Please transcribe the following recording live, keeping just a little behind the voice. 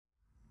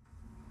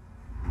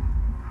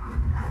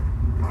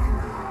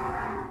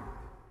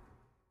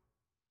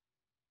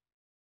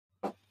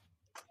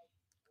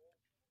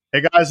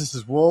Hey guys, this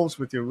is Wolves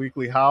with your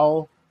weekly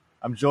howl.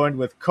 I'm joined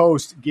with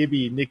Coast,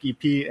 Gibby, Nikki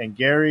P, and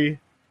Gary.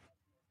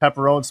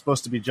 Pepperone's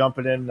supposed to be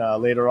jumping in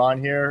later on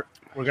here.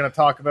 We're going to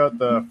talk about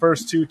the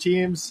first two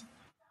teams,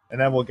 and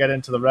then we'll get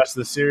into the rest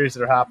of the series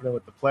that are happening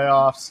with the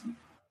playoffs.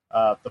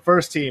 The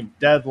first team,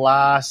 dead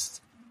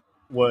last,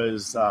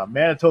 was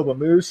Manitoba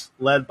Moose,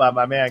 led by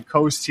my man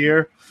Coast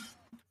here.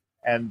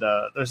 And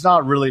there's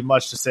not really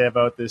much to say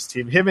about this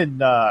team. Him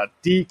and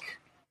Deke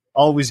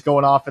always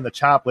going off in the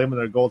chat, blaming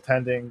their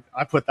goaltending.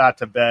 I put that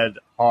to bed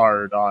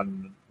hard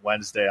on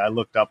Wednesday. I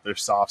looked up their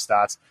soft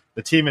stats.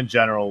 The team in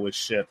general was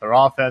shit. Their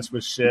offense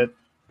was shit.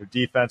 Their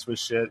defense was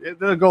shit.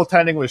 Their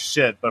goaltending was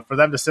shit. But for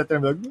them to sit there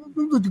and be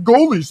like, the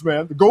goalies,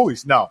 man, the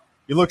goalies. No,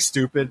 you look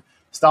stupid.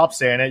 Stop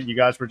saying it. You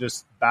guys were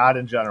just bad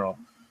in general.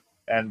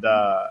 And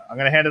I'm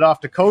going to hand it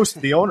off to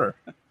Coast, the owner,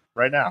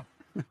 right now.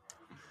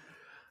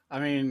 I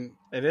mean,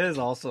 it is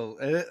also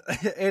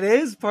it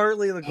is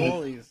partly the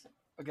goalies.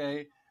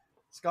 Okay,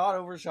 Scott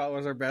Overshot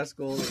was our best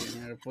goalie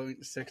and had a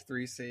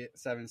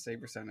 .637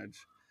 save percentage.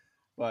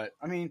 But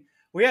I mean,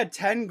 we had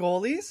 10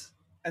 goalies,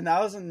 and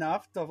that was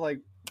enough to like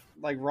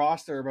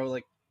roster about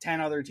like 10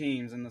 other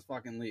teams in this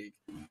fucking league.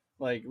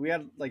 Like we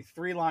had like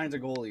 3 lines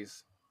of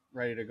goalies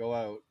ready to go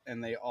out,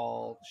 and they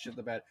all shit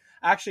the bed.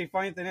 Actually,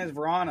 funny thing is,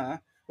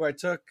 Verona, who I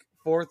took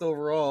 4th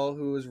overall,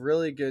 who was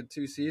really good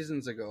 2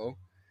 seasons ago,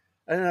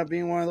 ended up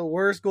being one of the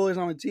worst goalies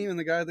on the team, and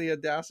the guy had the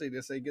audacity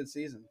to say good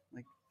season.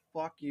 Like,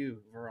 fuck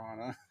you,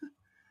 Verona.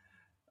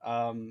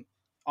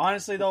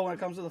 Honestly, though, when it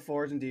comes to the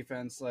forwards and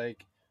defense,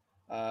 like,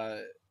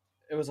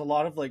 it was a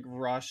lot of like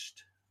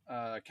rushed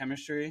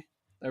chemistry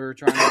that we were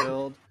trying to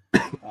build.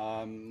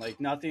 Like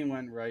nothing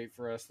went right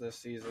for us this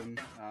season.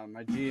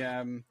 My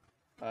GM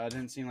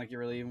didn't seem like he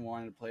really even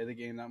wanted to play the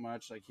game that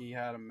much. Like he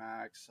had a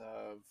max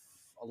of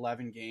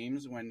 11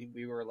 games when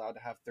we were allowed to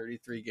have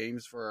 33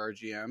 games for our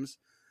GMs.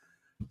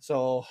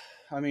 So,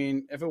 I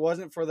mean, if it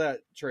wasn't for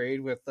that trade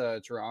with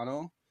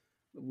Toronto,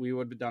 we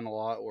would have done a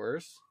lot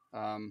worse.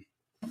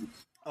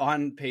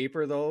 On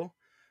paper, though,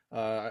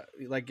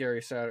 like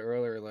Gary said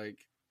earlier, like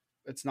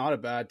it's not a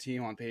bad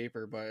team on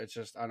paper, but it's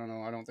just I don't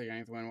know. I don't think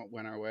anything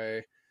went our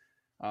way.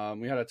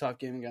 We had a tough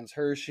game against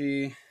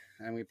Hershey,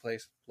 and we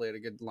played a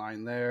good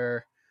line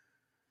there.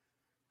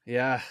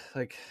 Yeah,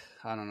 like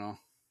I don't know,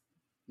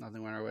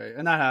 nothing went our way,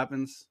 and that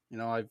happens. You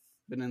know, I've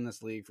been in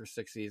this league for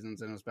 6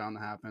 seasons, and it was bound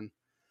to happen.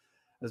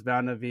 There's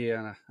bound to be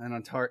an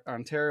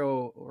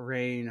Ontario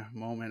rain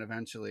moment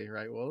eventually,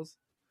 right, Wolves?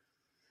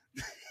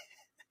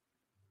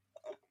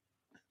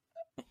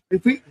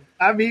 We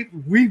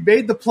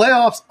made the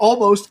playoffs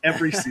almost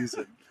every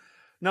season.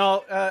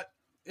 No,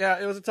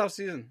 yeah, it was a tough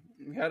season.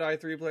 We had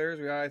i3 players,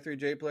 we had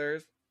i3j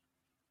players.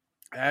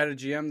 I had a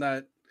GM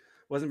that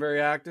wasn't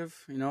very active.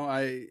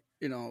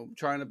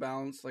 Trying to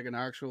balance like an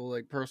actual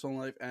like personal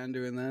life and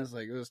doing this,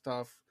 like it was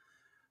tough.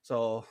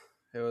 So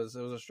it was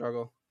a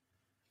struggle.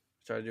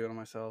 Tried to do it on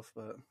myself,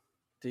 but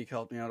Deke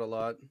helped me out a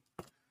lot,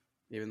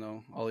 even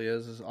though all he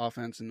is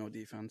offense and no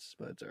defense,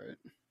 but it's all right.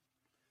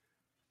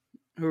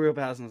 Who are we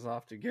passing this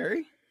off to?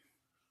 Gary?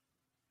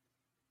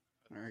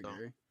 All right,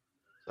 Gary.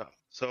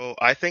 So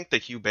I think the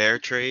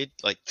Hubert trade,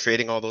 like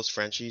trading all those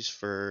Frenchies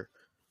for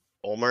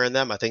Ulmer and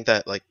them, I think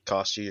that like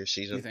cost you your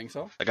season. You think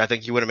so? Like I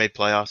think you would have made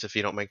playoffs if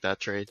you don't make that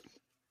trade.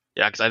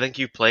 Yeah, because I think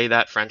you play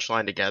that French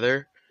line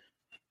together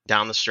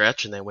down the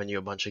stretch and they win you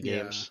a bunch of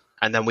games. Yeah.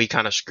 And then we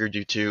kind of screwed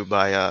you too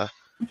by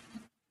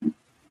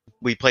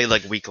we played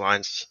like weak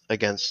lines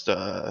against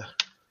the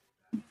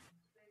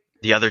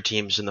other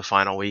teams in the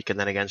final week, and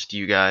then against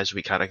you guys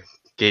we kind of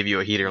gave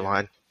you a heater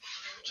line,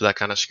 so that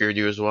kind of screwed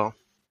you as well.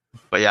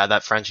 But yeah,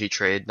 that Frenchie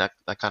trade that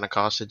kind of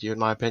costed you, in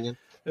my opinion.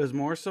 It was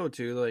more so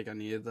too like I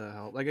needed the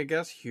help. Like I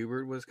guess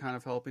Hubert was kind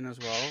of helping as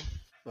well,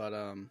 but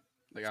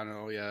like I don't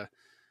know, yeah.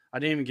 I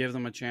didn't even give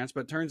them a chance,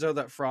 but it turns out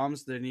that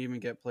Froms didn't even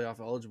get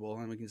playoff eligible,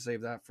 and we can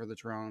save that for the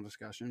Toronto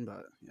discussion,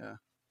 but yeah.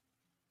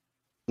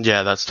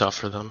 Yeah, that's tough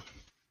for them.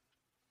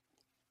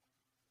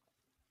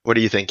 What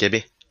do you think,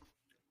 Gibby?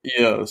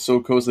 Yeah,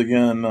 so Coast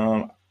again,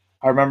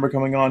 I remember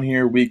coming on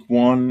here week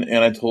 1,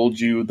 and I told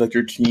you that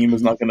your team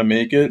is not going to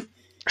make it.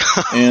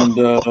 And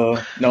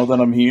now that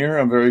I'm here,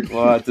 I'm very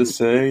glad to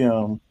say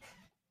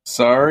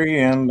sorry,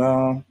 and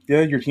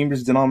yeah, your team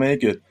just did not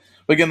make it.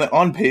 But again,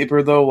 on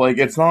paper, though, like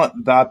it's not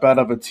that bad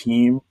of a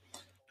team.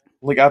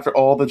 Like after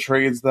all the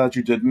trades that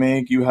you did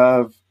make, you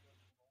have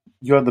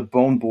the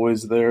Bone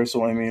Boys there.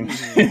 So I mean,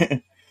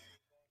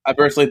 I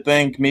personally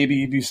think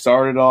maybe if you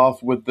started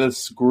off with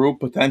this group,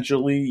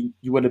 potentially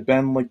you would have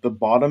been like the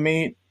bottom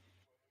 8,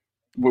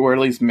 or at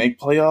least make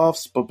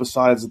playoffs. But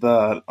besides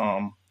that,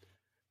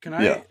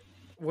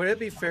 would it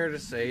be fair to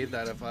say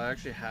that if I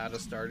actually had a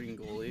starting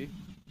goalie,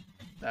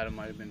 that it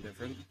might have been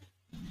different?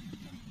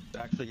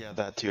 Actually, yeah,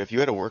 that too. If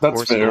you had a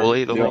workhorse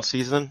goalie the whole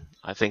season,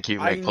 I think you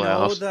make playoffs.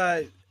 I know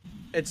that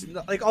it's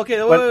like okay,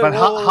 but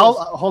how?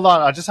 Hold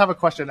on, I just have a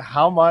question.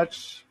 How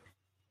much?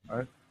 All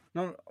right.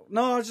 No,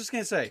 I was just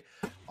gonna say,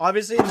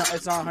 obviously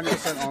it's not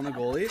 100% on the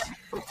goalies,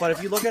 but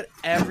if you look at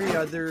every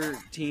other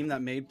team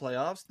that made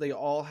playoffs, they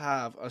all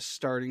have a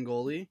starting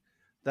goalie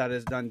that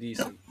has done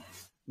decent.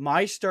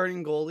 my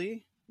starting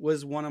goalie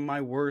was one of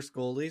my worst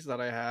goalies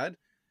that I had.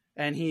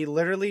 And he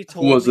literally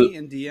told me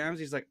in DMs,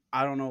 he's like,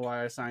 I don't know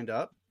why I signed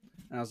up.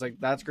 And I was like,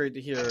 that's great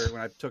to hear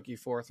when I took you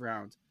 4th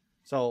round.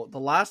 So the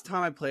last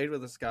time I played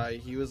with this guy,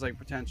 he was like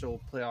potential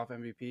playoff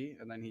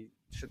MVP, and then he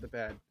shit the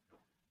bed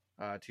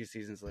 2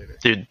 seasons later.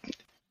 Dude.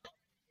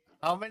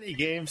 How many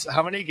games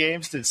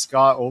did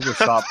Scott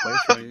Overshot play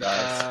for you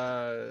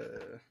guys?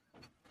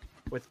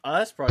 With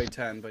us, probably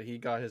 10, but he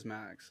got his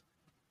max.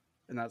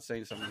 And that's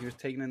saying something. He was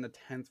taken in the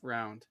 10th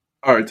round.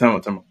 All right, time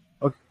out.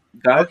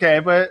 Okay,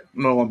 but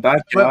no,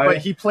 that guy. But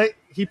he played.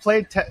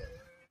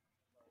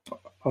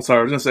 I'm sorry,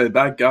 I was gonna say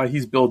that guy.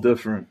 He's built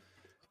different.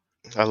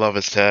 I love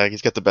his tag.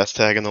 He's got the best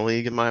tag in the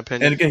league, in my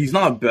opinion. And again, he's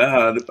not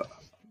bad.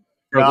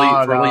 For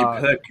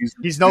late pick,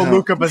 he's no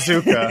Luka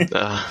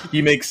Bazooka.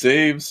 He makes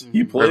saves.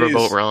 He plays.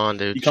 Riverboat Ron,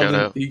 dude. He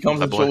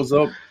comes and shows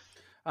up.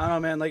 I don't know,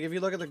 man. Like, if you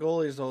look at the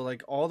goalies, though,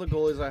 like, all the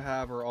goalies I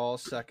have are all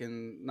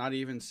second, not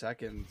even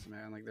seconds,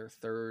 man. Like, they're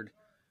third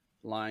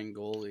line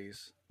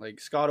goalies.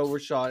 Like, Scott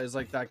Overshot is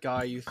like that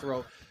guy you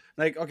throw.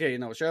 Like, okay,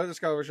 no, shout out to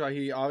Scott Overshot.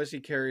 He obviously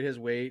carried his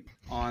weight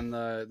on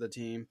the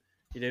team.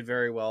 He did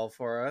very well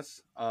for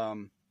us.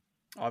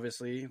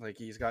 Obviously, like,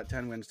 he's got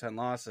 10 wins, 10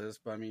 losses,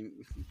 but I mean,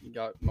 he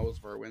got most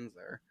of our wins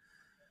there.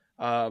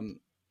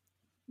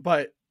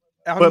 But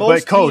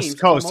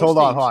Coast, hold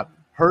on.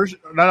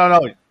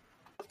 No.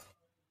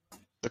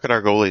 Look at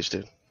our goalies,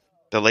 dude.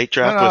 The late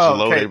draft was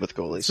loaded with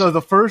goalies. So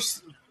the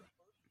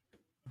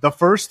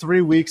first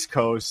 3 weeks,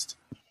 Coast,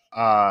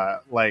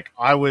 like,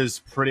 I was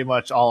pretty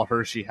much all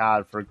Hershey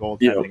had for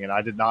goaltending, and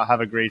I did not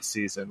have a great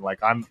season. Like,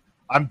 I'm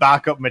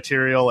backup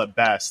material at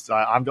best.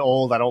 I'm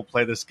old. I don't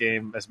play this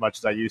game as much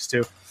as I used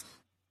to.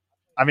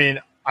 I mean,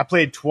 I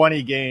played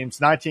 19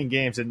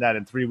 games in net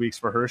in 3 weeks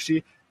for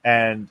Hershey,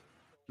 and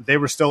they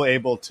were still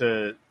able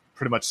to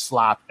pretty much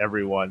slap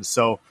everyone.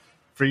 So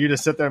for you to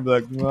sit there and be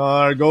like,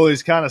 our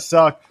goalies kind of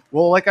suck.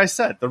 Well, like I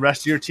said, the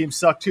rest of your team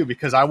sucked too,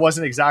 because I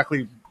wasn't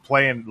exactly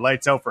playing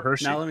lights out for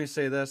Hershey. Now let me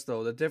say this,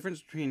 though. The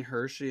difference between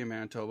Hershey and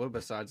Manitoba,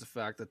 besides the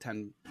fact the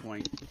 10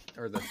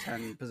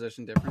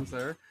 position difference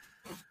there,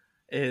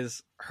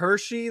 is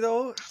Hershey,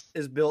 though,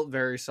 is built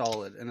very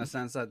solid in the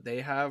sense that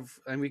they have,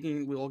 and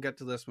we'll get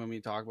to this when we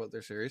talk about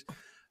their series,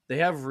 they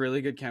have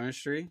really good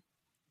chemistry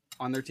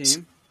on their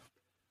team.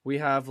 We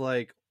have,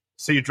 like...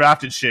 So you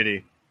drafted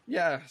shitty.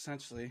 Yeah,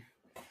 essentially.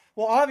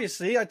 Well,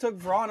 obviously, I took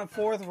Vron in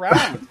 4th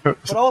round.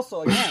 But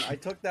also, again, I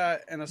took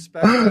that in a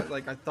spec that,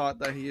 like, I thought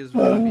that he is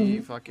going to be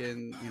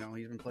fucking,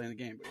 he's been playing the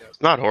game. But yeah.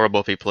 It's not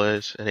horrible if he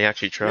plays, and he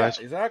actually tries.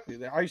 Yeah,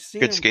 exactly. I've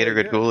seen good skater,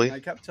 good goalie. I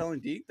kept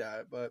telling Deke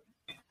that, but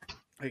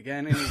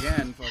again and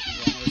again, fucking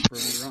Vron was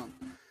proving me wrong.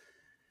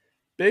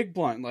 Big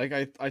Blunt, like,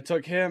 I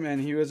took him,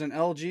 and he was an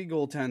LG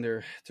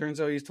goaltender. Turns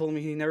out he's told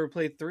me he never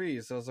played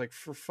threes. So I was like,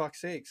 for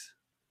fuck's sakes.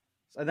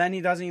 And then he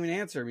doesn't even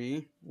answer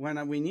me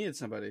when we needed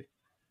somebody.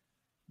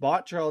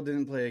 Bottrell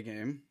didn't play a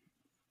game.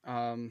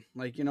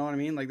 Like, you know what I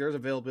mean? Like, there's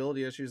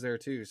availability issues there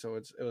too, so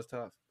it was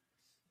tough.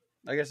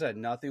 Like I said,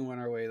 nothing went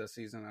our way this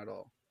season at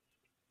all.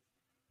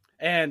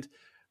 And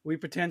we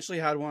potentially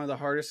had one of the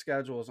hardest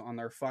schedules on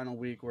our final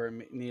week where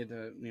it needed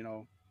to,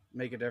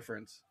 make a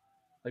difference.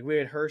 Like, we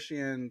had Hershey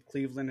and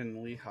Cleveland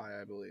and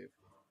Lehigh, I believe.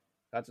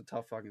 That's a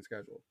tough fucking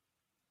schedule.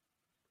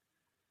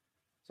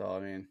 So, I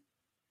mean...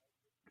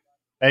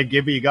 Hey,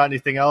 Gibby, you got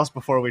anything else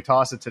before we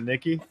toss it to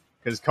Nikki?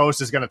 Because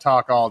Coast is going to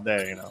talk all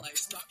day,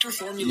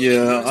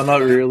 Yeah, I'm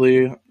not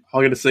really. All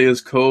I got to say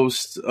is,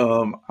 Coast,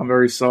 I'm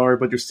very sorry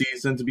about your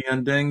season to be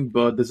ending,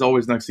 but there's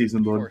always next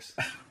season, bud. Of course.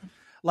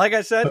 Like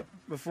I said,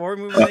 before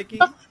we move to Nikki,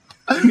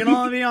 you can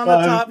only be on the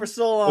top for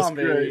so long,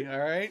 baby. All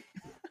right?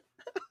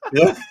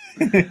 Yeah.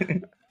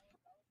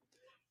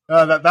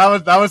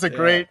 That was a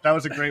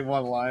great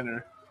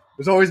one-liner.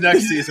 There's always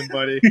next season,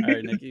 buddy. All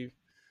right, Nikki.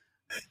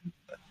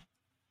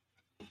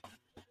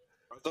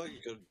 I thought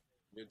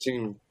your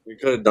team, you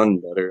could have done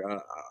better.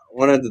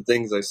 One of the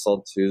things I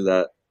saw too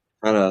that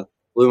kind of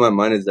blew my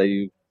mind is that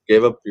you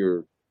gave up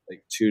your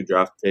 2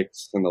 draft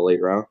picks in the late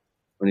round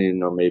when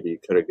maybe you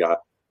could have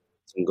got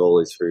some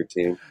goalies for your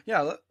team.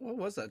 Yeah, what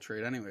was that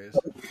trade, anyways?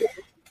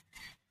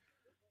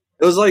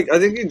 It was I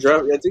think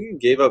you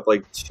gave up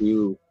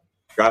 2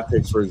 draft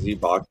picks for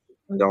Z-Box.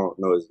 I don't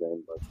know his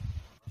name, but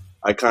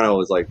I kind of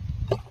was like,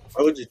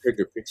 why would you take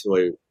your picks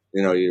away?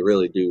 You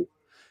really do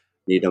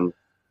need them.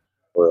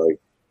 Or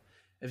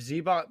if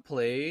Z-Bot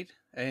played,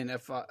 and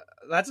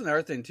that's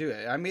another thing too.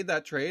 I made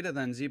that trade, and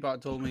then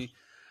Z-Bot told me,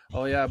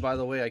 "Oh yeah, by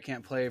the way, I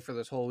can't play for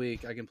this whole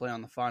week. I can play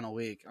on the final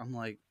week." I'm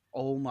like,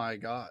 "Oh my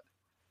god!"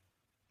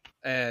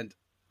 And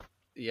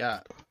yeah,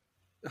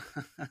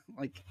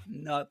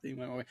 nothing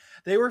went away.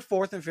 They were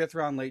 4th and 5th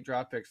round late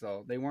draft picks,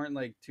 though. They weren't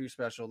too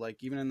special.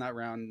 Even in that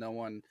round, no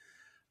one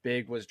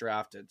big was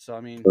drafted. So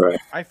I mean, right.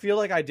 I feel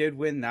like I did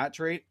win that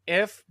trade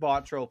if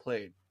Bottrell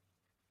played.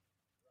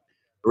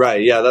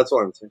 Right, yeah, that's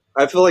what I'm saying.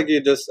 I feel like you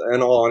just,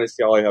 in all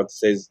honesty, all I have to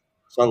say is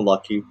it's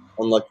unlucky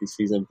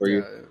season for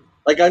you.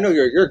 I know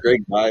you're a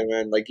great guy,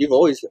 man. You've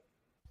always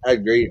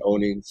had great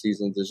owning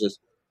seasons. It's just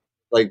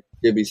like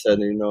Gibby said,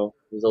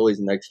 there's always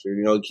next year.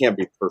 It can't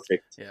be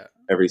perfect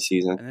every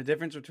season. And the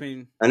difference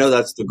between I know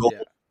that's the goal.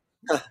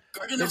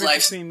 the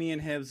difference between me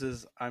and Hibbs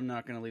is I'm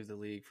not going to leave the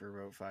league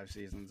for about 5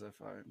 seasons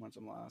once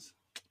I'm last.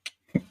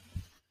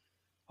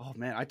 Oh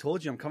man, I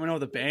told you I'm coming out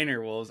with a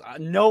banner, Wolves.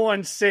 No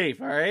one's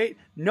safe, all right?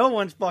 No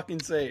one's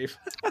fucking safe.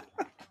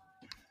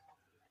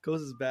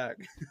 Coase is back.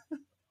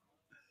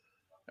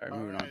 All right,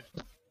 moving on.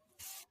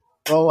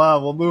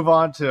 Well, we'll move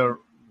on to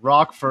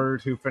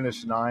Rockford, who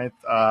finished 9th.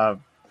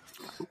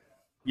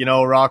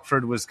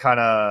 Rockford was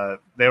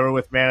they were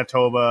with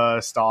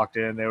Manitoba,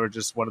 Stockton. They were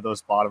just one of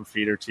those bottom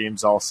feeder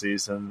teams all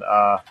season.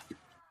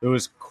 There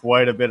was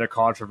quite a bit of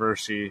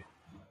controversy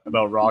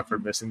about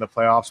Rockford missing the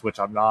playoffs, which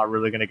I'm not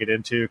really going to get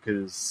into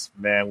because,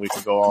 man, we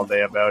could go all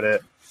day about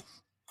it.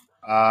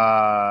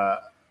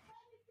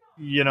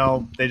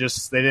 They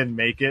didn't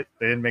make it.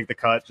 They didn't make the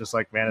cut, just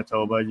like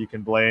Manitoba. You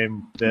can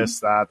blame this,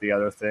 that, the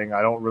other thing.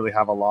 I don't really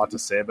have a lot to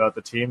say about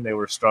the team. They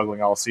were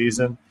struggling all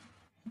season,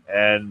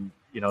 and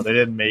they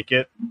didn't make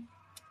it.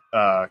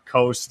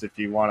 Coast, if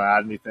you want to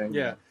add anything.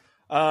 Yeah.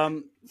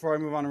 Before I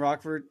move on to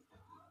Rockford,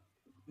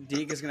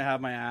 Deke is going to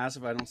have my ass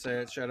if I don't say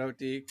it. Shout out,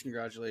 Deke.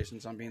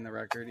 Congratulations on being the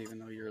record, even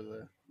though you're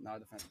the not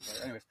defensive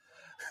player. Anyways,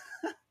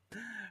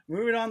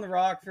 moving on to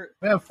Rockford.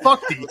 Man,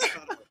 fuck Deke.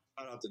 Shout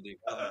out to Deke.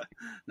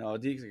 No,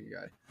 Deke's a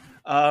good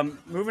guy.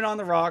 Moving on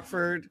to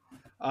Rockford.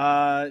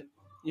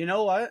 You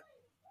know what?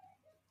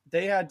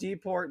 They had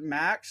Deport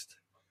maxed,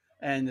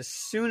 and as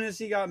soon as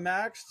he got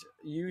maxed,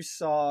 you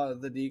saw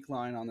the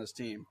decline on this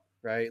team,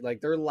 right?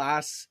 Like their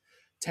last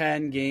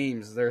 10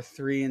 games, they're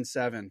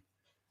 3-7,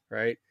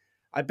 right?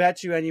 I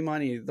bet you any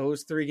money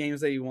those 3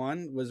 games that he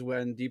won was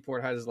when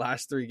Deport had his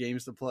last 3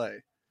 games to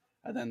play,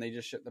 and then they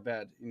just shit the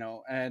bed,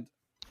 and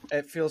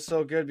it feels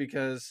so good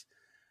because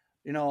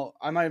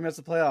I might have missed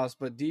the playoffs,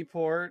 but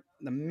Deport,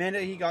 the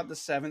minute he got the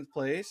 7th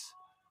place,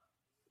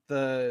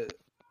 the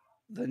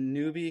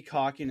newbie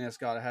cockiness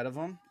got ahead of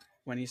him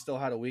when he still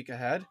had a week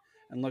ahead.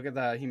 And look at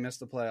that, he missed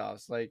the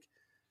playoffs. Like,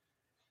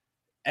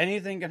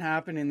 anything can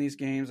happen in these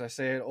games. I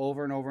say it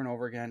over and over and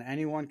over again.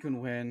 Anyone can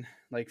win.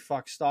 Like,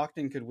 fuck,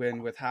 Stockton could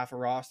win with half a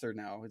roster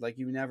now. Like,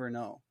 you never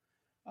know.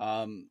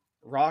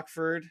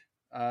 Rockford,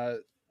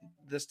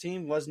 this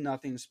team was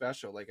nothing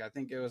special. Like, I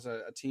think it was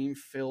a team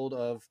filled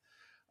of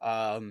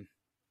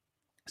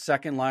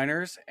second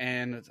liners,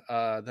 and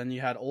then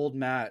you had Old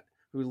Matt,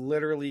 who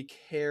literally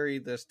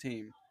carried this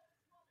team.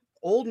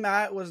 Old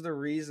Matt was the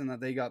reason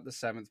that they got the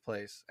 7th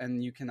place,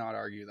 and you cannot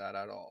argue that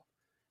at all.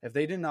 If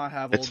they did not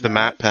have It's Old the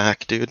Matt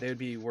pack, dude. they would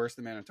be worse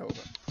than Manitoba.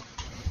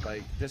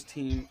 Like, this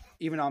team,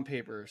 even on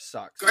paper,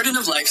 sucks. Garden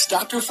of Life's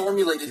doctor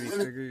formulated. Gibby,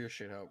 figure your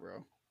shit out,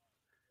 bro.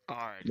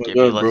 Alright, My Gibby,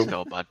 God, let's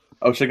bro. go, bud.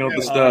 I was checking out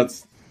the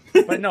stats.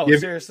 But no, Gibby-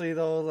 seriously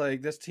though,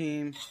 like, this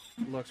team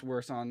looks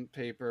worse on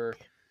paper.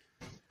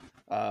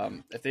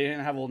 If they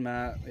didn't have Old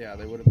Matt, yeah,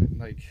 they would have been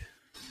like,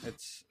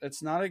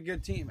 it's not a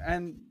good team.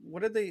 And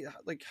what did they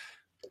like?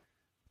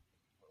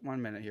 1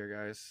 minute here,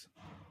 guys.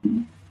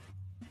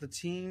 The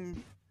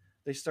team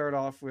they start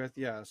off with,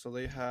 so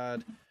they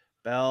had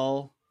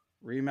Bell,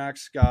 Remax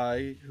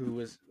Sky, who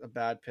was a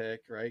bad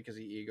pick, right? Because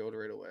he egoed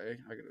right away.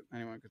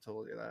 Anyone could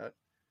totally do that.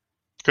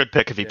 Good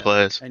pick if he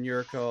plays. And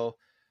Yurko,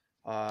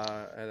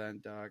 and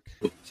then Duck.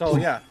 So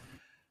yeah,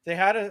 they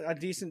had a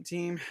decent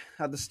team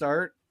at the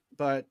start,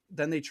 but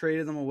then they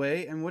traded them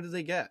away, and what did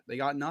they get? They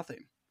got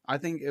nothing. I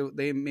think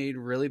they made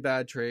really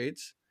bad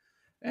trades,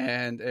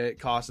 and it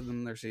costed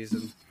them their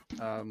season.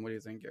 What do you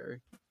think,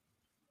 Gary?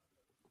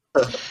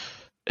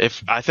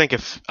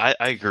 I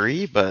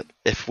agree, but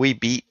if we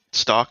beat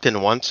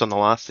Stockton once on the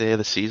last day of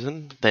the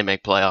season, they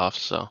make playoffs.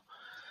 So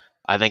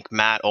I think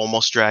Matt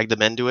almost dragged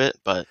them into it,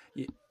 but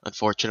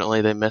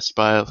unfortunately they missed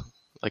by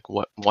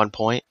 1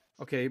 point.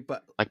 Okay,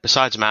 but like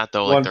besides Matt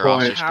though, 1 like their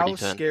point. roster's how pretty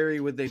thin. scary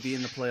would they be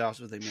in the playoffs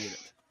if they made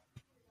it?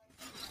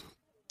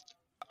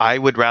 I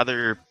would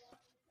rather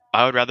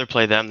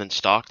play them than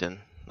Stockton.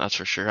 That's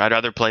for sure. I'd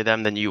rather play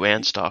them than you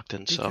and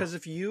Stockton. So Because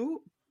if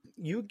you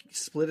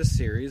split a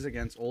series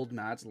against Old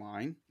Matt's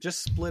line,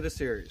 just split a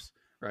series,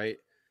 right?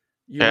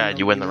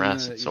 You win the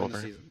rest. It's you win the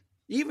over. season.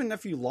 Even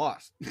if you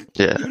lost,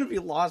 Yeah. even if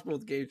you lost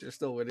both games, you're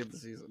still winning the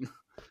season.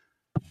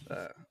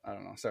 I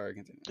don't know. Sorry,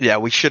 continue. Yeah,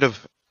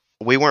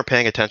 we weren't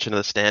paying attention to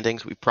the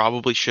standings. We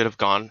probably should have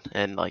gone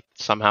and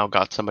somehow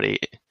got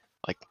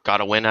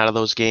a win out of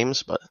those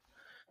games, but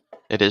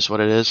it is what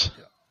it is.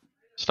 Yeah.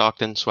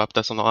 Stockton swept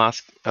us on the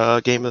last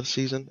game of the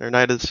season, or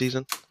night of the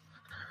season.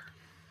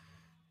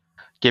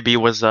 Gibby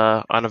was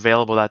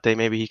unavailable that day.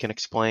 Maybe he can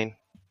explain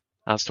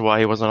as to why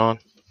he wasn't on.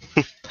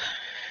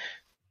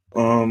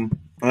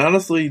 I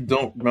honestly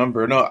don't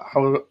remember. No,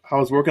 I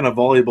was working a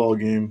volleyball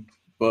game,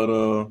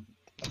 but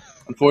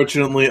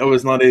unfortunately, I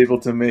was not able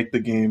to make the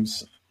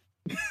games.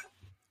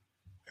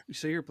 You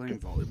say you're playing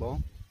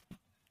volleyball?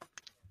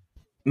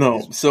 No,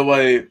 so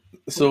I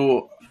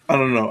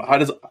don't know. How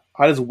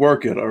does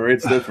work it? All right,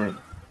 it's different.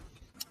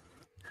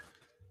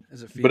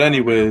 Is it female? But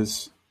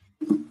anyways,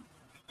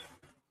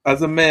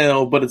 as a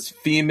male, but it's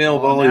female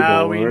volleyball.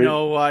 Now we right?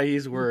 know why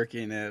he's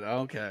working it.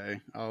 Okay.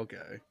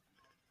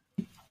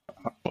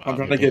 I'm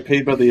trying to get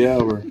paid by the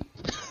hour.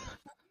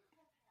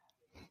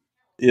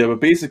 Yeah, but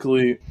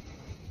basically,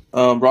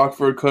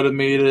 Rockford could have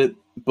made it,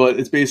 but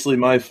it's basically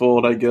my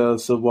fault, I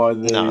guess, of why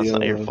No, they it's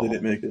not your they fault.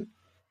 didn't make it.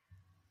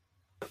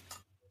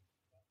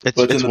 It's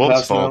in the Wolves'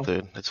 past fault, now?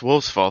 dude. It's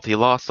Wolves' fault. He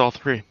lost all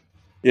 3.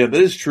 Yeah,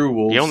 that is true,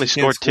 Wolves. He only You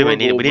can't scored 2. score a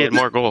goal, We needed but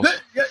more goals.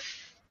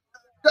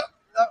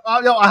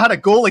 I had a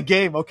goal a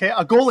game. Okay,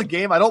 a goal a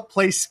game. I don't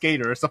play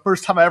skater. It's the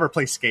first time I ever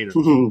play skater.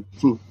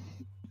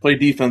 play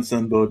defense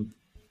then, bud.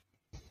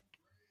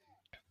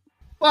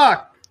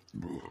 Fuck.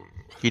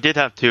 He did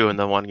have 2 in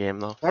the one game,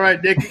 though. All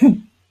right,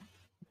 Nicky.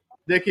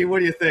 Nicky, what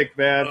do you think,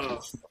 man?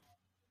 What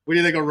do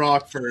you think of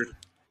Rockford?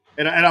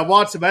 And I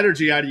want some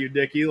energy out of you,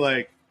 Nicky.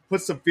 Like,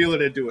 put some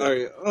feeling into it. All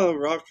right. Oh,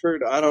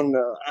 Rockford, I don't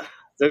know.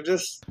 They're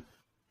just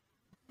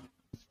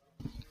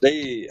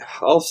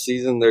all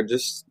season they're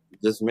just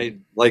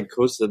made, like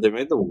Coach said, they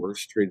made the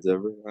worst trades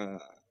ever.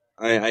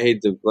 I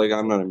hate to, like,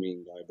 I'm not a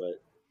mean guy,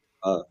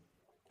 but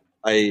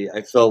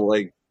I felt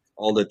like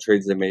all the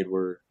trades they made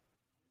were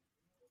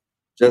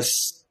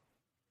just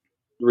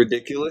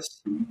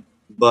ridiculous.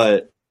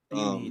 But Be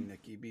mean,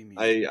 Nicky. Be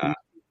mean.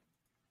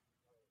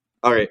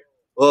 All right.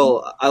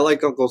 Well, I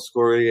like Uncle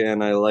Scory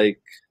and I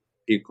like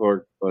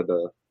Peacock, but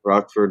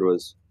Rockford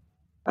was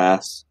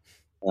ass.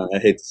 I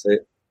hate to say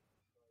it.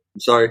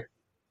 I'm sorry.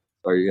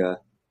 Sorry,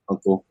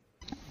 Uncle.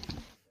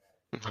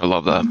 I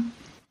love that.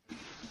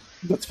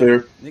 That's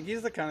fair.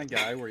 Nicky's the kind of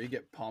guy where you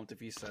get pumped if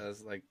he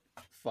says, like,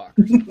 fuck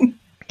or something.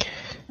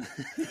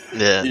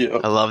 Yeah,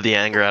 I love the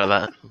anger out of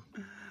that.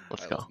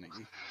 Let's go.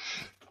 Nicky.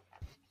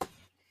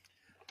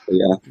 But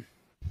yeah.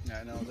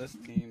 Yeah, no, this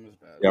team was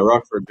bad. Yeah,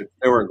 Rockford,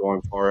 they weren't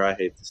going far. I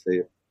hate to say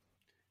it.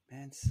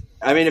 Man,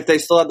 I mean, if they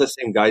still had the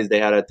same guys they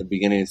had at the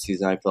beginning of the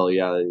season, I felt,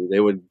 yeah,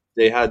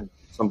 they had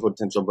some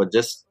potential. But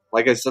just,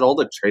 like I said, all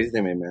the trades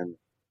they made, man,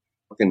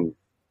 fucking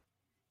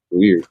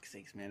weird. fuck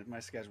sakes, man. If my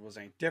schedule was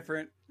any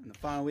different, in the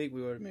final week,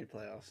 we would have made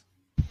playoffs.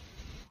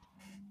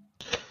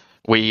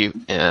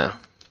 Yeah,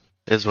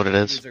 is what it We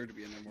is. deserve to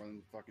be in there more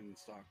than fucking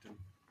Stockton.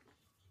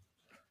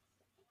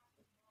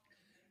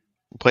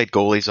 Played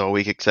goalies all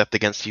week except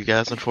against you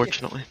guys,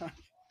 unfortunately.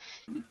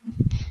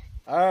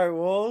 All right,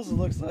 Wolves. It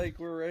looks like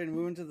we're ready to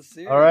move into the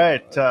series. All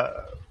right.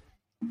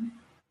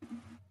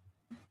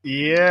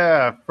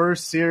 Yeah,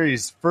 first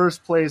series.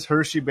 First place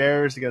Hershey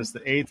Bears against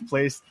the 8th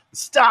place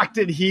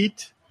Stockton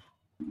Heat.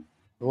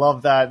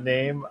 Love that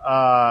name.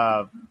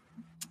 I'm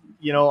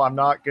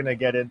not going to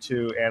get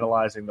into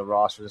analyzing the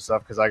rosters and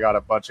stuff because I got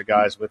a bunch of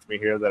guys with me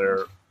here that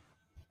are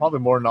probably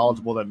more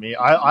knowledgeable than me.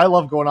 I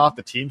love going off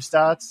the team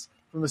stats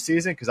from the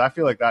season because I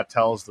feel like that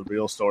tells the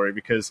real story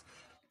because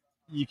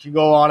you can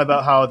go on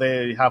about how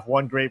they have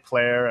one great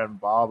player and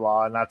blah,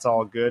 blah, and that's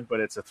all good,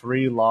 but it's a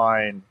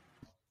 3-line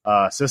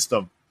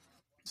system.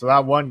 So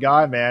that one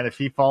guy, man, if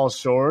he falls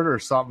short or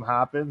something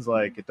happens,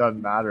 like, it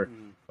doesn't matter.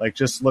 Like,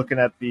 just looking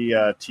at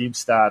the team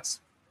stats,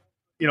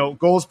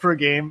 goals per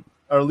game,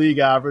 our league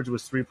average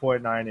was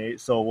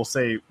 3.98. So we'll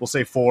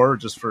say 4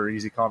 just for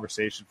easy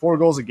conversation. 4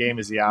 goals a game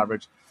is the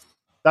average.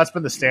 That's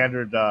been the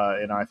standard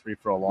in i3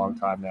 for a long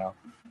time now.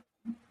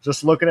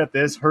 Just looking at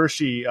this,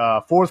 Hershey,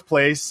 4th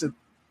place,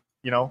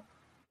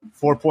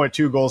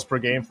 4.2 goals per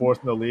game, 4th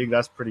in the league.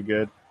 That's pretty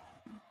good.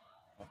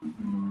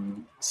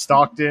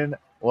 Stockton,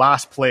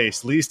 last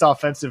place, least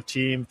offensive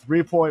team,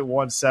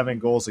 3.17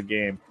 goals a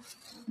game.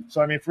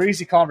 So, I mean, for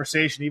easy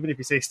conversation, even if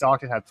you say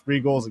Stockton had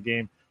 3 goals a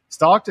game,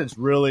 Stockton's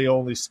really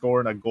only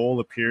scoring a goal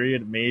a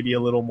period, maybe a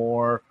little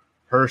more.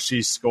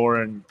 Hershey's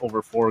scoring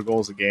over 4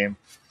 goals a game.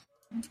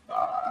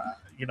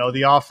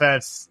 The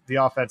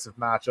offensive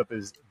matchup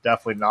is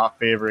definitely not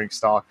favoring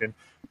Stockton.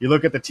 You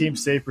look at the team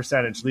save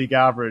percentage, league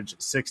average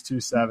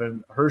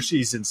 6.27.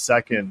 Hershey's in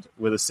second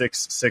with a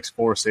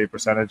 6.64 save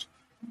percentage.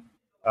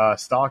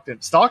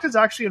 Stockton's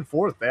actually in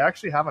 4th. They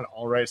actually have an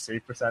all right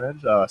save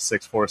percentage,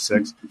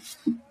 6.46.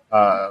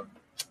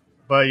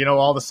 But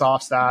all the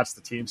soft stats,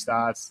 the team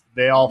stats,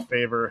 they all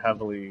favor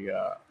heavily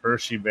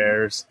Hershey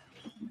Bears.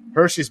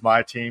 Hershey's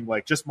my team.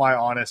 Like, just my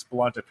honest,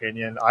 blunt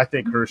opinion. I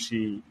think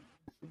Hershey.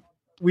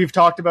 We've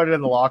talked about it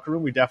in the locker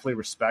room. We definitely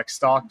respect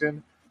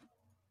Stockton.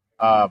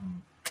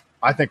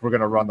 I think we're going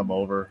to run them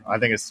over. I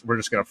think we're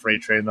just going to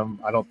freight train them.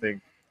 I don't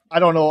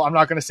know. I'm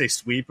not going to say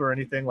sweep or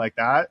anything like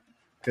that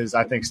because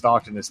I think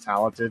Stockton is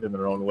talented in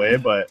their own way.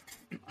 But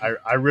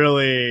I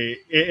really,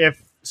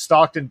 if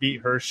Stockton beat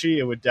Hershey,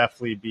 it would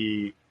definitely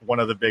be one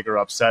of the bigger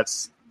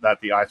upsets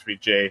that the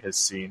i3j has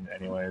seen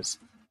anyways.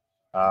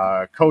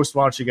 Coast,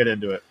 why don't you get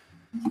into it?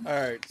 All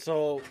right,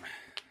 so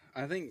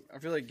I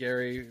feel like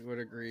Gary would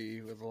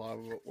agree with a lot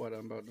of what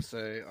I'm about to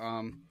say.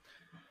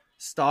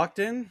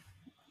 Stockton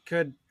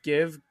could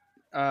give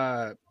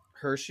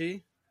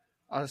Hershey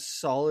a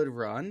solid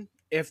run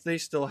if they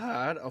still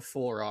had a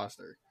full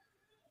roster.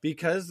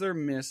 Because they're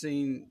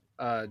missing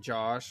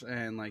Josh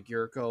and like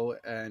Yurko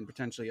and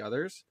potentially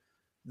others,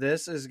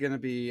 this is going to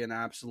be an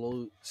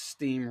absolute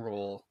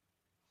steamroll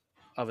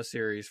of a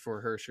series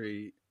for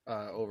Hershey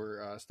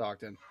over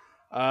Stockton.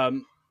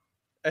 And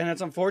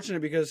it's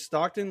unfortunate because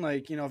Stockton,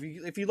 like,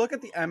 if you look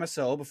at the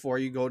MSO before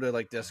you go to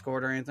like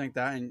Discord or anything like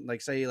that, and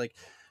like say like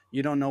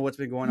you don't know what's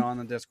been going on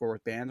in the Discord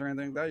with bands or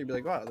anything like that, you'd be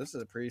like, wow, this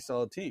is a pretty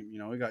solid team. You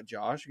know, we got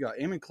Josh, we got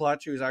Aim and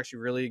Clutch, who's actually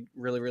really,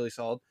 really, really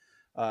solid.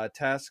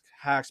 Tesk,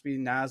 Haxby,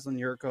 Naslin,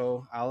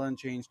 Yurko, Alan,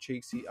 Change,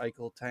 Cheeksy,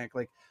 Eichel, Tank,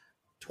 like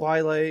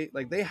Twilight,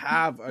 like they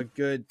have a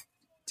good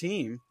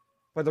team,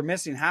 but they're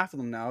missing half of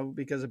them now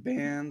because of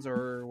bans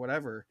or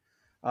whatever.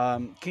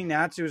 King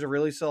Natsu is a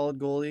really solid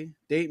goalie.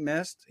 Date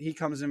missed. He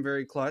comes in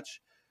very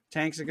clutch.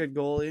 Tank's a good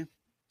goalie.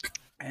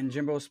 And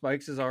Jimbo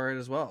Spikes is all right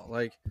as well.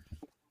 Like,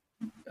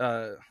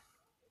 never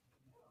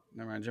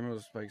mind. Jimbo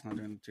Spikes not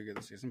doing too good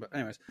this season. But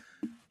anyways,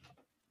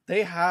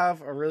 they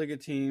have a really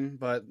good team.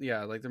 But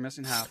yeah, like they're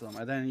missing half of them.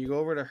 And then you go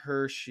over to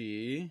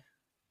Hershey.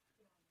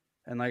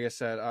 And like I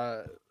said,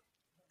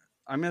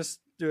 I'm going to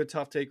do a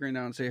tough take right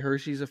now and say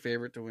Hershey's a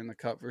favorite to win the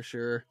cup for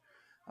sure.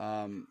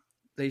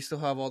 They still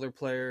have all their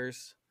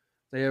players.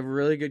 They have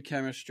really good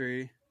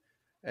chemistry,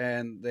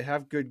 and they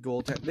have good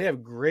goaltending. They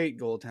have great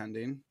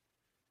goaltending.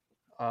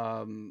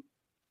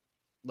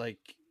 Like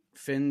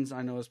Finn's,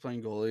 I know is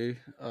playing goalie.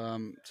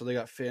 So they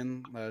got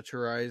Finn,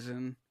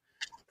 Horizon,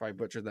 probably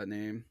butchered that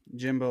name.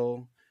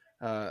 Jimbo,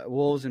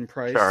 Wolves, and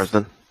Price.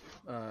 Charleston.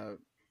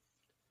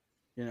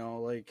 You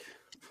know, like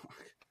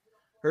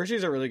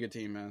Hershey's a really good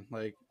team, man.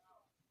 Like,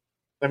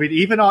 I mean,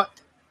 even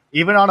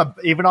on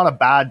a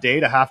bad day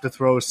to have to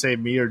throw, say,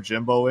 me or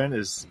Jimbo in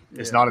is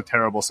not a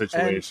terrible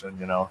situation, and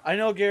you know. I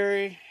know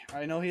Gary.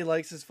 I know he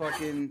likes his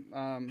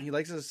fucking. He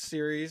likes his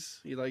series.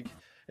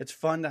 It's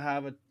fun to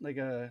have a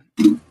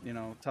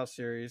tough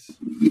series.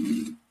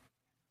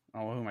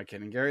 Oh, who am I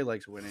kidding? Gary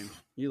likes winning.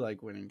 You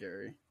like winning,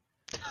 Gary.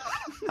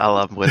 I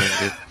love winning,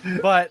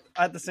 dude. But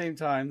at the same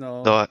time,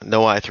 though,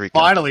 No i3.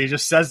 Finally,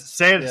 just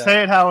say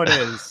it how it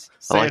is.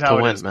 Say I like it how to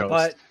it win, is, man.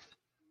 Ghost.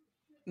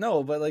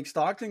 but like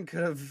Stockton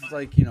could have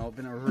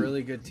been a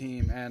really good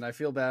team, and I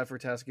feel bad for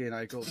Teskey and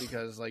Eichel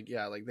because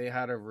they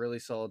had a really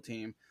solid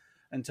team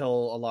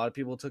until a lot of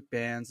people took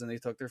bans and they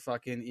took their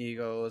fucking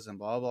egos and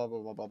blah blah blah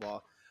blah blah blah,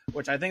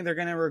 which I think they're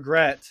gonna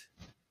regret.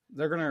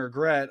 They're gonna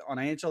regret on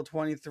NHL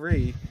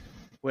 23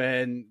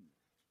 when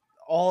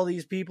all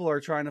these people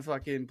are trying to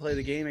fucking play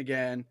the game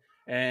again,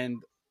 and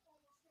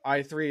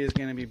i3 is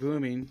gonna be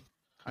booming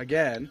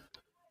again,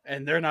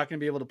 and they're not gonna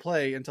be able to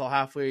play until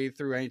halfway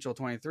through NHL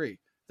 23.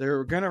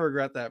 They're going to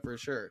regret that for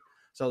sure.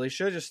 So they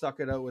should have just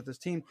stuck it out with this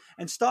team.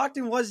 And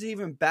Stockton wasn't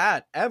even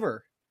bad,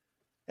 ever.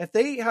 If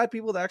they had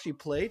people that actually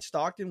played,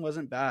 Stockton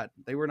wasn't bad.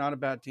 They were not a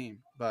bad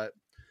team. But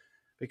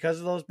because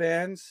of those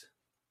bans,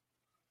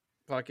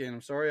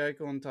 I'm sorry,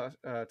 Eichel and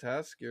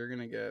Tesk, you're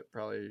going to get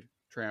probably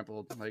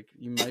trampled. Like,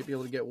 you might be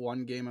able to get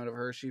one game out of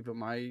Hershey, but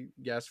my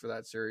guess for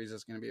that series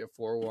is going to be a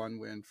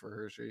 4-1 win for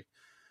Hershey.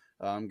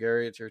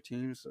 Gary, it's your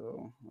team,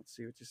 so let's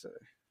see what you say.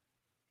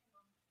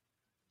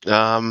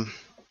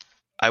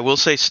 I will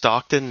say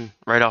Stockton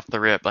right off the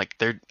rip. Like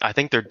I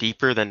think they're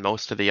deeper than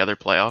most of the other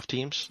playoff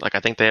teams. Like I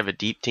think they have a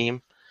deep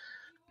team.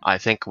 I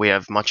think we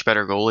have much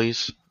better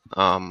goalies.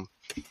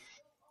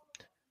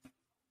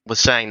 With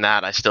saying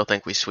that, I still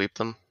think we sweep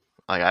them.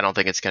 Like I don't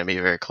think it's going to be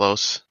very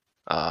close.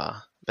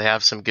 They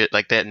have some good.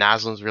 Like that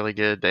Naslin's really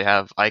good. They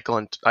have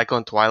Eichel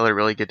and Twilight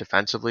really good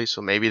defensively.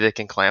 So maybe they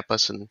can clamp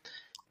us and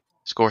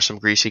score some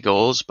greasy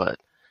goals. But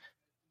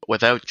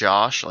without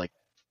Josh,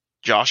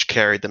 Josh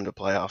carried them to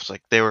playoffs.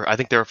 I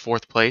think they were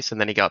fourth place, and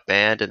then he got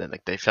banned, and then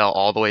they fell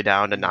all the way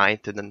down to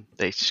ninth, and then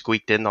they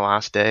squeaked in the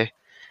last day.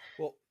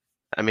 Well,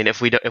 I mean, if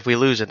we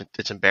lose it,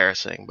 it's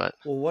embarrassing. But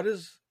what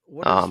is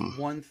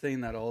one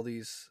thing that all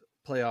these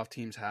playoff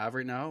teams have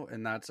right now,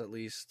 and that's at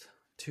least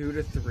 2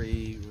 to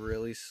 3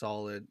 really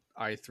solid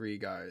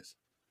i3 guys.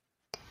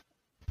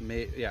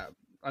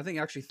 I think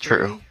actually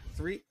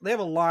three. They have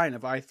a line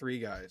of i3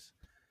 guys.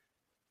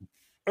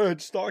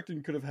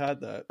 Stockton could have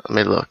had that. Let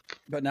me look.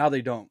 But now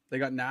they don't. They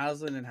got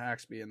Naslin and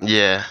Haxby in that.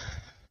 Yeah.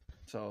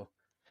 So.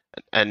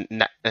 And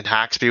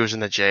Haxby was in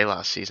the J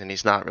last season.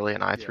 He's not really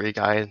an i3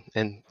 guy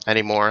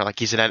anymore. Like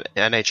he's an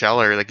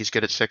NHLer. Like he's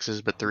good at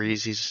sixes, but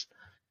threes he's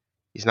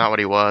not what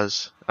he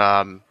was.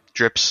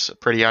 Drip's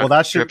pretty well,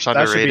 Drip's underrated.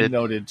 That should be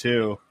noted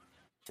too.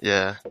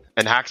 Yeah,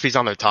 and Haxby's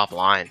on their top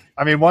line.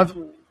 I mean,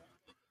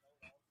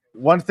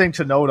 one thing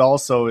to note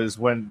also is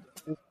when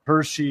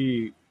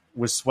Hershey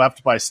was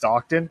swept by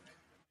Stockton,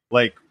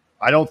 like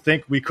I don't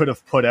think we could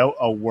have put out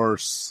a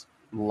worse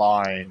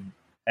line,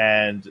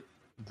 and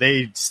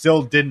they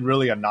still didn't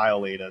really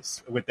annihilate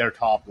us with their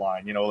top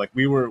line. You know, like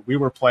we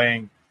were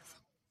playing.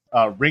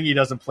 Ringy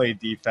doesn't play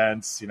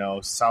defense. You know,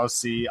 South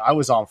Sea. I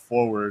was on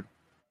forward.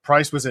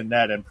 Price was in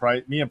net, and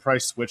me and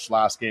Price switched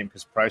last game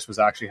because Price was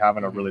actually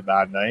having a really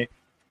bad night,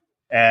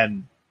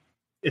 and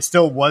it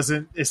still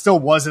wasn't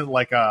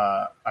like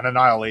an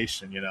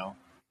annihilation. You know.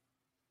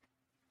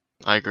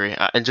 I agree,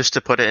 and just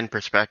to put it in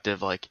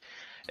perspective, like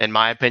in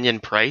my opinion,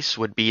 Price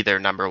would be their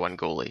number 1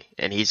 goalie,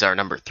 and he's our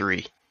number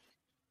 3.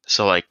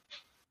 So like,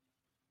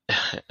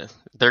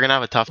 they're gonna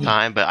have a tough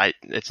time, but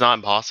it's not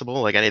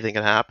impossible. Like anything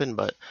can happen,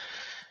 but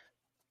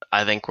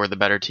I think we're the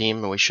better team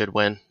and we should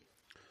win.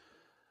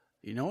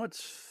 You know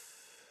what's...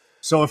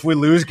 So if we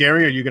lose,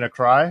 Gary, are you gonna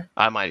cry?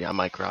 I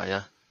might cry.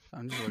 Yeah.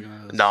 I'm just looking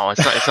at this. No,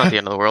 it's not the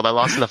end of the world. I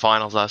lost in the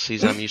finals last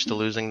season. I'm used to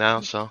losing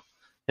now, so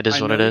it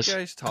is what it is. You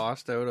guys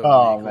tossed out a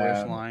Oh, weak-ish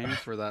man. line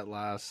for that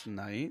last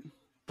night,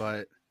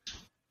 but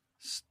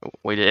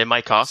It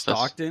might cost us.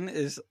 Stockton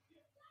is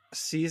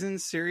season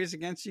series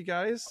against you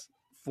guys.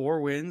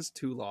 4 wins,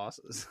 2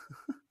 losses.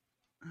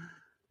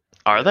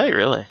 Are they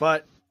really?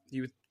 But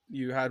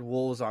you had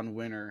Wolves on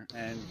winner,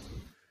 and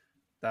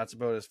that's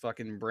about as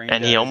fucking brain.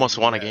 And he almost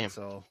won a game.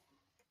 So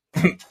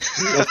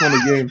That's won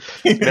the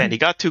game. Man, he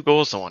got 2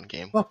 goals in one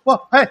game.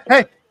 Well,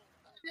 hey.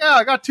 Yeah,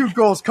 I got 2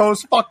 goals,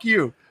 Coast. Fuck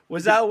you.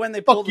 was that when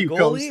they pulled the you,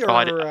 goalie,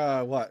 Coast.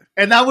 or what?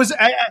 And that was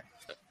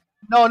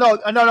no,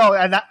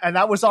 and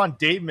that was on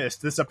date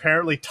mist. This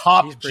apparently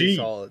top He's pretty G.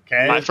 solid.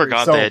 Okay, I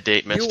forgot So- they had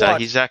date missed.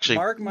 He's actually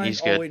Mark might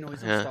he's good. always know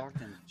he's in Yeah.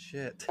 Stockton.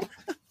 Shit. Oh,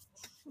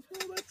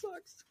 that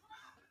sucks.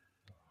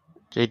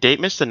 Jay Date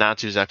missed and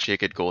Natsu's actually a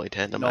good goalie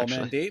tandem. No, actually,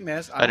 man, Date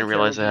Miss. I didn't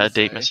realize they had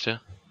Date missed too.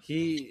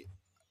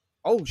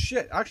 Oh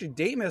shit! Actually,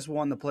 Date Miss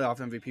won the playoff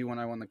MVP when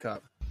I won the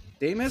cup.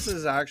 Date Miss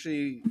is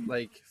actually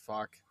like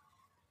fuck.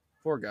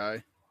 Poor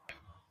guy.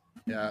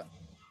 Yeah.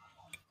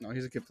 No,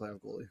 he's a good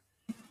playoff goalie.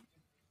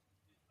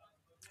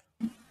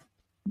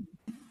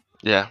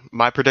 Yeah,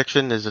 my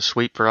prediction is a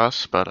sweep for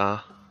us,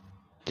 but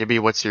Gibby,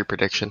 what's your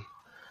prediction?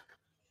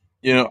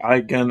 You know, I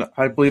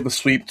believe a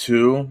sweep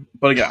too,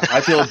 but again, I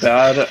feel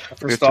bad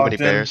for We have too many Stockton.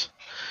 Bears.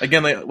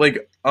 Again,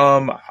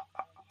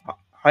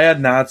 I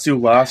had Natsu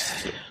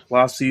last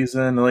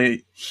season.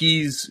 Like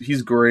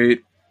he's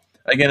great.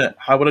 Again,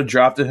 I would have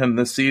drafted him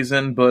this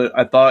season, but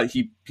I thought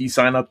he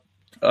signed up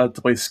to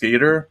play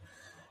skater.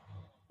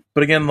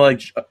 But again,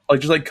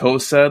 just like Ko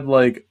said,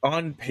 like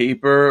on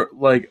paper,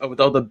 like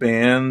without the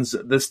bans,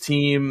 this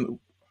team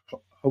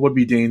would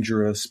be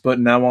dangerous. But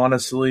now,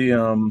 honestly,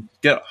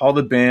 get all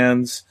the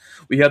bans.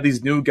 We have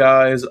these new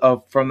guys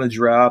up from the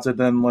draft, and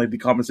then like the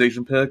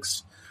compensation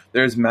picks.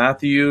 There's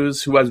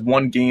Matthews, who has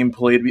 1 game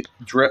played,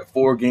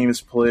 4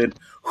 games played.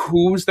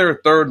 Who's their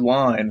third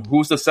line?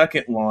 Who's the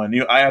second line?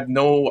 I have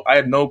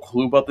no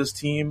clue about this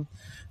team,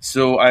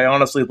 so I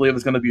honestly believe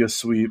it's going to be a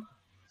sweep.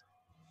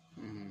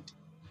 Mm-hmm.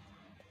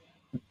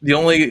 The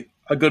only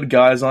good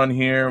guys on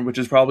here, which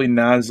is probably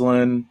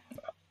Naslin,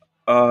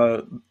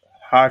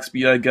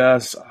 Haxby, I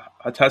guess.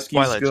 Teskey's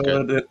Twilight's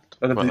good.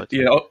 Twilight's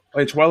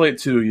Yeah, Twilight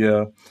too.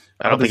 Yeah,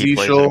 I don't think he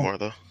plays Zishel. anymore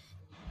though.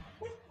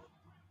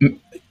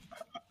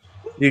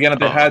 Again, if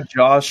they had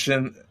Josh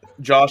and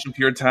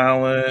Pure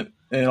Talent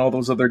and all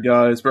those other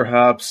guys,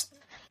 perhaps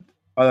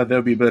that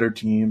would be a better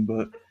team.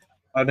 But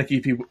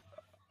Nikki,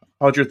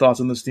 how's your thoughts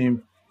on this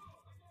team?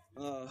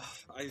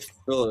 I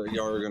feel that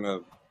y'all are gonna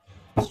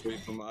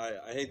sweep them. I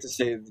hate to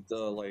say the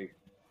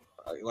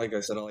like I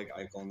said, I like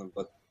Ike on them,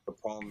 but the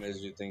problem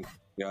is you think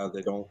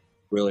they don't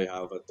really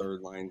have a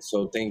third line.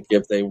 So think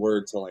if they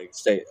were to like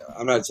stay,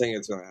 I'm not saying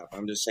it's gonna happen.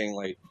 I'm just saying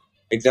like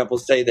example,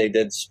 say they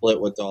did split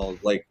with all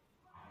like.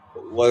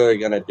 What are they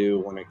gonna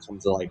do when it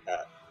comes to like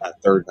that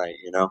third night?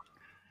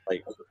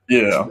 Like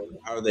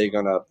how are they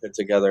gonna put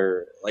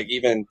together like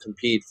even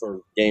compete for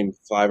game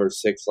 5 or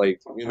 6?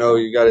 Like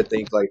you got to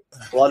think like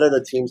a lot of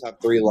the teams have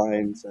 3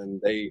 lines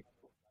and they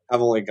have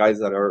only guys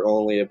that are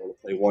only able to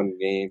play 1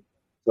 game,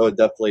 so it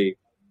definitely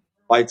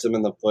bites them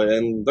in the foot.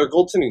 And their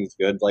goaltending is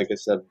good, like I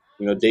said.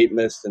 Date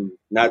missed and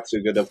not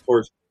too good. Of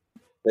course,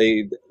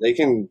 they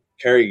can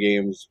carry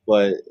games,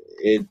 but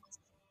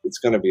it's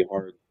gonna be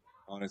hard.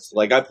 Honestly,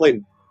 like I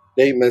played.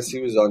 Davis, he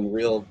was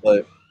unreal,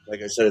 but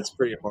like I said, it's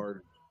pretty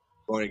hard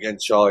going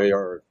against y'all.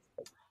 Are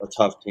a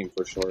tough team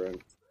for sure, and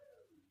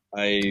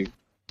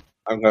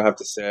I'm gonna have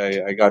to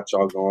say I got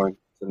y'all going to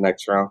the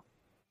next round.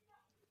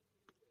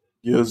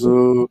 Yes,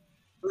 All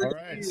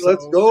right,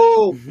 Let's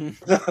go.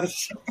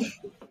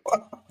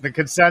 The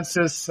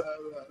consensus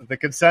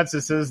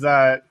is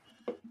that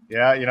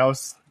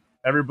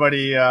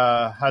everybody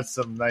has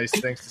some nice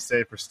things to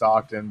say for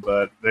Stockton,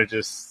 but they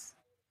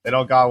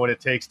don't got what it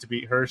takes to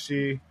beat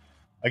Hershey.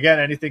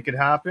 Again, anything could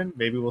happen.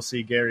 Maybe we'll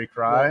see Gary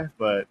cry,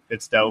 but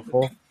it's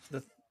doubtful.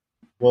 The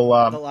Well,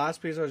 last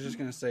piece I was just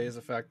gonna say is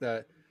the fact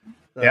that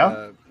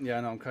no,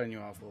 I'm cutting you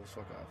off. Wolves,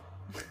 fuck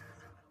off.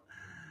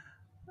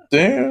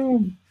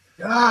 damn.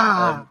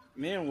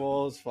 Me and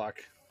Wolves, fuck.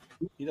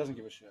 He doesn't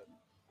give a shit.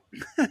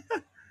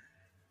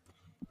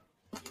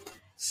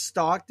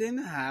 Stockton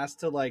has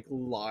to like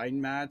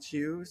line match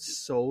you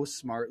so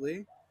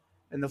smartly.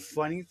 And the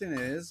funny thing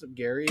is,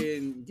 Gary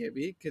and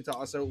Gibby could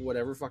toss out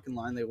whatever fucking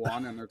line they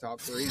want on their top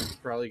 3 and it's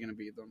probably going to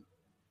beat them.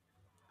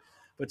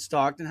 But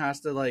Stockton has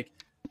to, like,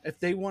 if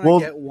they want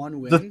to get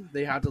 1 win,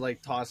 they have to,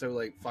 like, toss out,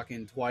 like,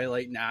 fucking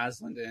Twilight,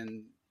 Naslund,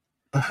 and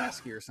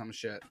Pesky or some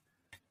shit.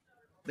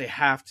 They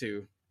have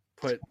to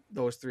put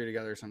those 3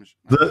 together or some shit.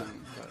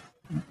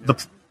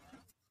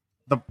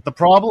 the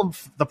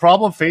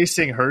problem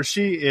facing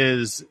Hershey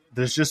is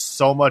there's just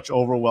so much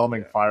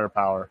overwhelming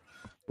firepower.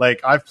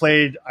 Like I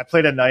played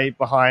a night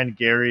behind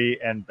Gary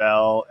and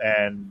Bell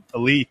and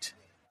Elite,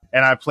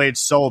 and I played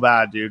so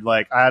bad, dude.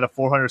 Like I had a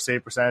 400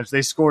 save percentage.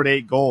 They scored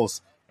 8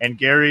 goals, and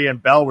Gary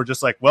and Bell were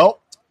just like, "Well,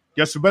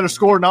 guess we better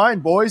score 9,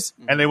 boys."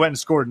 And they went and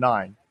scored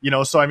 9.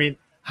 So I mean,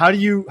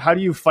 how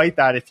do you fight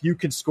that if you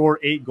can score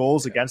 8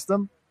 goals against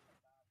them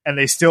and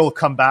they still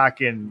come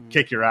back and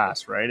kick your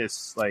ass, right?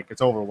 It's like,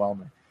 it's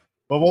overwhelming.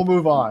 But we'll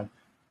move on.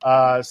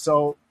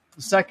 So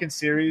the second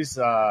series,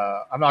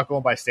 I'm not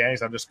going by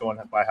standings. I'm just going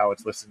by how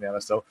it's listed in the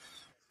NSO.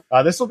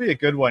 This will be a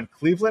good one.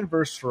 Cleveland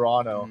versus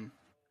Toronto.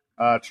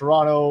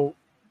 Toronto,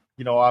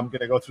 I'm going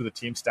to go through the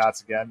team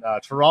stats again.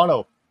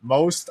 Toronto,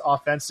 most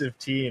offensive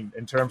team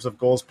in terms of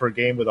goals per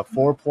game with a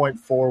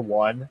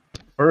 4.41.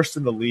 First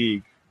in the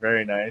league.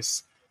 Very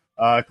nice.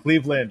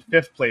 Cleveland,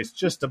 5th place,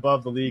 just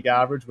above the league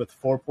average with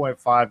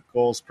 4.5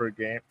 goals per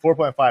game.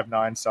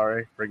 4.59,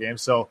 sorry, per game.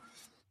 So,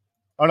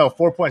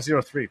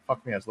 4.03.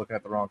 Fuck me, I was looking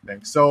at the wrong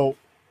thing. So,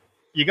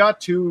 you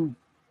got two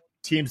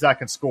teams that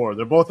can score.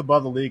 They're both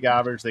above the league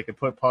average. They can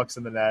put pucks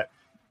in the net.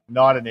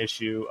 Not an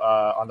issue.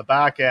 On the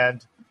back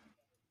end,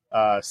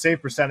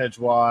 save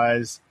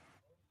percentage-wise,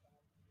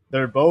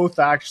 they're both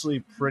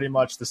actually pretty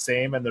much the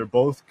same, and they're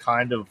both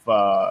kind of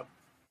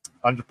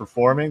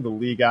underperforming. The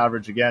league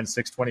average, again,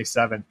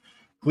 627.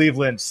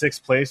 Cleveland,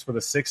 6th place with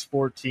a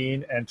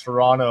 614, and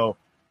Toronto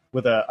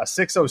with a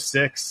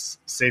 606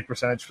 save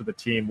percentage for the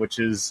team, which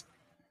is,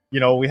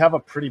 we have a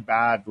pretty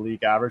bad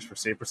league average for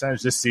save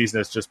percentage. This season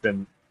has just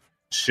been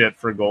shit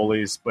for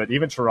goalies, but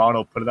even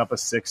Toronto putting up a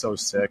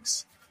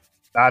 606.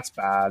 That's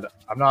bad.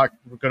 I'm not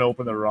going to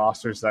open the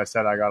rosters. As I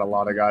said, I got a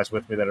lot of guys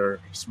with me that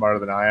are smarter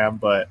than I am,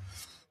 but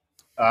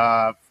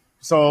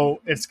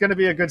so it's going to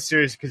be a good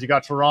series because you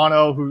got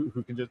Toronto who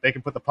they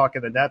can put the puck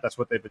in the net. That's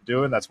what they've been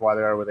doing. That's why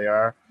they are where they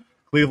are.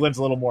 Cleveland's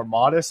a little more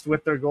modest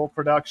with their goal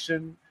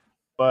production,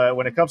 but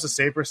when it comes to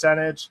save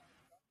percentage,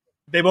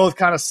 they both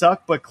kind of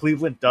suck, but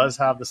Cleveland does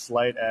have the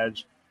slight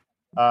edge.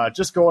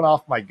 Just going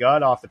off my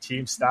gut, off the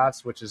team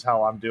stats, which is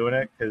how I'm doing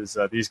it, because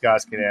these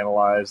guys can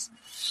analyze.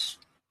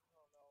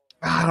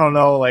 I don't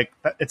know. Like,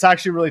 it's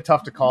actually really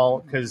tough to call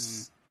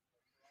because,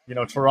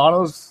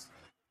 Toronto's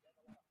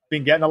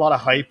been getting a lot of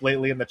hype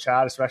lately in the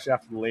chat, especially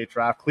after the late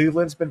draft.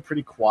 Cleveland's been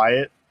pretty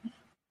quiet.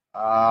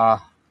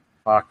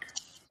 Fuck.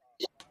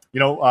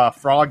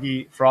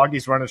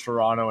 Froggy's running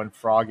Toronto, and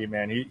Froggy,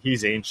 man,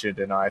 he's ancient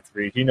in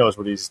i3. He knows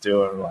what he's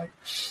doing. Like,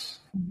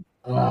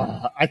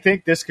 I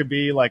think this could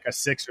be like a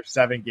 6 or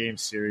 7 game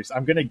series.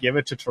 I'm going to give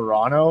it to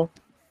Toronto,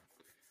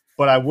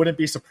 but I wouldn't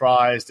be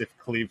surprised if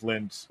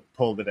Cleveland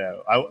pulled it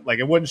out.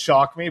 It wouldn't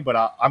shock me, but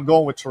I'm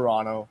going with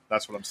Toronto.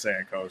 That's what I'm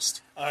saying,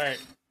 Coast. All right.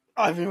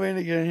 I've been waiting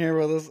to get in here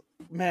with this.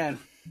 Man,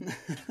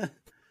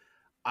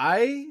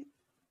 I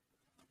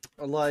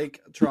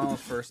like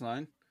Toronto's first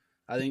line.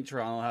 I think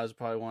Toronto has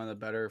probably one of the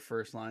better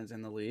first lines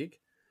in the league.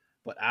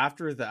 But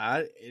after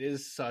that, it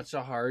is such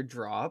a hard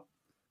drop.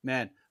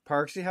 Man,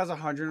 Parksy has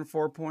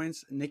 104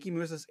 points. Nicky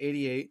Moose has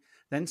 88.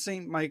 Then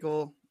St.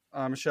 Michael,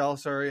 Michelle,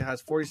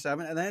 has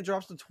 47. And then it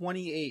drops to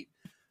 28.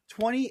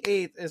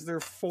 28th is their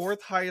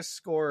 4th highest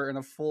score in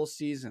a full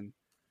season.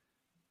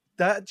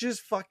 That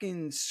just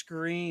fucking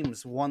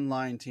screams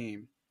one-line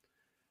team.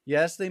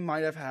 Yes, they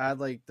might have had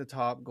like the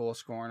top goal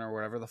scoring or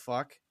whatever the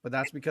fuck, but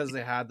that's because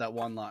they had that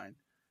one line.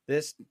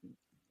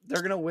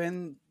 They're gonna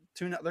win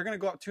 2-0. They're gonna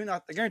go up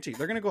 2-0. I guarantee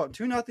they're gonna go up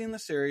 2-0 in the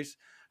series,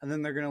 and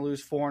then they're gonna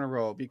lose 4 in a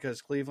row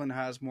because Cleveland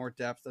has more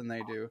depth than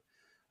they do.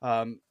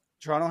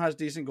 Toronto has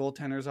decent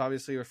goaltenders,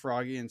 obviously with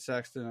Froggy and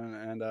Sexton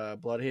and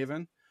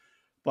Bloodhaven,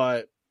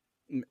 but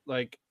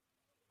like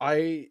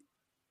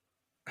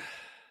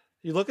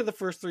you look at the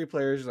first 3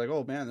 players, you're like,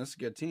 oh man, this is a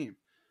good team.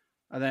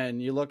 And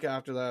then you look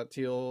after that,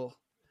 Teal,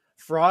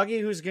 Froggy,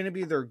 who's going to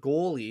be their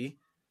goalie.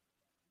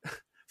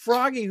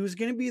 Froggy, who's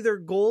going to be their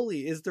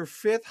goalie, is their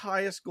 5th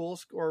highest goal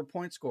scorer,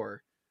 point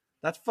scorer.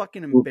 That's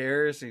fucking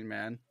embarrassing,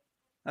 man.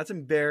 That's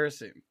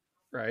embarrassing,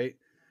 right?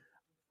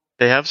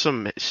 They have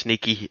some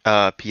sneaky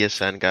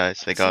PSN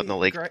guys they got in the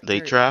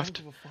late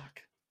draft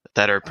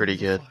that are pretty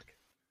good.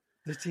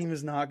 This team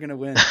is not going to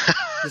win.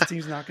 This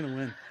team's not going to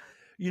win.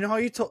 You know how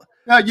you told?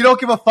 No, you don't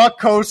give a fuck,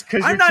 Coast,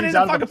 because your team's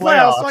out of the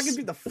playoffs. So I can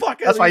beat the fuck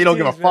out of That's why you don't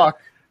give a fuck.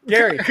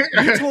 Gary,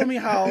 you told me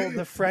how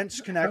the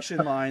French connection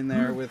line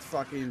there with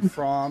fucking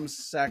Froms,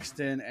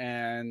 Sexton,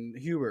 and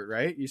Hubert,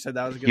 right? You said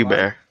that was a good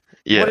line.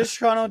 Yeah. What does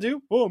Toronto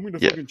do? Oh, I'm going to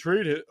fucking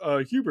trade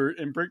Hubert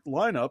and break the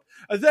lineup.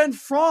 And then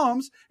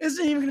Froms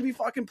isn't even going to be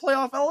fucking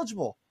playoff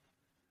eligible.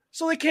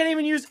 So they can't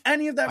even use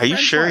any of that Are you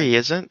sure line. he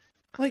isn't?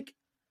 Like,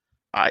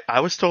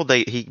 I was told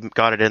he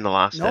got it in the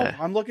last day. No,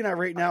 I'm looking at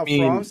right now.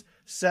 Froms,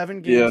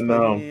 7 games,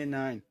 by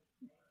 9.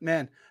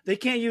 Man, they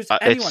can't use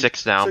anyone. It's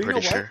 6 now, I'm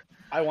pretty sure.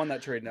 I won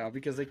that trade now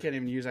because they can't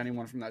even use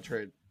anyone from that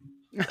trade.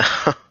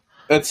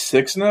 That's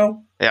 6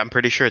 now? Yeah, I'm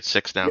pretty sure it's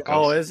 6 now.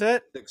 Oh, is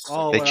it?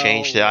 They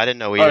changed it. I didn't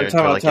know either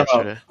until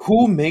yesterday.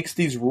 Who makes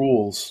these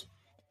rules?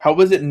 How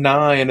is it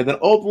 9 and then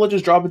we'll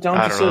just drop it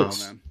down to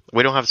 6? Know,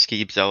 we don't have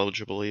Skeebs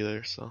eligible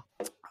either, so.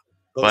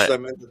 But I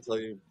meant to tell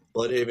you,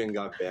 Bloodhaven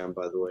got banned,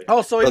 by the way.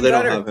 Oh, so even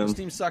better. This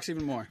team sucks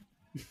even more.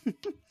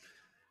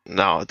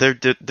 No,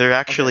 they're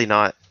actually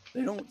not.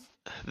 They don't.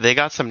 They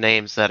got some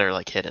names that are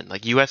like hidden.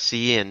 Like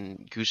USC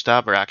and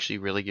Gustav are actually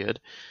really good,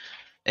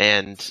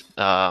 and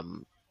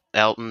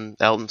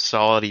Elton's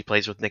solid. He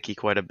plays with Nicky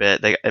quite a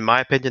bit. In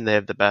my opinion, they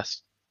have the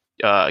best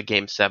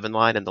Game 7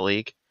 line in the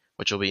league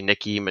which will be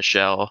Nikki,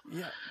 Michelle,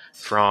 Yeah.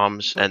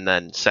 Froms, and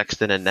then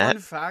Sexton and Fun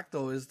Net. fact,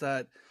 though, is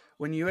that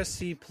when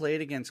USC played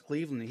against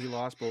Cleveland, he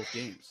lost both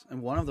games,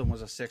 and one of them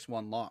was a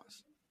 6-1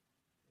 loss.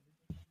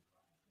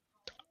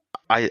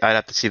 I'd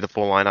have to see the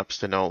full lineups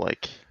to know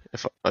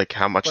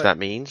how much But- that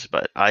means.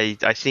 But I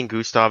seen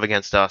Gustav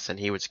against us, and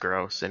he was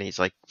gross, and he's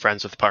like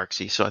friends with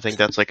Parksy, so I think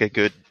that's like a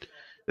good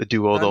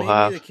duo That they'll may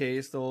have. be the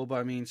case, though. But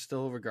I mean,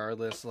 still,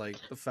 regardless, like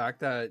the fact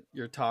that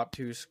your top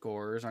 2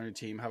 scorers on your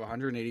team have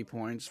 180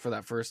 points for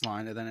that first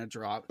line, and then it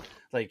dropped.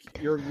 Like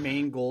your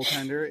main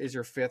goaltender is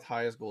your 5th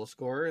highest goal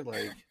scorer.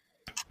 Like,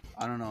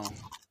 I don't know.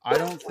 I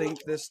don't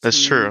think this team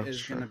That's true.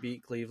 is going to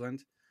beat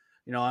Cleveland.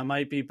 You know, I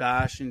might be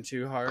bashing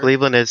too hard.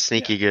 Cleveland is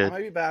sneaky I good.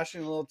 might be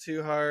bashing a little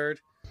too hard.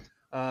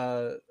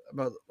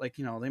 About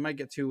they might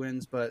get 2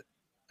 wins, but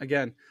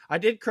again, I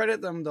did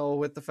credit them though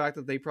with the fact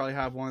that they probably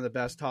have one of the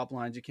best top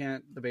lines. You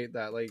can't debate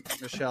that.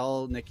 Like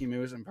Michelle, Nikki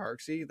Moose, and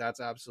Parksy, that's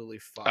absolutely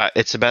fucked.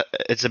 It's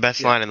the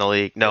best line in the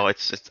league. No,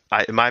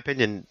 in my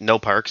opinion, no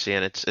Parksy,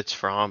 and it's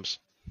Froms.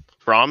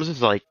 Froms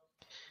is like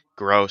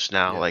gross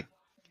now. Yeah. Like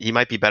he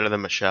might be better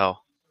than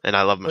Michelle, and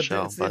I love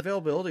Michelle, it's the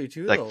availability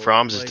too. like, though.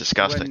 Froms is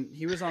disgusting. When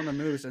he was on the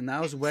Moose, and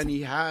that was when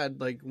he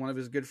had like one of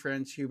his good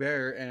friends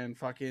Hubert and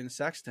fucking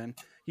Sexton.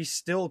 He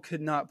still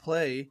could not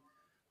play.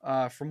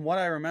 From what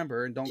I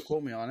remember, and don't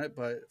quote me on it,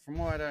 but from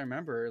what I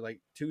remember, like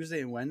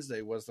Tuesday and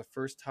Wednesday was the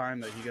first time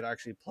that he could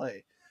actually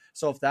play.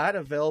 So if that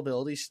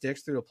availability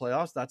sticks through the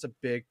playoffs, that's a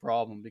big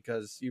problem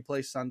because you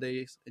play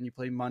Sundays and you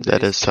play Mondays.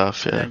 That is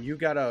tough, yeah. And you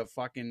gotta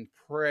fucking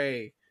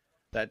pray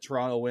that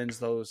Toronto wins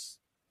those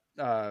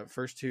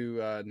first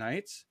 2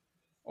 nights,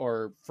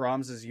 or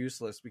Froms is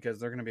useless because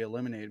they're gonna be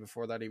eliminated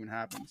before that even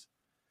happens.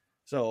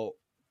 So,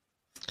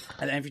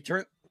 and then if you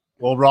turn.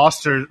 Well,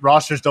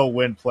 rosters don't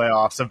win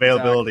playoffs.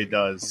 Availability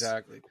does.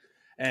 Exactly.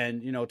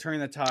 And, turning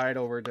the tide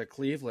over to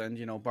Cleveland,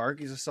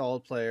 Barkey's a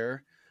solid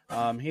player.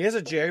 He is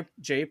a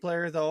J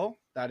player, though.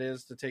 That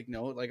is to take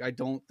note. Like, I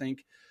don't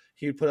think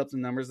he would put up the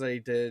numbers that he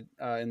did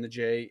in the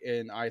J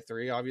in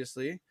I3,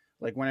 obviously,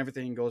 like when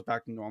everything goes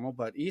back to normal.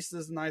 But East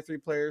is an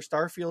I3 player.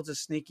 Starfield's is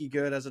sneaky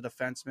good as a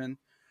defenseman.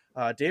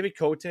 David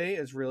Cote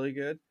is really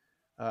good.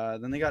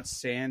 Then they got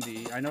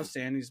Sandy. I know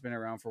Sandy's been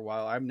around for a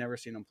while. I've never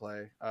seen him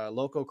play.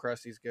 Loco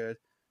Crusty's good.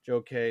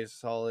 Joe K is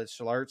solid.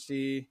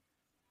 Shalartzy,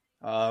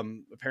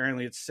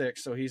 apparently it's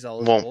 6, so he's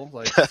eligible.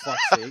 Like,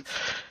 fuck's sake.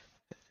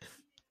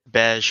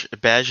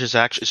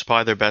 Bej is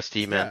probably their best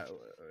D-man.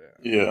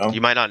 Yeah.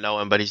 You might not know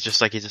him, but he's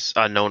just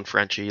unknown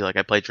Frenchie. Like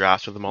I play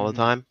drafts with him all the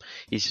time.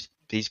 He's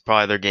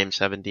probably their Game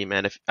 7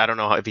 D-man. I don't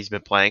know if he's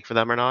been playing for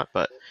them or not,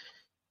 but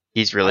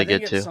he's really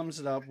good too. It sums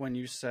it up when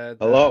you said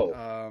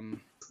hello.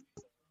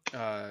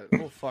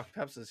 Oh fuck,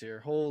 Peps is here.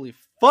 Holy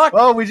fuck!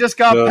 Oh, we just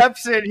got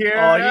Peps in here.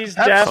 Oh, he's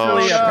Peps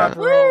definitely a up.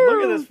 pepperoni.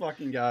 Look at this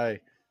fucking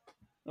guy.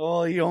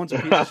 Oh, he owns a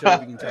pizza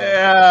shop. You can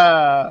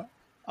tell.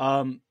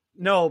 Yeah.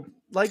 No,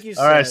 like you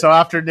said. All right, so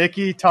after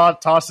Nikki,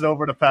 toss it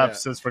over to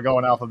Peps since we're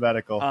going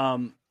alphabetical.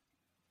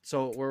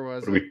 So where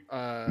was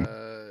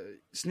it?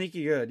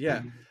 Sneaky good.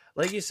 Yeah,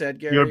 like you said,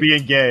 Gary. You're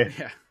being gay.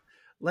 Yeah.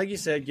 Like you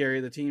said, Gary,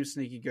 the team's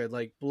sneaky good.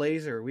 Like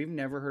Blazer, we've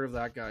never heard of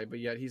that guy, but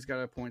yet he's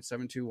got a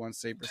 .721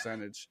 save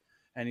percentage,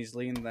 and he's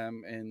leading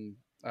them in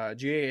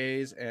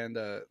GAAs and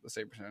the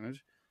save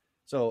percentage.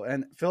 So,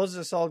 and Phil's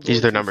a solid goalie.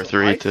 He's their number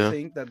 3 too. I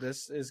think that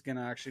this is going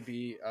to actually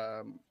be.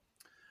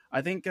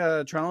 I think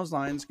Toronto's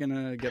line's going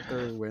to get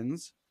their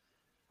wins,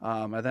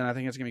 and then I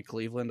think it's going to be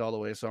Cleveland all the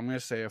way. So I'm going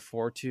to say a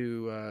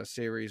 4-2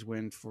 series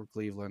win for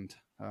Cleveland.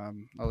 I'll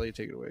let you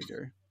take it away,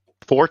 Gary.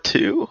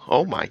 4-2?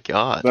 Oh my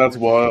god, that's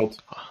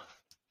wild.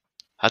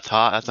 That's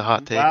hot. That's a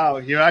hot take. Wow,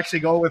 you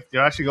actually go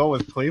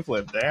with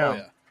Cleveland. Damn. Oh,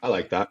 yeah. I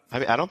like that. I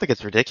mean, I don't think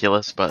it's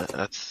ridiculous, but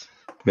that's.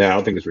 Yeah, I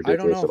don't think it's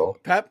ridiculous at all.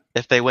 Pep.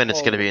 If they win, it's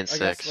going to be in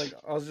I 6. Guess,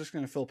 I was just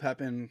going to fill Pep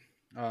in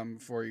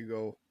before you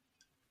go,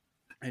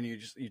 and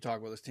you talk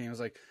about this team.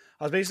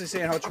 I was basically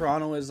saying how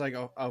Toronto is like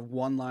a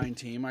one-line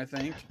team. I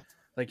think,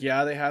 like,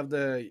 yeah, they have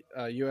the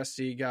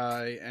USC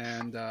guy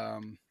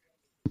and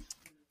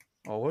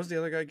what was the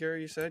other guy,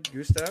 Gary? You said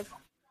Gustav.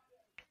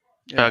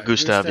 Yeah,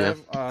 Gustav.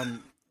 Yeah.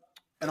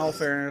 In all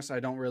fairness, I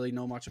don't really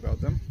know much about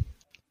them,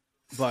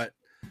 but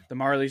the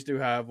Marlies do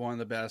have one of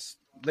the best.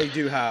 They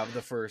do have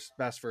the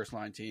best first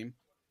line team,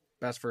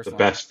 best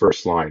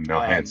first line, no,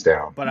 hands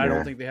down. But I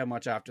don't think they have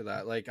much after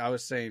that. Like I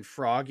was saying,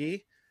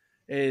 Froggy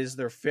is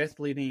their 5th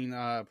leading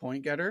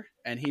point getter,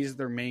 and he's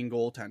their main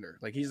goaltender.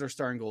 Like he's their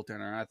starting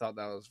goaltender, and I thought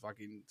that was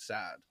fucking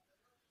sad.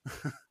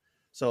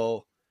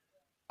 So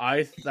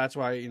that's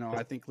why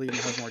I think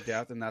Cleveland has more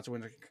depth, and that's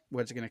what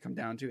it's going to come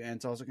down to. And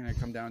it's also going to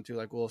come down to,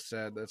 like Wolf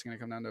said, that's going to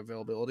come down to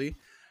availability.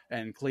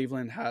 And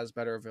Cleveland has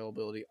better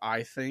availability,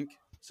 I think.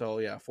 So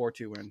yeah,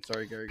 4-2 win.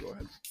 Sorry, Gary, go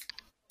ahead.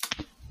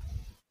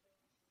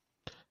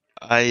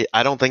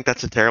 I don't think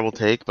that's a terrible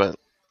take, but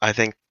I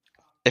think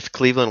if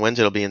Cleveland wins,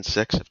 it'll be in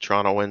 6. If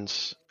Toronto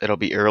wins, it'll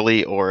be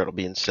early or it'll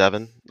be in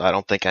 7. I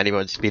don't think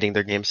anybody's beating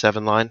their Game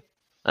 7 line,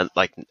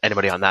 like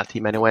anybody on that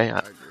team anyway.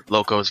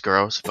 Loco's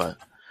gross, but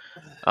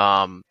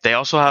they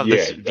also have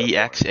this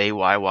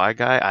VXAYY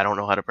guy. I don't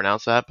know how to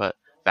pronounce that, but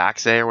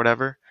Vaxe or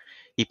whatever.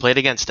 he played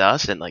against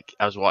us, and like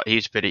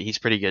he's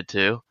pretty good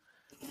too.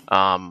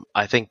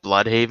 I think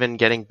Bloodhaven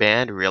getting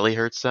banned really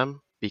hurts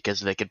them because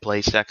they could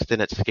play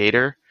Sexton at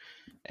skater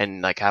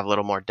and like have a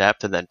little more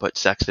depth, and then put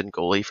Sexton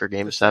goalie for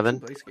Game Does 7.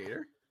 Sexton play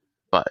skater?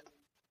 But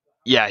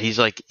yeah, he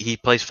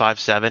plays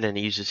 5'7" and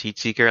he uses heat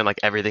seeker, and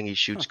like everything he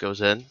shoots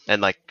goes in.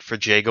 And like for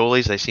J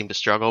goalies, they seem to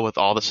struggle with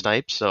all the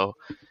snipes. So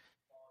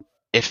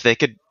if they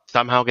could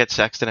somehow get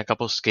Sexton a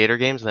couple skater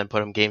games and then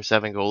put him Game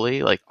 7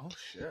 goalie, like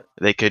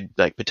they could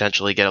like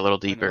potentially get a little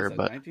deeper.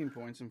 But 19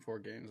 points in 4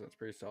 games, that's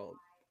pretty solid.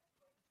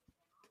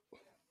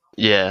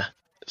 Yeah,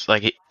 it's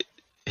like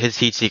his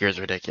heat seeker is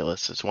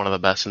ridiculous. It's one of the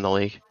best in the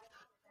league.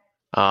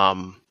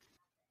 But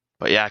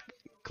yeah,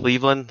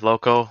 Cleveland,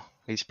 Loco,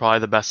 he's probably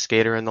the best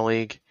skater in the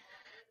league.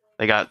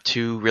 They got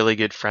 2 really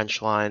good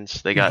French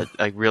lines. They got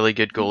a really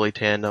good goalie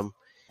tandem.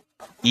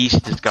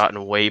 East has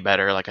gotten way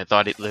better. Like I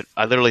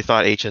literally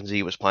thought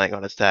HNZ was playing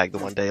on his tag the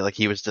one day. Like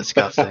he was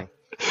disgusting.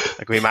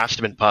 Like we matched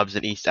him in pubs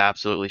and East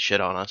absolutely shit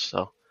on us.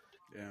 So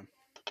yeah.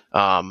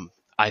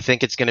 I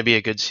think it's going to be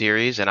a good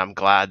series, and I'm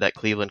glad that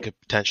Cleveland could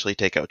potentially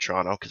take out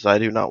Toronto because I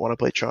do not want to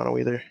play Toronto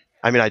either.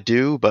 I mean, I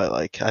do, but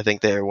like I think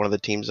they're one of the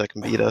teams that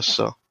can beat us.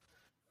 So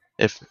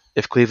if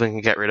Cleveland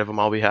can get rid of them,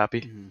 I'll be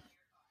happy.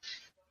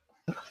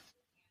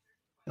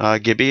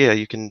 Gibby,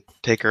 you can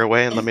take her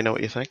away and let me know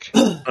what you think.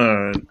 All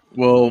right.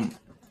 Well,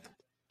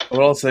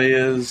 what I'll say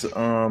is,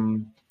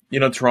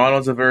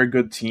 Toronto's a very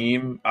good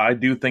team. I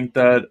do think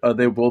that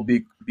they will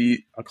beat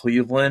a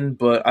Cleveland,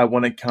 but I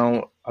wouldn't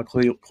count a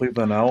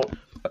Cleveland out.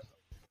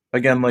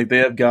 Again, like they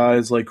have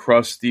guys like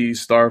Krusty,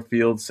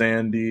 Starfield,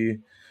 Sandy,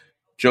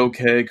 Joe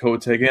K,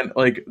 Kote. Again,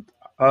 like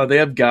they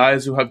have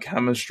guys who have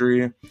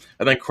chemistry, and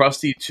then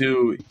Krusty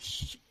too.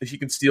 He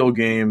can steal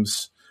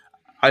games.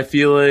 I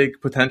feel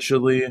like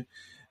potentially,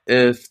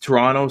 if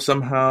Toronto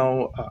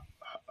somehow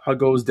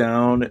goes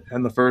down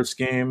in the first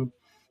game,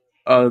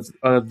 they're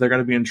going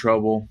to be in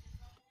trouble.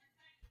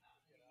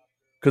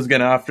 Because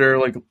again,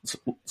 after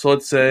so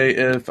let's say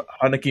if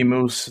Haneki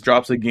Moose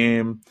drops a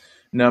game.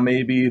 Now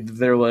maybe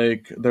they're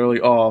like,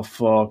 oh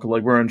fuck,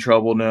 like we're in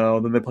trouble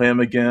now. Then they play them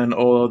again.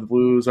 Oh, the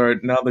Blues. All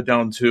right, now they're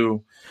down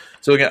 2.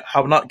 So again,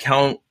 I would not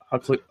count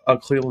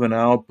Cleveland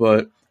out,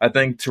 but I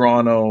think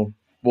Toronto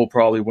will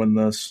probably win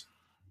this.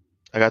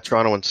 I got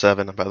Toronto in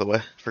 7, by the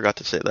way. Forgot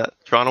to say that.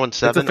 Toronto in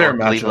 7 or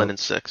Cleveland in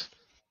 6.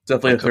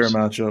 Definitely a fair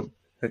matchup.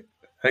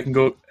 I can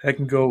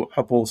go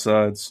up both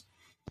sides.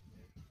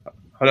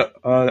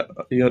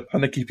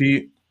 Haneki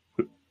Pete,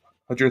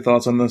 what's your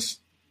thoughts on this?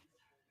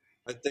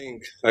 I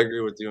think I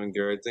agree with you and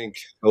Gary. I think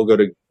he'll go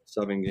to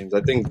 7 games.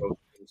 I think both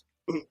teams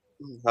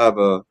have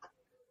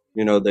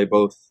they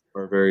both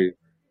are very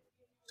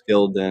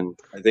skilled, and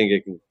I think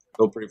it can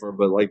go pretty far.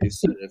 But like you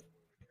said, if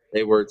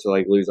they were to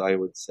like lose, I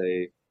would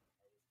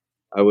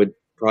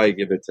probably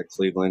give it to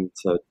Cleveland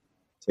to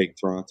take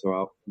Toronto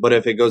out. But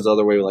if it goes the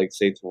other way, like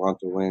say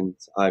Toronto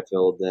wins, I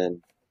feel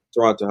then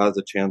Toronto has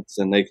a chance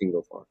and they can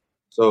go far.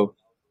 So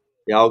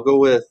yeah, I'll go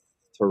with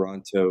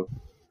Toronto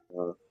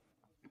to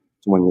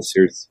win the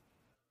series.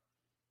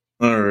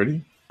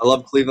 Alrighty. I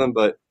love Cleveland,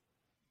 but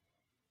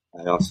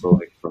I also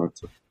like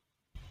Toronto.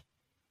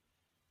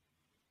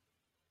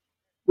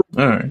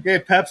 All right. Okay,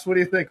 Peps, what do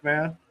you think,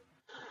 man?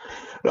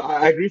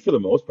 I agree for the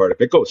most part.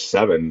 If it goes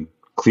 7,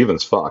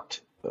 Cleveland's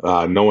fucked.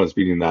 No one's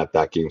beating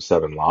that Game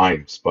 7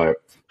 lines, but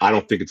I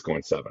don't think it's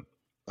going 7.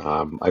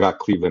 I got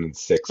Cleveland in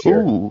 6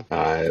 here.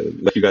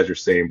 Like you guys were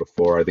saying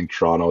before, I think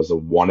Toronto is a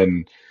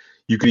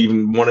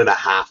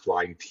 1.5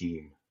 line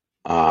team.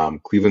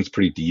 Cleveland's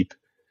pretty deep.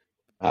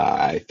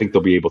 I think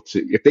they'll be able to,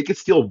 if they can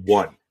steal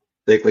one,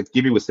 like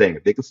Gibby was saying,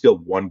 if they can steal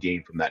one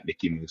game from that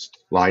Nicky Moose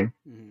line,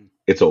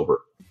 it's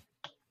over.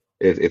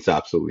 It's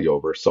absolutely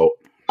over. So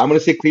I'm going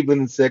to say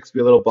Cleveland in 6, be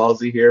a little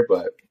ballsy here,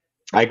 but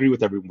I agree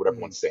with what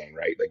everyone's saying,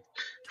 right? Like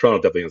Toronto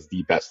definitely has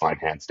the best line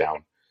hands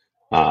down.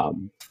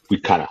 We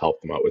kind of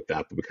helped them out with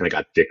that, but we kind of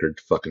got dickered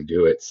to fucking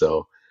do it.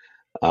 So,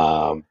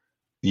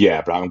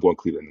 yeah, but I'm going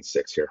Cleveland in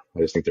 6 here. I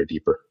just think they're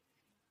deeper.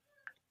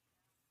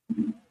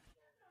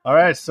 All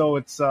right, so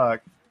it's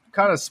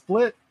kind of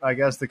split, I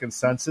guess, the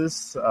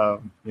consensus.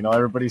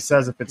 Everybody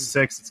says if it's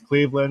 6, it's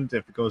Cleveland.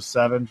 If it goes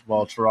 7,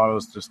 well,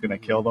 Toronto's just going to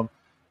kill them.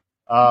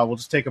 We'll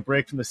just take a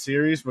break from the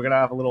series. We're going to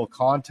have a little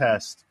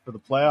contest for the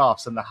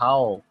playoffs and the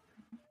Howl.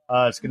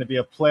 It's going to be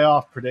a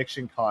playoff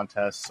prediction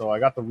contest. So I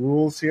got the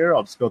rules here.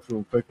 I'll just go through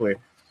them quickly.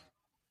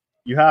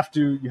 You have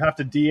to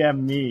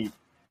DM me.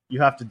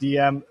 You have to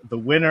DM the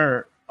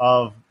winner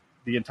of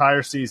the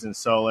entire season.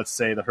 So let's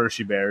say the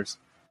Hershey Bears.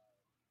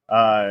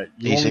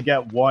 You only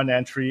get 1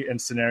 entry and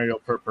scenario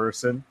per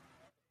person.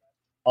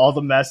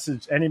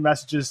 Any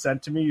messages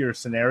sent to me, your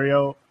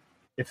scenario,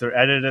 if they're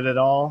edited at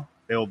all,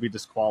 they will be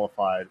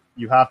disqualified.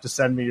 You have to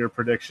send me your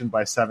prediction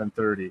by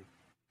 7:30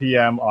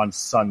 p.m. on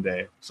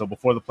Sunday, so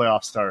before the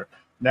playoffs start.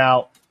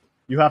 Now,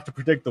 you have to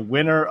predict the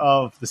winner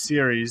of the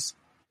series.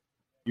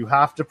 You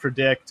have to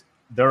predict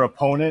their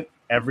opponent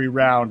every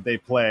round they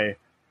play,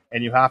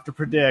 and you have to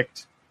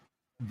predict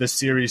the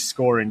series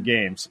score in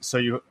games.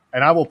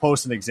 And I will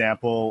post an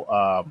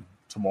example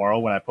tomorrow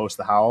when I post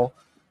the Howl.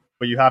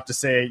 but you have to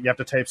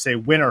type say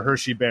winner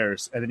Hershey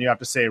Bears, and then you have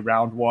to say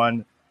round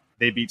 1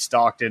 they beat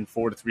Stockton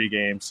 4-3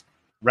 games.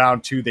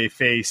 Round 2 they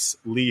face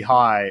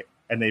Lehigh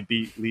and they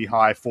beat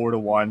Lehigh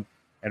 4-1,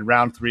 and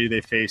round 3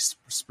 they face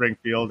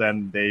Springfield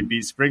and they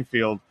beat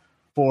Springfield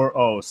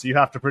 4-0. So you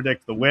have to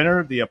predict the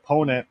winner, the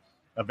opponent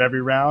of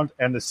every round,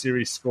 and the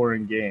series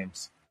scoring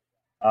games.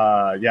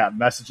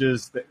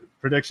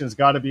 Predictions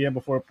got to be in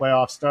before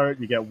playoffs start.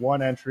 You get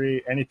 1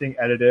 entry. Anything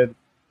edited,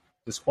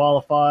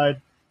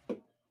 disqualified.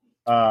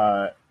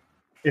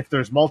 If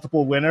there's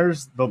multiple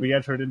winners, they'll be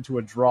entered into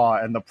a draw,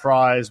 and the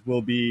prize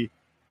will be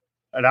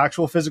an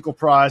actual physical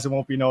prize. It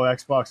won't be no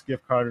Xbox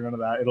gift card or none of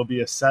that. It'll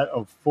be a set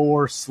of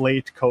 4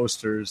 slate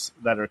coasters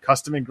that are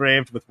custom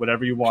engraved with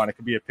whatever you want. It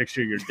could be a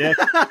picture of your dick.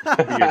 It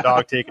could be your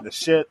dog taking a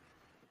shit.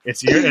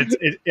 It's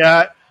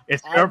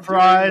your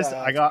prize.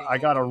 I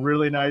got a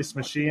really nice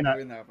machine.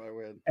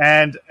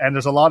 And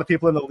there's a lot of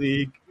people in the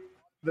league.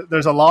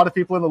 There's a lot of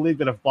people in the league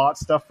that have bought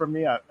stuff from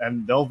me,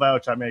 and they'll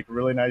vouch I make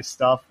really nice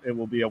stuff. It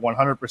will be a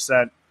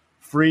 100%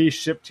 free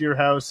ship to your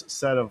house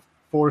set of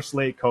 4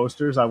 slate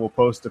coasters. I will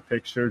post a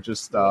picture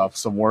just of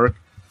some work.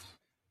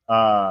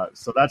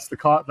 So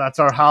that's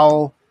our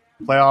Howl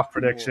playoff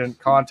prediction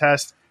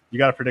contest. You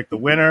got to predict the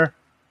winner,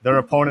 their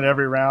opponent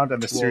every round,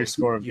 and the series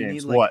score of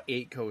games. Need like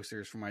 8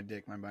 coasters for my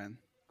dick, my man.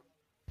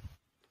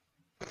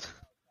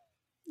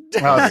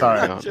 Oh,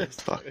 sorry.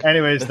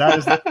 Anyways, that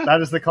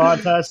is the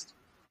contest.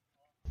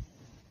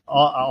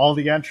 All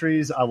the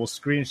entries, I will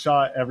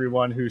screenshot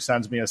everyone who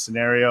sends me a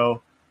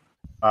scenario,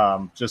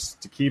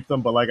 just to keep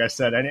them. But like I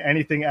said,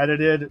 anything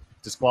edited,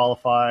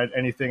 disqualified.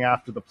 Anything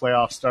after the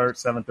playoffs start,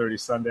 7:30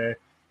 Sunday,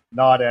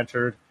 not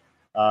entered.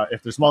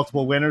 If there's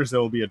multiple winners, there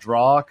will be a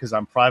draw because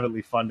I'm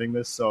privately funding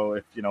this. So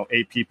if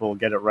 8 people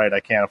get it right, I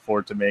can't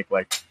afford to make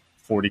like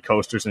 40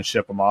 coasters and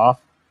ship them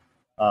off.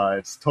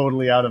 It's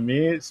totally out of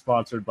me. It's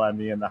sponsored by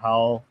me and the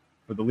Howl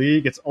for the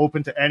league. It's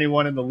open to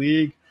anyone in the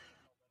league.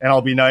 And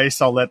I'll be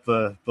nice. I'll let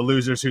the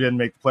losers who didn't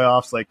make the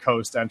playoffs, like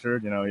Coast,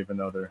 entered, even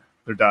though they're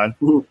done.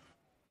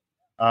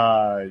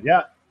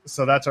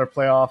 So that's our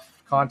playoff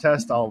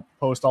contest. I'll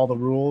post all the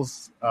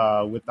rules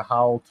with the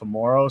Howl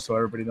tomorrow so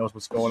everybody knows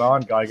what's going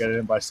on. Got to get it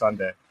in by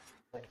Sunday.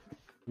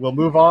 We'll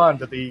move on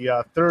to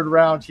the third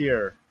round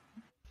here.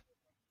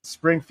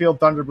 Springfield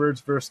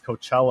Thunderbirds versus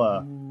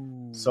Coachella.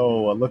 Ooh.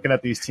 So looking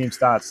at these team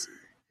stats,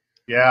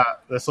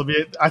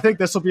 I think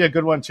this will be a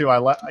good one too.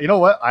 You know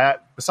what?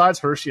 Besides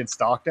Hershey and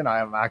Stockton, I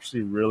am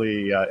actually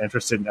really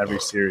interested in every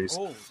series.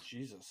 Oh,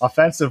 Jesus.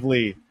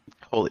 Offensively,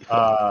 holy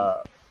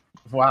fuck.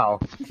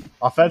 Wow.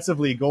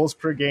 Offensively, goals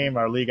per game,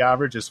 our league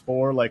average is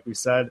 4, like we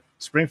said.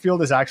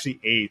 Springfield is actually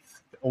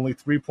 8th, only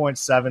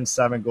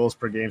 3.77 goals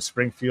per game.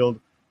 Springfield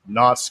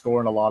not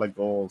scoring a lot of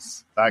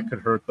goals. That could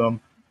hurt them.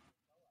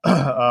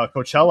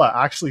 Coachella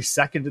actually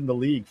second in the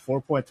league,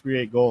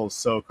 4.38 goals.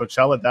 So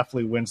Coachella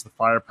definitely wins the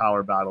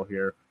firepower battle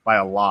here by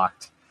a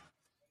lot.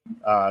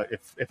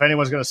 If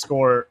anyone's going to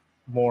score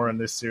more in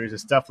this series,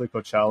 it's definitely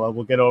Coachella.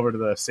 We'll get over to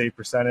the save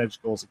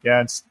percentage, goals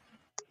against.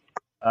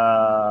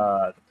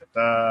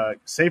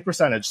 Save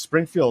percentage,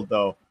 Springfield,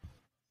 though,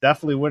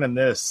 definitely winning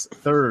this,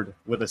 3rd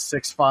with a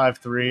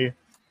 6.53.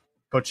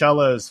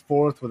 Coachella is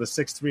 4th with a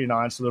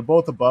 6.39, so they're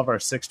both above our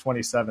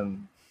 6.27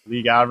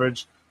 league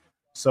average.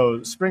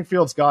 So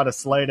Springfield's got a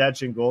slight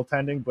edge in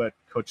goaltending, but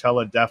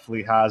Coachella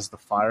definitely has the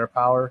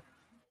firepower.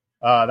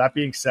 That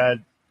being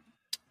said,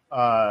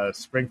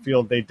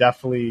 Springfield, they got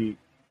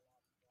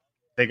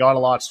a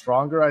lot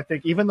stronger, I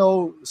think. Even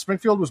though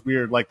Springfield was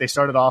weird, like they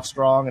started off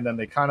strong and then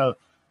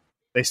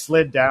they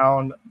slid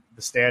down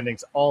the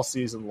standings all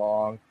season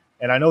long.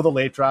 And I know the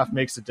late draft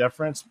makes a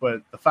difference,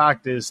 but the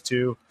fact is,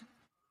 too,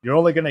 you're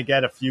only going to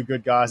get a few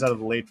good guys out of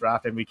the late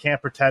draft, and we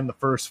can't pretend the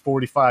first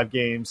 45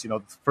 games,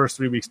 the first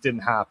 3 weeks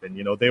didn't happen.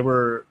 They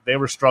were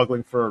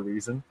struggling for a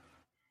reason.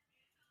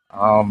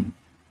 You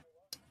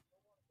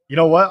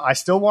know what? I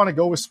still want to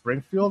go with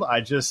Springfield.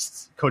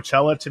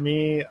 Coachella, to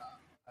me,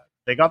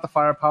 they got the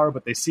firepower,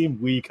 but they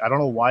seem weak. I don't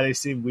know why they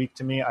seem weak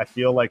to me. I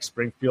feel like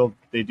Springfield,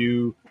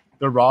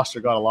 their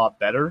roster got a lot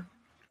better.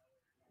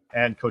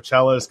 And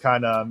Coachella's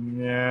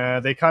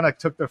they kind of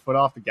took their foot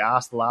off the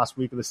gas the last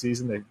week of the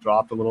season. They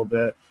dropped a little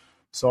bit.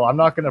 So I'm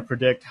not going to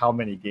predict how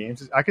many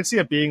games. I could see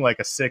it being like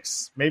a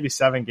 6, maybe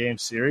 7 game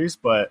series,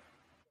 but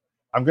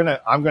I'm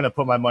gonna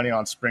put my money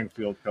on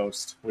Springfield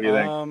Coast. What do you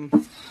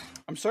think?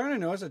 I'm starting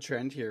to notice a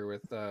trend here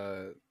with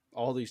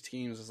all these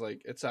teams. Is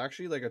like it's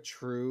actually like a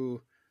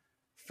true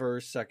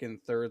first,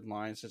 second, third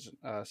line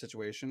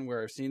situation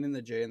where I've seen in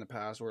the J in the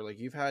past where like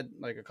you've had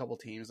like a couple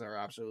teams that are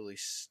absolutely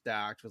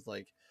stacked with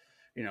like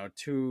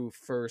 2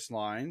 first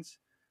lines,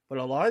 but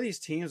a lot of these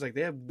teams like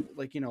they have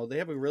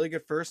a really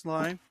good first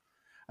line,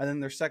 and then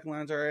their second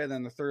line's alright, and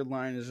then the third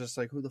line is just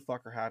like who the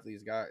fuck are half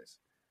these guys.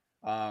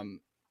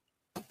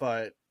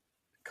 But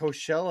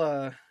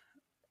Coachella,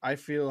 I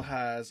feel,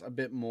 has a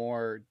bit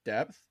more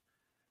depth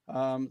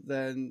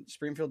than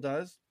Springfield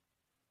does.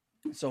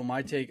 So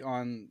my take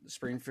on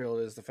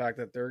Springfield is the fact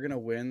that they're gonna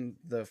win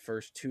the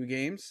first 2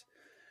 games,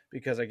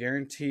 because I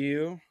guarantee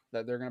you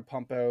that they're going to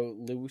pump out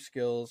Lou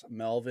Skills,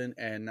 Melvin,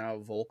 and now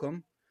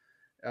Volcom.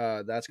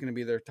 That's going to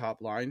be their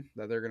top line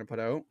that they're going to put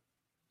out.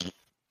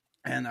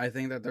 And I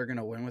think that they're going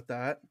to win with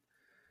that.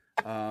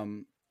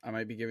 I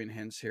might be giving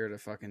hints here to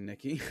fucking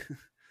Nikki.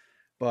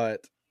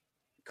 But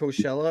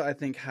Coachella, I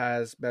think,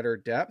 has better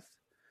depth.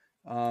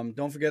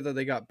 Don't forget that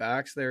they got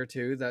backs there,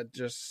 too, that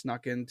just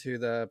snuck into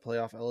the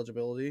playoff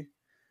eligibility.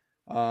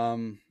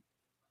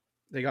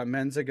 They got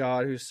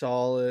Menzagod, who's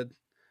solid.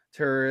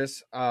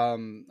 Turris,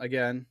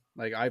 again,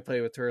 like I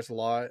play with Turris a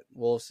lot.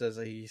 Wolf says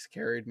that he's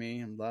carried me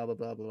and blah, blah,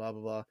 blah, blah,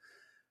 blah, blah.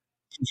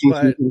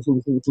 But,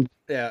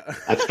 yeah.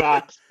 That's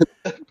facts.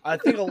 I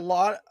think a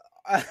lot...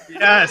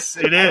 Yes,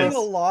 it I is. think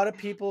a lot of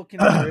people can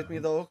agree with me,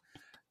 though.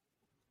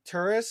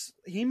 Turris,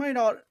 he might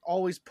not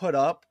always put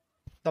up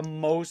the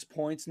most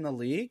points in the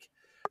league,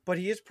 but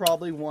he is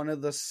probably one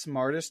of the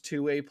smartest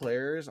two-way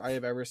players I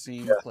have ever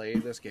seen play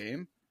this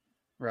game.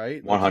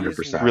 Right?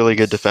 100%. Really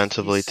good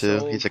defensively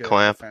too. He's a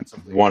clamp.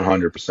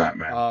 100%,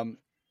 man.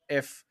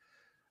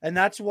 And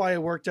that's why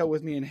it worked out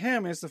with me and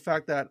him is the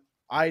fact that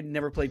I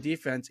never played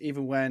defense,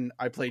 even when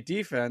I played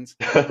defense,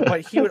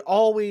 but he would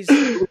always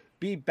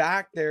be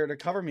back there to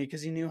cover me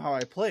because he knew how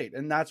I played,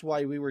 and that's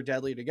why we were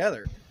deadly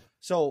together.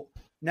 So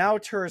now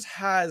Turris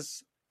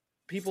has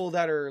people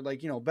that are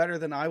like, better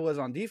than I was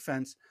on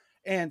defense,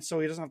 and so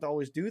he doesn't have to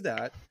always do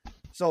that.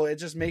 So it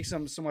just makes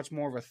him so much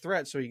more of a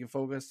threat, so he can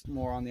focus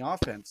more on the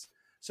offense.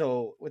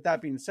 So with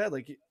that being said,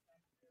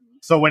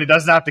 so when he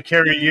doesn't have to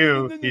carry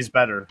you, he's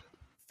better.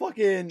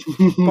 Fucking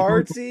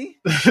Bardsey.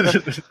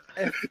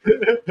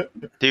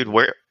 Dude,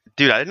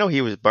 I didn't know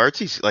he was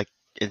Bartsy's like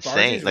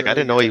insane. Bardsey's Like really I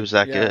didn't know he was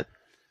that good.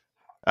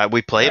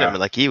 We played him, and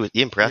like he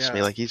impressed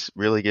me. Like he's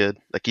really good.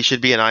 Like he should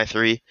be an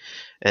i3,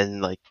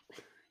 and like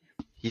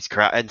he's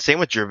crap. And same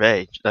with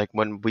Gervais. Like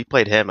when we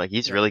played him, like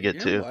he's really good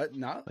too.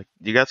 Like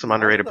you got some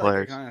underrated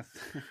players.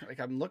 Like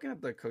I'm looking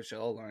at the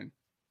Coachella line,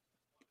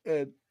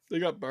 and they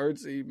got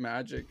Bardsey,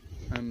 Magic,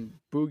 and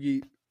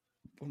Boogie.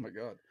 Oh my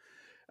god,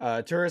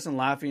 Turris and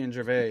Laffy and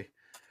Gervais.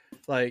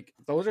 Like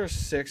those are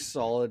 6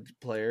 solid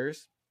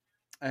players.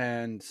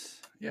 And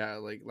yeah,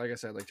 like I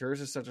said, like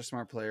Turris is such a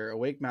smart player.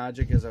 Awake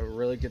Magic is a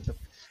really good.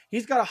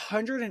 He's got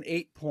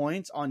 108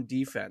 points on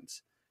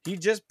defense. He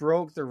just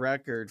broke the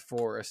record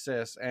for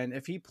assists, and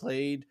if he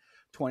played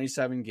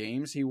 27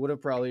 games, he would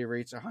have probably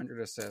reached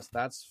 100 assists.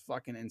 That's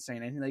fucking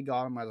insane. And they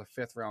got him as a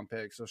 5th round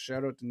pick. So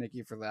shout out to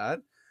Nikki for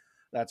that.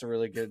 That's a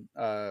really good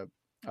a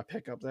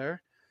pickup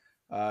there.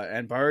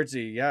 And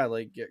Bardsey, yeah,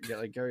 like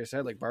Gary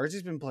said, like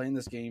Bardsey's been playing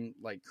this game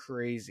like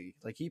crazy.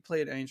 Like he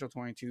played NHL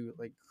 22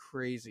 like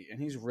crazy, and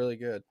he's really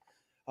good.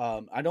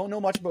 I don't know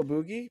much about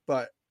Boogie,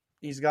 but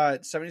he's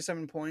got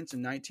 77 points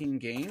in 19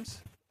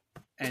 games,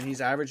 and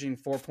he's averaging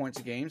 4 points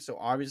a game. So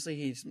obviously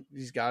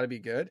he's got to be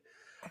good.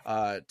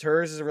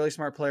 Turris is a really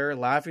smart player.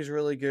 Laffy's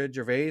really good.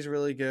 Gervais is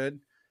really good.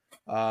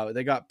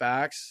 They got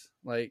backs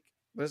like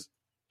this.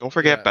 Don't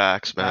forget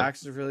backs, man.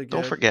 Backs is really good.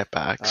 Don't forget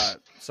backs.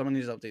 Someone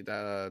needs to update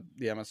that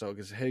the MSO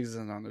because Higgs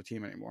isn't on their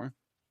team anymore.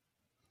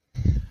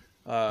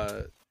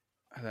 And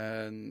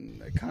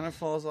then it kind of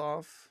falls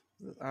off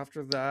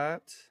after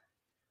that.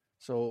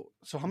 So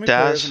how many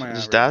players am I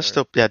at? Daz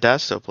still? Yeah,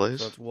 Daz still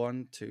plays. So it's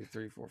 1, 2,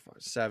 3, 4, 5,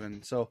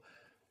 7. So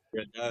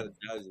Daz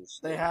is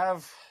they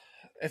have,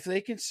 if they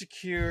can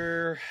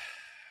secure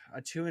a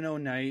 2-0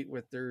 night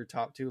with their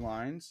top 2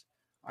 lines,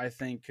 I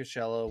think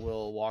Coachella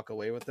will walk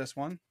away with this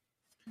one.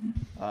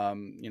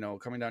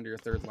 Coming down to your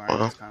third line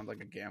is kind of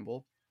like a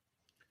gamble.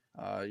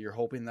 You're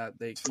hoping that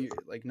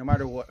no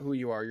matter who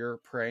you are, you're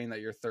praying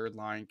that your third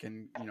line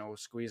can,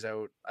 squeeze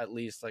out at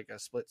least like a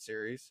split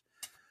series.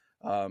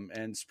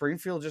 And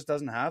Springfield just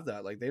doesn't have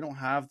that. Like they don't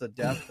have the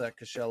depth that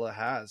Coachella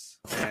has.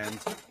 And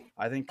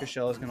I think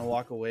Coachella is going to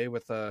walk away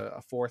with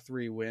a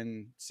 4-3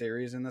 win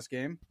series in this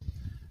game.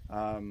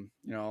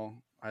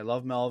 I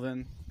love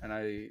Melvin and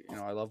I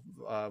love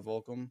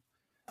Volcom,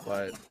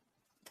 but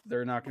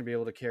they're not going to be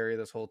able to carry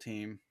this whole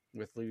team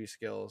with Louis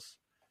skills.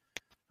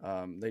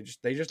 They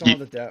just don't have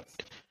the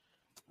depth.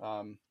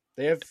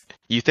 They have.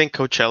 You think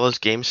Coachella's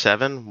Game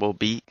 7 will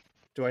beat?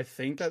 Do I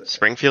think that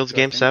Springfield's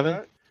Game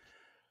 7?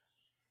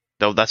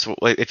 No, that's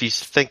what, if you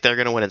think they're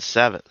going to win in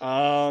 7.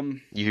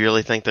 You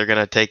really think they're going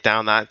to take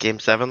down that Game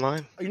 7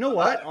 line? You know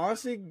what?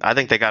 Honestly, I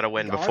think they got to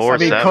win before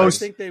 7. I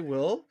think they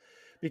will,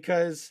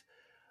 because,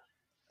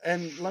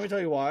 and let me tell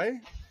you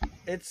why.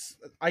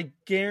 I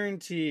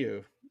guarantee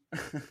you.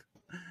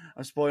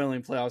 I'm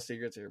spoiling playoff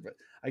secrets here, but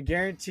I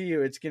guarantee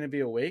you it's going to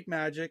be Awake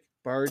Magic,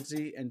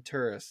 Bardsey, and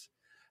Turris.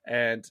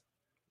 And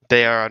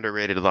they are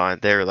underrated line.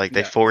 They're like,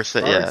 they force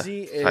it.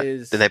 Bardsey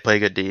is. Did they play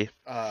good D?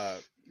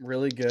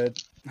 Really good.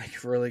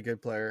 Like, really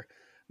good player.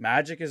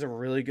 Magic is a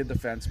really good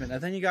defenseman.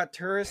 And then you got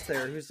Turris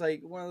there, who's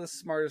like one of the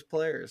smartest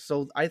players.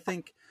 So I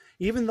think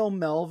even though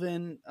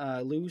Melvin,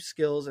 Lou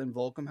Skills, and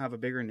Volcom have a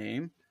bigger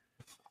name.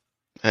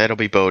 It'll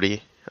be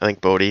Bodie. I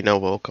think Bodie, no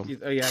Volcom.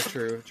 Oh, yeah,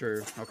 true.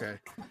 Okay.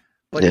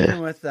 But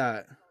even with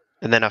that,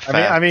 and then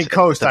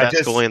Coast, the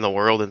best goalie in the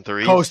world in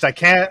 3. Coast, I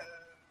can't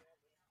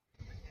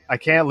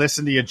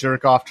listen to you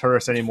jerk off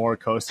Turris anymore,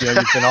 Coast. You've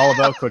been all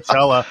about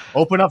Coachella.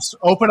 Open up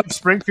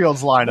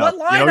Springfield's lineup.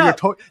 What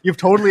lineup? You've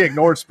totally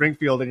ignored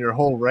Springfield in your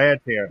whole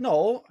rant here.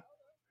 No,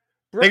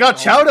 They got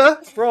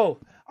Chowda. Bro,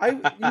 you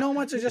know how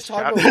much I just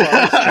talked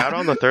about Chowda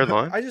on the third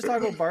line. I just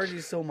talked about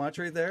Bargy so much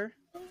right there.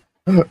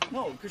 No,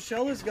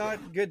 Coachella's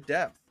got good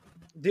depth.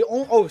 The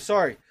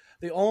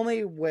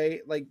only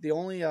way, like the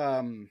only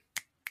oh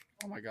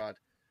my god,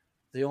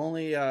 the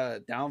only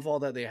downfall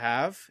that they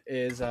have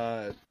is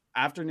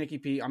after Nikki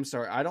P. I'm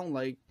sorry, I don't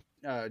like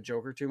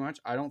Joker too much.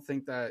 I don't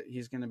think that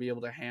he's going to be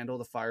able to handle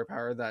the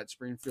firepower that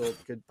Springfield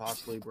could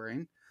possibly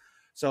bring.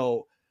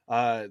 So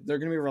they're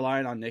going to be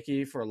relying on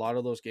Nikki for a lot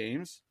of those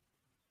games.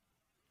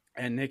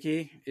 And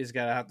Nikki is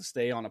going to have to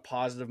stay on a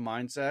positive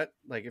mindset.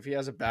 Like if he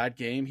has a bad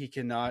game, he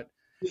cannot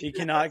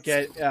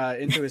get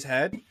into his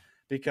head,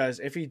 because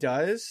if he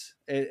does,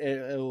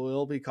 it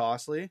will be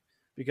costly,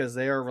 because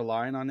they are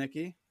relying on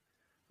Nikki.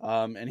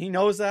 And he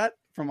knows that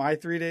from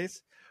i3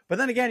 days. But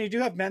then again, you do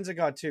have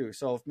Menzigod too.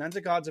 So if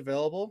Menzigod's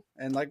available,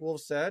 and like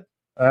Wolf said,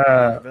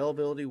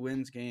 availability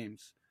wins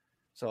games.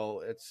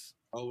 So it's...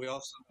 Oh, we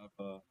also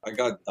have... I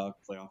got Duck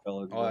playoff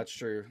eligible. Oh, that's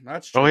true.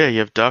 That's true. Oh, yeah, you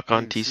have Duck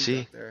on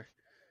TC.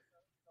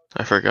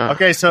 I forgot.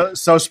 Okay, so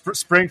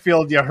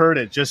Springfield, you heard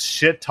it. Just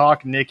shit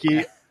talk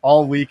Nikki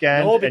all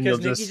weekend, and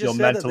you'll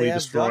mentally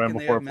destroy him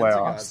before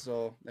playoffs.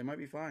 So they might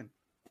be fine.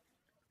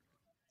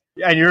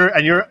 Yeah,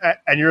 and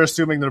you're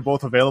assuming they're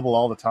both available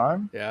all the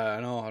time? Yeah, I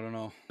know. I don't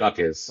know. Duck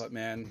is. But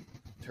man,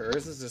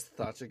 Turris is just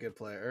such a good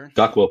player.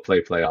 Duck will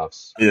play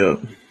playoffs. Yeah.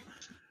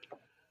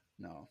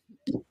 No.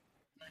 All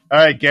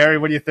right, Gary,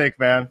 what do you think,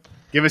 man?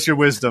 Give us your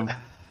wisdom.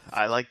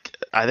 I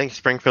think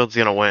Springfield's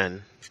gonna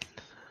win.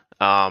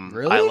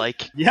 Really? I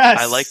like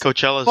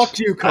Coachella's. Fuck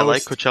you, Coast. I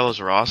like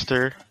Coachella's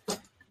roster.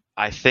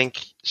 I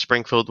think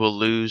Springfield will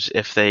lose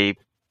if they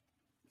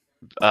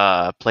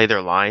play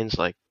their lines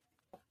like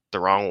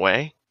the wrong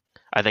way.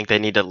 I think they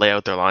need to lay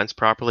out their lines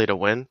properly to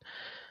win.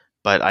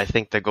 But I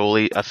think the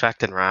goalie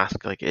effect and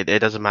Rask, like it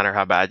doesn't matter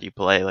how bad you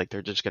play, like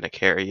they're just gonna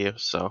carry you.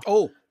 So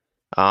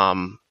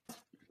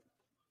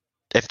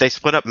if they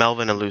split up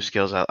Melvin and Lou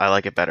Skills, I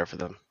like it better for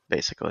them,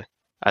 basically.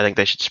 I think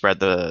they should spread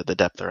the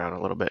depth around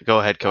a little bit. Go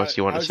ahead, Coach.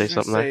 You want to say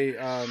something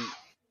there?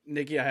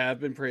 Nikki, I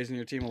have been praising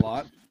your team a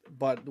lot,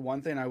 but the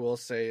one thing I will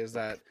say is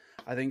that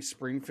I think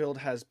Springfield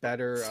has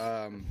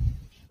better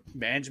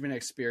management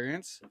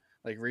experience.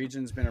 Like,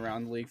 Region's been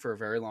around the league for a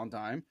very long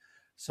time.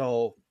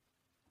 So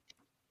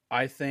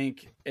I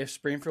think if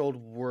Springfield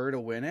were to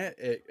win it,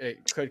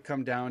 it could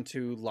come down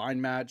to line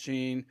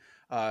matching,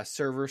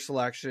 server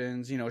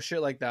selections,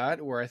 shit like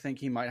that, where I think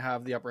he might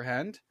have the upper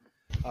hand.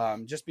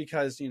 Just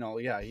because, he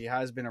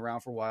has been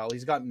around for a while.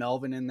 He's got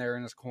Melvin in there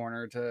in his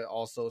corner to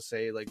also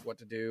say like what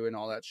to do and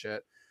all that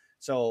shit.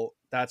 So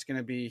that's going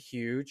to be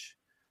huge.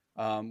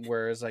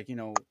 Whereas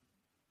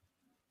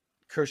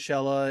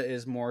Coachella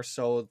is more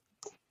so,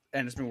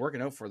 and it's been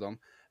working out for them.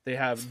 They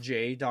have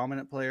J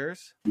dominant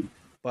players,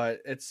 but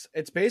it's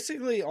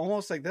basically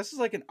almost like this is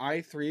like an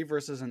i3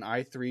 versus an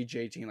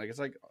i3j team. Like it's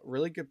like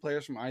really good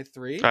players from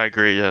i3. I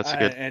agree. Yeah, that's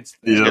good. And it's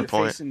good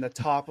point. Facing the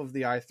top of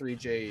the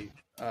i3j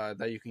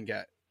that you can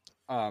get.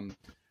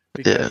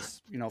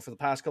 Because for the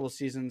past couple of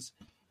seasons,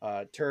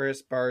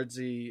 Turris,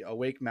 Bardsey,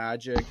 Awake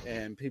Magic,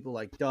 and people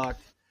like Duck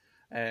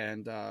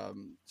and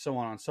so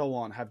on and so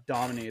on have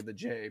dominated the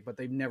J, but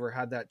they've never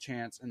had that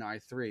chance in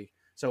i3.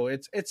 So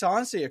it's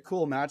honestly a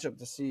cool matchup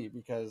to see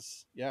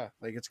because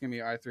it's gonna be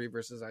i3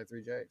 versus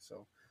i3j.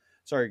 So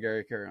sorry,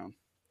 Gary, carry on.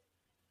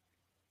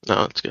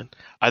 No, it's good.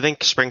 I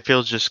think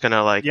Springfield's just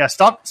gonna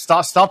stop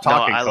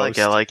talking. No, I like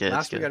it.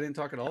 Last week I didn't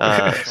talk at all.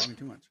 I was talking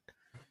too much.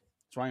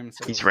 That's why I'm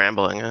He's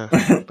rambling,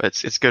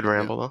 but it's good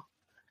ramble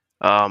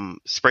though.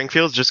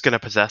 Springfield's just gonna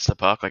possess the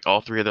puck, like all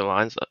three of their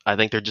lines. I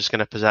think they're just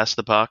gonna possess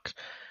the puck,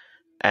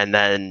 and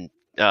then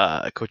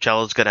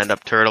Coachella's gonna end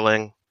up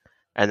turtling.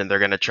 And then they're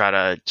going to try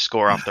to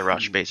score off the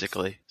rush,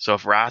 basically. So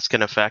if Rask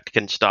and Effect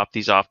can stop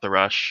these off the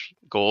rush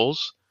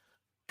goals,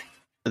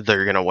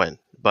 they're going to win.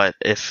 But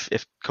if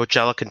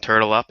Coachella can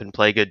turtle up and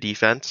play good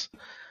defense,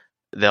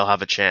 they'll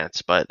have a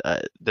chance. But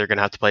they're going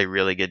to have to play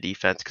really good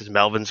defense because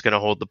Melvin's going to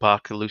hold the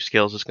puck. Lou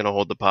Skills is going to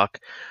hold the puck.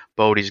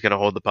 Bodie's going to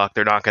hold the puck.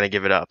 They're not going to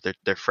give it up.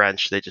 They're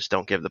French. They just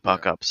don't give the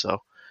puck up.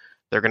 So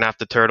they're going to have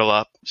to turtle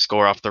up,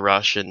 score off the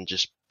rush, and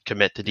just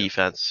commit to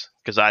defense.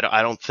 Because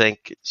I don't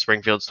think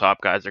Springfield's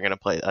top guys are going to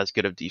play as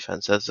good of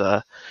defense as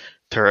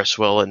Turris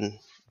will and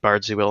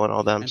Bardsey will and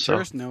all them. And so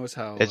Turris knows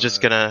how. It's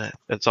just gonna.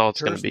 That's all it's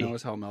going to be. Turris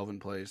knows how Melvin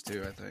plays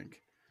too. I think,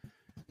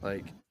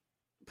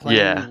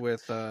 playing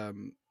with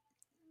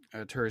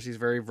Turris, he's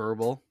very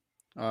verbal.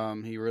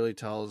 He really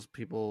tells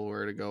people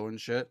where to go and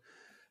shit.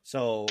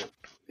 So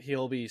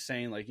he'll be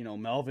saying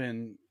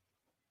Melvin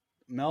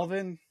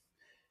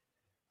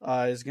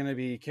is going to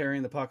be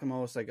carrying the puck the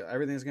most. Like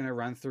everything's going to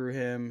run through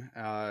him.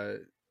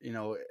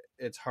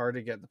 It's hard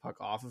to get the puck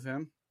off of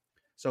him.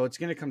 So it's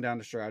going to come down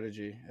to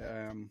strategy.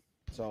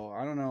 So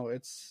I don't know.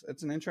 It's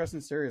an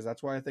interesting series.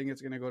 That's why I think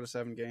it's going to go to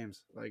 7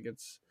 games.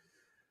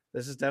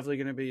 This is definitely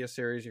going to be a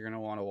series you're going to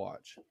want to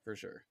watch for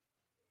sure.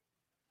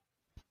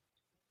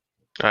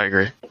 I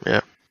agree.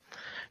 Yeah.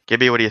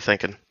 Gibby, what are you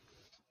thinking?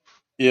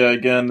 Yeah,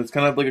 again, it's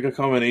kind of like a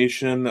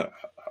combination.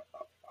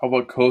 How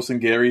about Coase and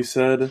Gary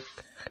said?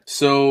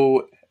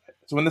 So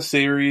in the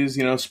series,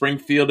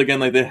 Springfield again,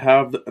 like they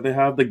have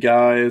the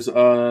guys,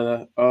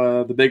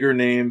 the bigger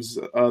names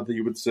that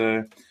you would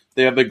say.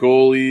 They have the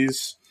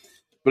goalies,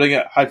 but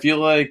again, I feel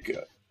like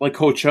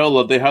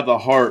Coachella, they have the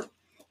heart.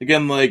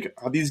 Again, like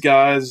these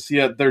guys,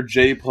 yeah, they're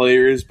J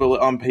players, but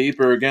on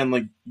paper, again,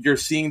 like you're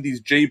seeing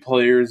these J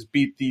players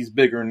beat these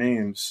bigger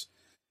names.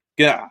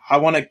 Yeah,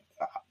 I'm going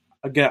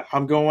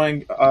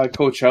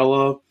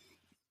Coachella,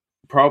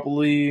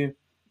 probably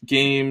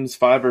games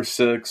 5 or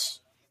 6.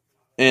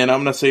 And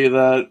I'm going to say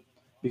that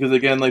because,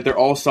 again, like, they're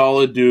all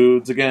solid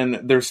dudes.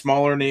 Again, they're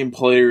smaller name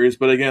players.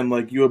 But, again,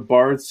 like, you have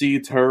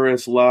Bardsey,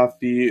 Turris,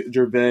 Laffy,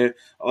 Gervais.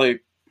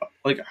 Like,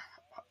 I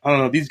don't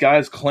know. These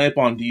guys clamp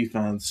on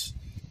defense.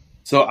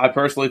 So I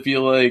personally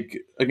feel like,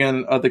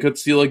 again, they could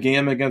steal a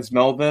game against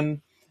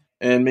Melvin.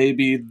 And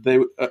maybe they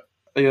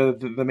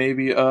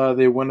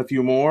win a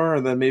few more.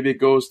 And then maybe it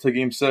goes to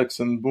game 6.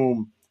 And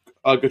boom,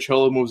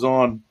 Coachella moves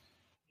on.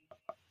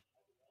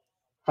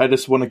 I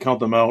just want to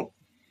count them out.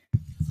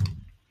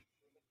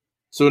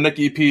 So,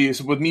 Nicky P,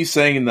 so with me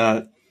saying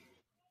that,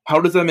 how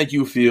does that make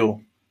you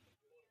feel?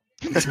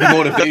 The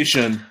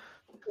motivation.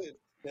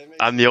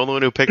 I'm the only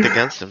one who picked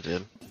against him,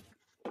 dude.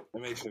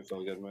 It makes me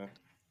feel good, man.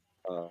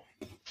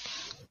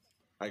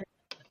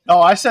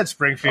 I said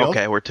Springfield.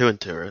 Okay, we're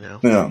 2-2 right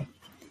now. Yeah.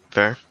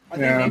 Fair. I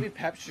think maybe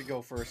Pep should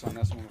go first on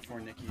this one before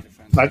Nicky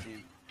defends the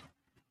team.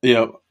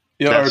 Yeah.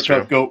 That's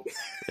Pep, go.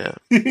 Yeah.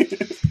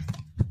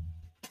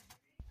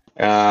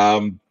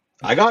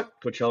 I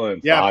got Coachella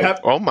in 5.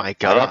 Pep. Oh my I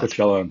god. got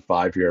Coachella in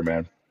 5 here,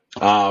 man.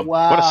 Wow.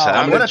 What a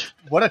savage.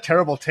 What a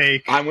terrible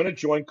take. I'm going to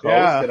join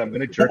Coast, and I'm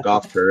going to jerk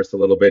off Turris a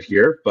little bit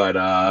here,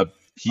 but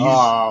he's.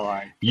 Oh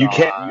my god. You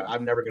can't.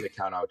 I'm never going to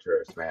count out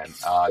Turris, man.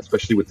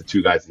 Especially with the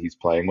 2 guys that he's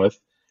playing with.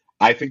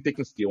 I think they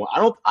can steal one.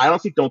 I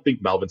honestly don't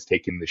think Melvin's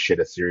taking this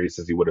shit as serious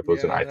as he would if it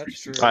was an i3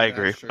 season. I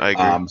agree.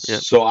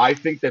 So I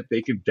think that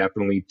they can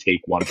definitely take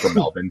one from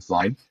Melvin's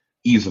line.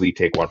 Easily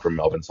take one from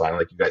Melvin's line.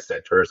 Like you guys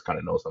said, Turris kind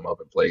of knows how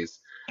Melvin plays.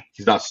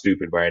 He's not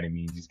stupid by any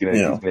means. He's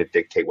gonna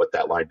dictate what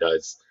that line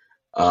does.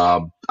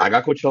 I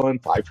got Coachella in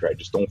 5 here. I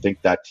just don't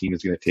think that team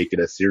is gonna take it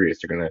as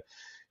serious.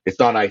 It's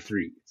not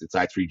i3. It's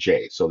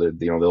i3j. So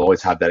they'll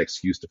always have that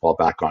excuse to fall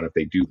back on if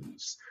they do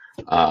lose.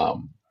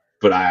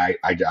 But I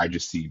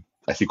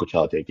see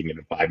Coachella taking it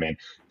in 5, man.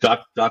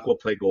 Duck will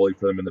play goalie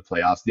for them in the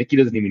playoffs. Nicky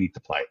doesn't even need to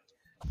play.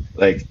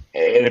 Like,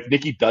 and if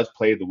Nicky does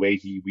play the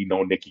way we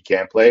know Nicky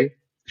can play,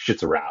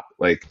 shit's a wrap.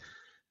 Like,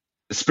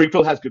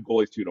 Springfield has good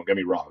goalies too. Don't get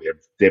me wrong;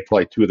 they've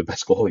probably 2 of the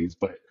best goalies.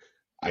 But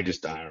I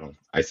don't know.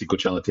 I see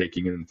Coachella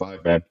taking it in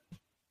 5, man.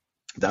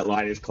 That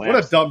line is clamps.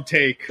 What a dumb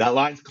take. That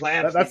line's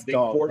clamps. That's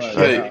dumb.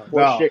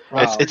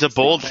 It's a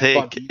bold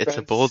take. It's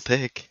a bold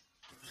take.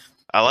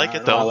 I like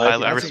it though.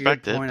 I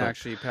respect it. Point,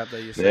 actually, Pep,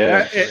 that you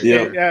said.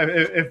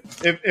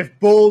 If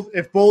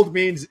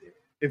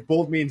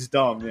bold means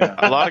dumb, yeah.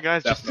 A lot of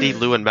guys just see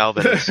Lou and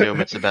Melvin and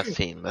assume it's the best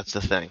team. That's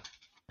the thing.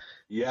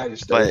 Yeah,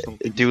 but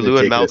do Lou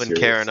and Melvin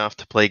care enough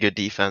to play good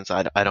defense?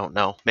 I don't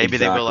know. Maybe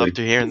they will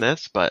after hearing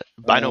this, but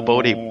I know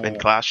Bodie and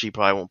Clashy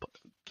probably won't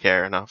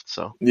care enough.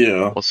 So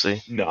we'll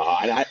see. No,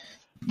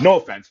 no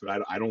offense,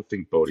 but I don't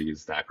think Bodie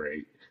is that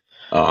great.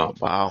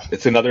 Wow,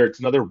 it's another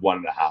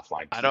 1.5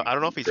 line. I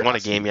don't know if he's won a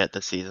game yet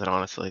this season,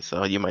 honestly.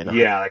 So you might know.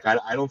 Yeah, like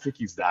I don't think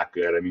he's that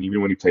good. I mean,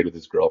 even when he played with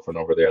his girlfriend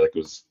over there, like it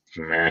was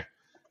meh,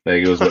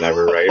 like it was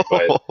whatever, right?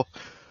 But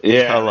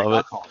yeah, I love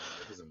it. It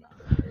doesn't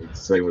matter. Right?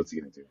 So what's he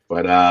gonna do?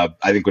 But I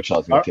think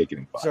Coachella's gonna take it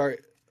in 5. Sorry.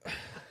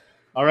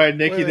 All right,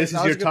 Nicky, this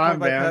is your time,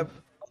 man.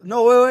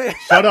 No, wait.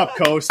 Shut up,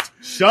 Coast.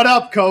 Shut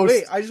up, Coast.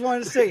 Wait, I just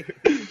wanted to say.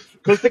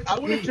 Coast, I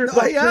want to jerk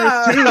off too.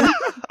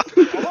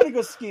 I want to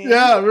go skiing.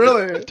 Yeah,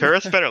 really.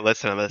 Tourists better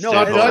listen to this. No,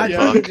 I'm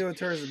not doing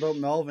tourists about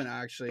Melvin.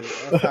 Actually,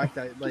 the fact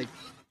that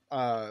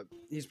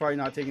he's probably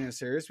not taking it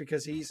serious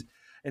because he's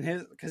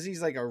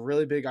like a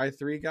really big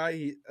i3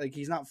 guy.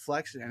 He's not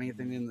flexing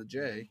anything in the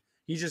J.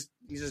 He's just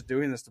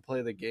doing this to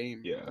play the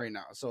game right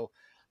now. So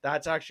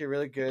that's actually a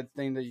really good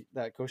thing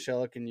that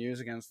Coachella can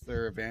use against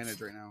their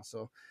advantage right now.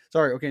 So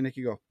sorry. Okay, Nick,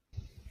 you go.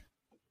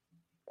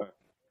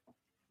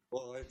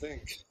 Well, I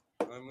think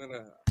I'm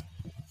gonna.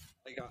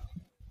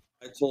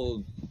 I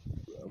told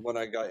when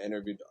I got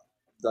interviewed,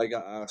 I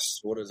got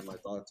asked what is my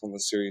thoughts on the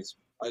series.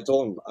 I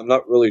told him I'm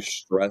not really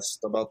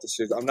stressed about the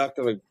series. I'm not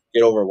gonna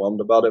get overwhelmed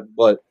about it,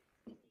 but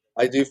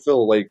I do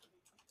feel like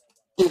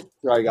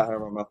I got out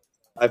of my mouth.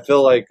 I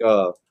feel like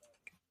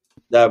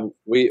that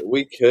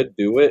we could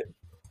do it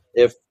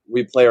if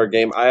we play our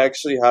game. I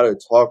actually had a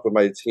talk with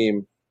my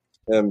team,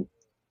 and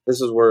this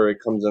is where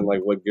it comes in,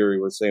 like what Gary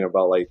was saying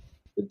about like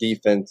the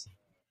defense.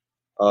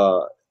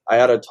 I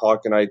had a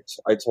talk and I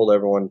told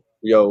everyone,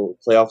 yo,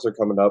 playoffs are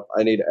coming up.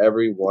 I need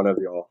every one of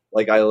y'all.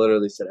 Like I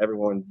literally said,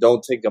 everyone,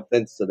 don't take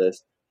offense to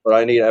this, but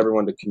I need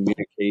everyone to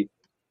communicate.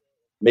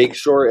 Make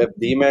sure if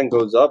D-man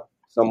goes up,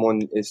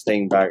 someone is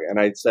staying back. And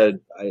I said,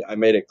 I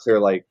made it clear,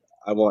 like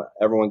I want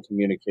everyone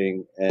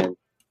communicating. And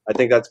I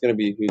think that's going to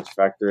be a huge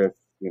factor if,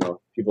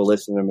 people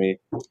listen to me,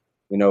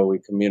 we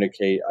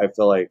communicate. I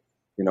feel like,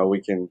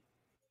 we can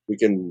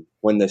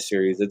win this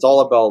series. It's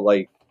all about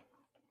like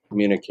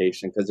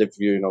communication. Because if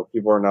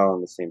people are not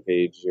on the same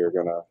page, you're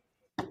gonna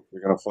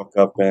fuck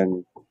up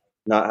and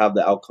not have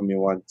the outcome you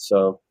want.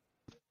 So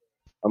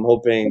I'm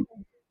hoping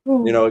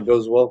it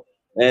goes well.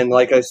 And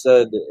like I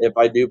said, if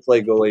I do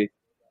play goalie,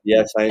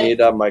 yes, I need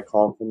to have my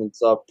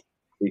confidence up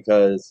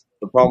because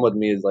the problem with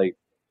me is like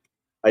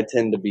I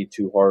tend to be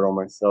too hard on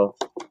myself,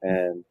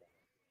 and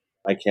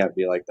I can't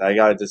be like that. I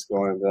gotta just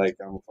go in and be like,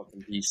 I'm a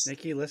fucking beast.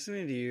 Nikki,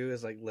 listening to you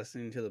is like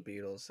listening to the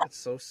Beatles. It's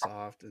so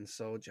soft and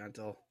so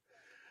gentle.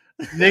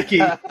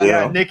 Nikki,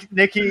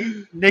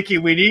 Nikki,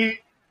 we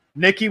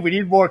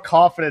need more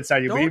confidence out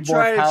of you. Don't we need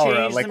try more to power.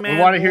 change Like the we man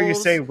want to hear you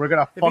rules. say we're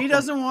gonna. If he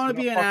doesn't want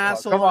to be an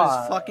asshole in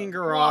his fucking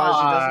garage,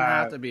 he doesn't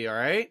have to be. All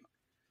right.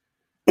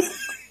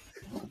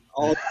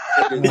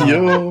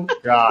 Yo,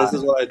 This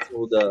is what I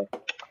told.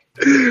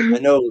 I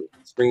know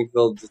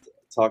Springfield's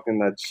talking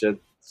that shit,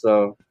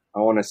 so I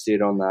want to see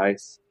it on the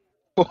ice.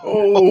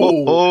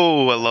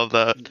 Oh, I love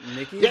that.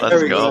 Nikki,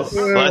 Let's go.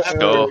 Let's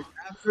go.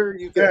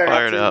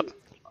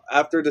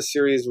 After the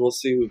series, we'll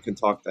see who can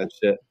talk that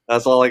shit.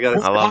 That's all I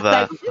gotta say. I love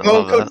that. I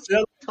love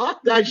that.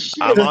 Talk that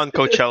shit. I'm on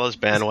Coachella's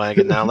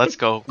bandwagon now. Let's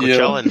go.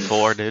 Coachella in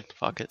 4, dude.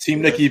 Fuck it.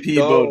 Team Nikki P.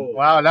 Vote.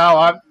 Wow, now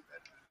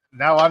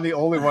I'm the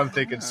only one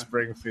thinking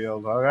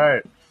Springfield. All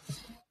right.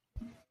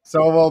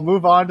 So we'll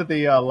move on to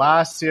the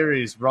last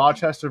series,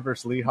 Rochester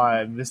versus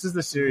Lehigh, and this is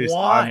the series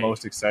I'm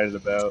most excited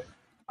about.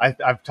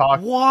 I've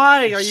talked.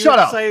 Why are you Shut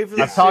excited up. for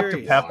this I've talked to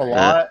series? Pep a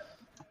lot.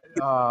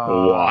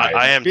 Why?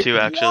 I am too,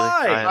 actually.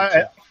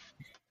 Why?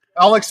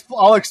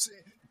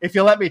 If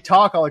you let me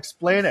talk, I'll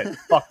explain it.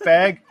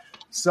 Fuckbag.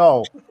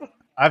 So,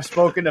 I've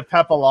spoken to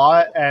Pep a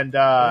lot, and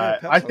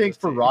I think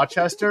for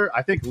Rochester,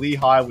 I think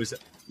Lehigh was.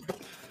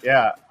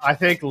 Yeah, I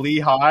think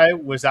Lehigh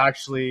was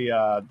actually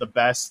the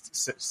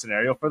best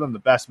scenario for them, the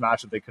best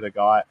match that they could have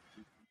got.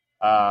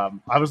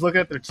 I was looking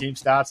at their team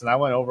stats, and I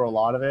went over a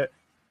lot of it.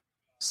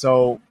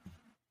 So,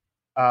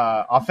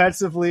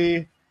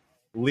 offensively,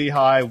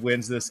 Lehigh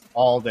wins this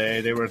all day.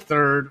 They were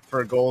third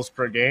for goals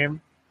per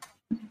game.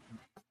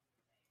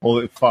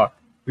 Holy fuck.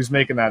 Who's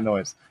making that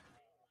noise?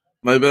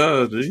 My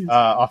bad. Geez.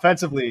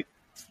 Offensively,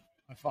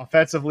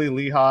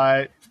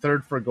 Lehigh,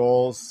 third for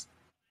goals.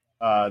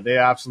 They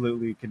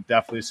absolutely can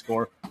definitely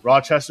score.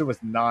 Rochester was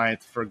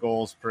 9th for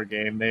goals per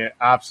game. They are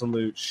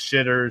absolute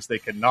shitters. They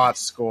cannot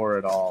score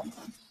at all.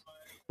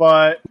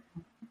 But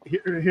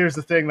here's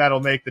the thing that'll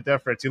make the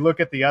difference. You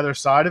look at the other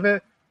side of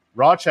it,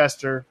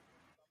 Rochester,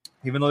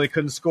 even though they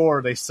couldn't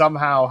score, they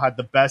somehow had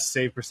the best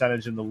save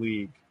percentage in the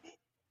league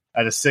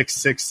at a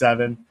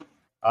 6.67.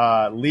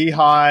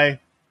 Lehigh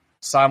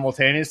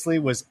simultaneously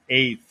was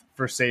 8th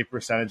for save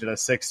percentage at a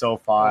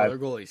 6.05. Their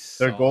goalies.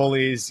 Their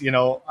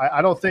goalies,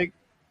 I don't think.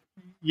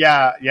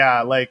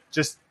 Yeah, like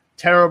just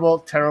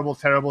terrible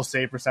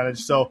save percentage.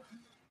 So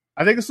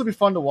I think this will be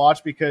fun to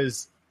watch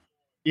because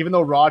even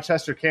though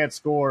Rochester can't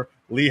score,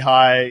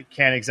 Lehigh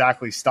can't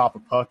exactly stop a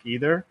puck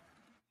either.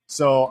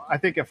 So I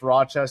think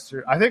Rochester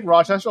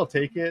will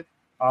take it.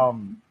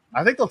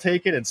 I think they'll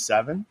take it in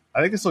 7. I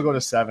think this will go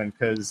to 7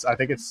 because I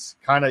think it's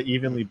kind of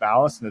evenly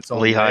balanced in its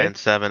own Lehigh way. in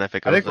 7 if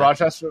it goes I think there.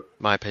 Rochester.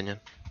 My opinion.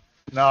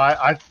 No,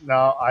 I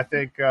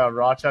think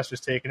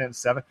Rochester's taking it in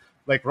 7.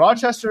 Like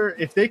Rochester,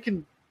 if they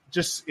can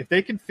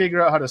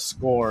figure out how to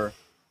score,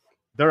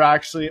 they're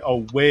actually a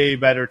way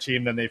better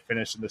team than they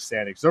finished in the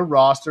standings. Their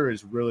roster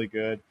is really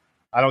good.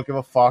 I don't give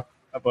a fuck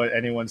about what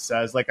anyone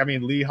says. Like, I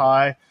mean,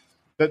 Lehigh,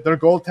 their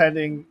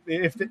goaltending,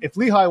 if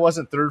Lehigh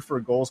wasn't third for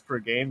goals per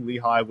game,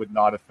 Lehigh would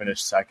not have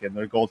finished second.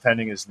 Their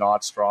goaltending is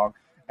not strong.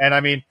 And I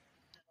mean,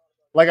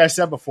 like I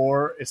said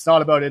before, it's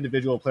not about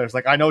individual players.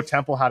 Like I know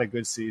Temple had a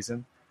good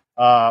season.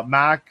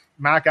 Mac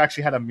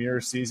actually had a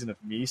mirror season of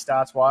me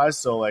stats wise.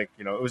 So like,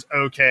 it was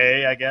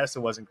okay, I guess.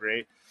 It wasn't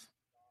great.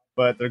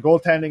 But their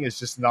goaltending is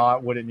just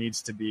not what it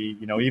needs to be.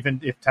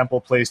 Even if Temple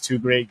plays 2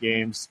 great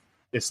games,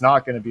 it's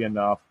not going to be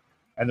enough.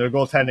 And their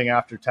goaltending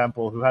after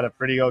Temple, who had a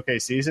pretty okay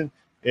season,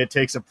 it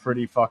takes a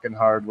pretty fucking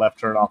hard left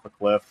turn off a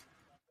cliff.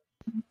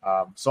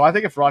 So I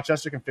think if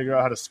Rochester can figure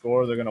out how to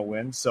score, they're going to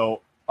win.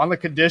 So on the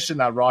condition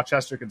that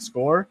Rochester can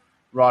score,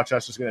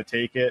 Rochester's going to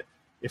take it.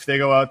 If they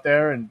go out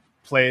there and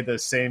play the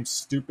same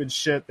stupid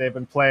shit they've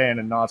been playing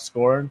and not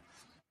scoring,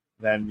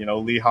 then,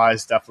 Lehigh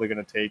is definitely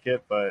going to take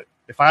it. But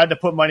if I had to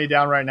put money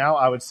down right now,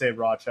 I would say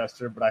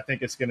Rochester, but I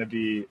think it's going to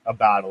be a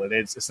battle.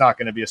 It's not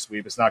going to be a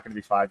sweep. It's not going to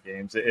be 5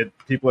 games.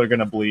 People are going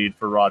to bleed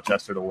for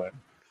Rochester to win.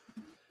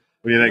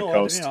 What do you think,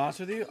 Coast? To be honest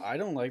with you, I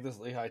don't like this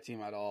Lehigh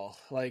team at all.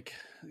 Like,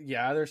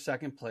 yeah, they're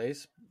second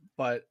place,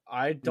 but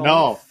I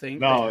don't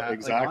think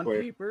exactly.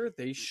 on paper,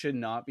 they should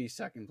not be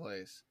second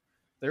place.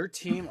 Their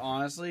team,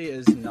 honestly,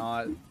 is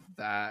not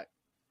that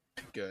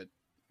good.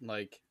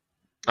 Like,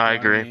 I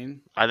agree.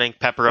 I think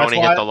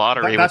Pepperoni hit the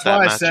lottery with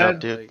that matchup,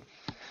 dude.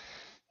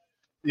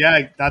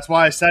 Yeah, that's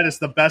why I said it's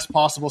the best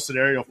possible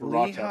scenario for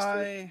Lehigh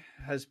Rochester.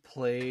 has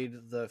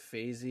played the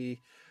Fazy,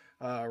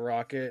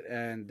 Rocket,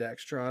 and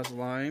Dextros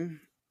line,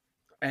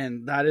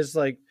 and that is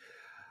like,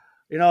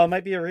 it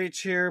might be a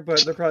reach here,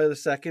 but they're probably the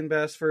second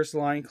best first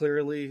line,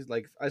 clearly,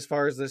 like as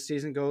far as this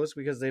season goes,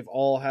 because they've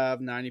all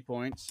have 90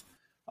 points.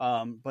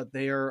 But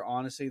they are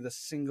honestly the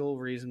single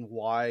reason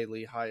why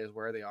Lehigh is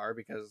where they are,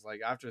 because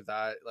like after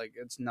that, like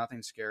it's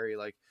nothing scary.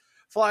 Like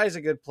Fly is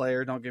a good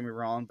player, don't get me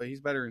wrong, but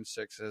he's better in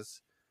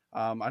sixes.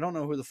 I don't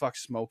know who the fuck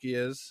Smokey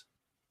is,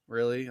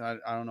 really. I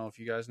don't know if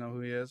you guys know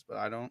who he is, but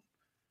I don't.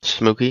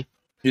 Smokey?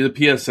 He's a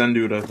PSN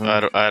dude, I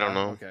think. I don't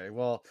know. Okay,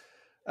 well,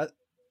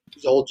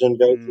 He's old gen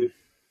guy too.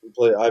 I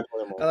play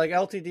him all. like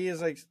LTD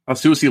is like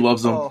Susie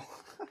loves him. oh,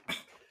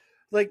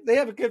 like they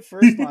have a good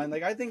first line.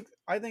 Like I think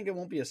it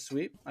won't be a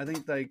sweep. I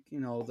think like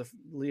the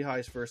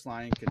Lehigh's first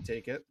line could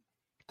take it,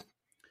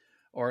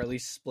 or at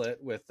least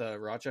split with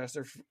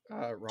Rochester's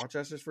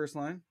first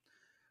line.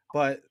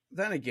 But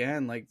then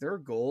again, like their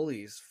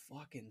goalies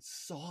fucking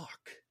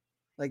suck.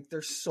 Like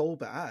they're so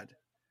bad.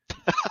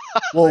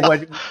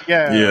 Well,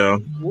 Yeah.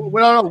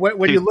 Well,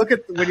 when you look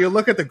at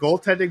the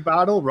goaltending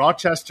battle,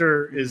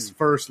 Rochester is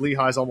first,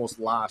 Lehigh's almost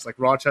last. Like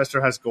Rochester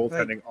has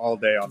goaltending all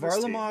day on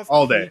this team,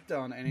 all day. Peaked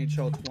on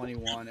NHL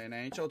 21 and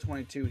NHL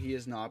 22. He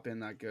has not been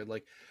that good.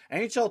 Like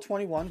NHL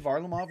 21,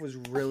 Varlamov was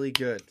really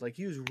good. Like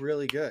he was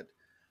really good,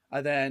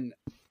 and then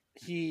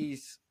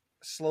he's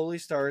slowly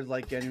started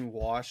like getting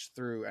washed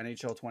through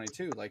NHL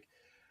 22. Like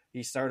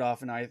he started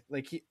off in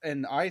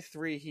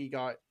I3 he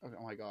got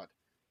oh my god.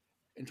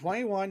 In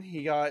 21,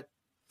 he got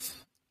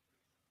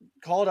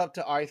called up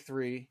to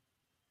I3,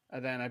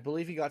 and then I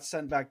believe he got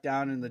sent back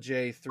down in the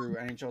J through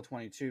NHL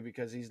 22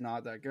 because he's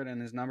not that good, and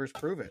his numbers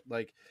prove it.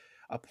 Like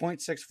a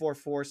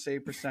 .644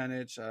 save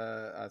percentage,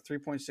 a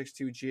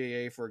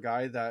 3.62 GAA for a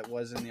guy that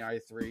was in the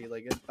I3.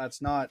 Like that's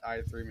not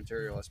I3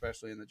 material,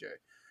 especially in the J.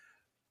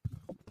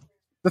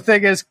 The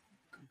thing is,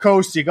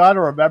 Coast, you got to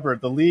remember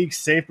the league's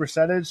save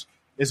percentage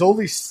is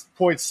only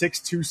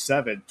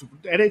 .627.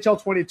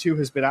 NHL 22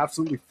 has been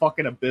absolutely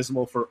fucking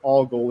abysmal for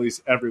all goalies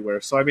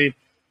everywhere. So, I mean,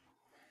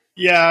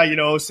 yeah,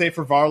 say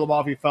for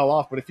Varlamov, he fell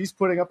off. But if he's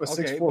putting up a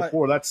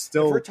 6.44, that's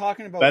still we're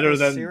talking about better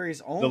than series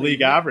only, the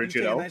league average,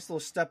 you take a nice little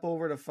step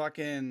over to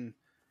fucking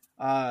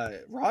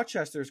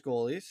Rochester's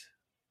goalies.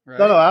 Right?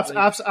 No,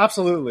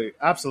 absolutely.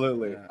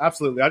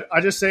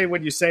 I just say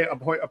when you say a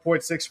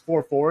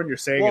 .644 and you're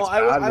saying it's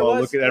bad,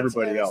 look at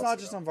everybody else. It's not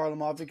just on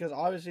Varlamov because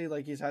obviously,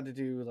 like he's had to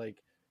do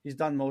he's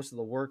done most of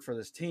the work for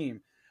this team.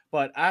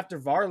 But after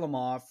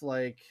Varlamov,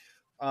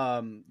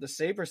 the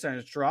save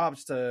percentage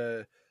drops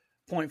to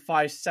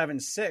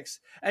 .576.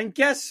 And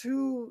guess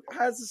who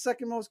has the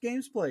second most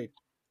games played?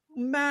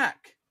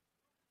 Mac.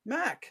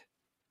 Mac's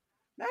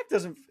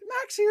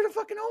here to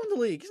fucking own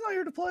the league. He's not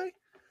here to play.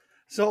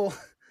 So,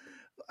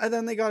 and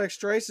then they got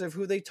Extrasive,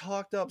 who they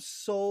talked up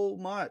so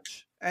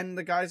much. And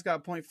the guy's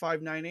got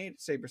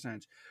 .598 save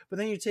percentage. But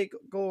then you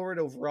go over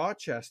to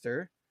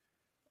Rochester.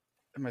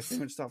 And my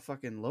statement stopped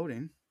fucking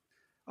loading.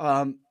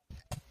 Popeye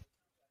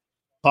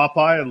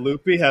and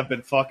Loopy have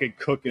been fucking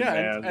cooking,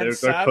 man. And they're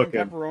Sav cooking.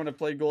 and Pepperone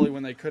played goalie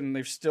when they couldn't.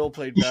 They've still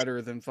played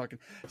better than fucking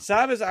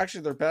Sav is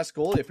actually their best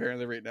goalie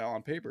apparently right now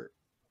on paper.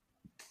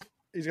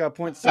 He's got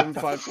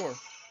 .754.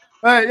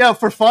 Yeah,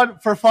 for fun.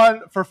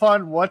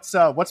 What's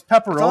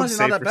Pepperone's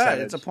save not that bad.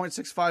 percentage? It's a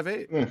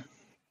 .658.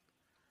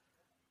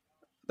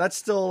 That's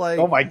still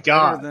oh my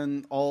god, better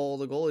than all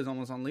the goalies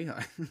almost on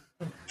Lehigh.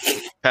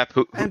 Pep,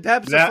 and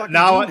Pep's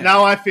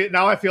now I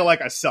feel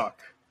like I suck.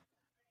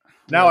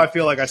 Now I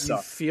feel like I suck.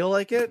 You feel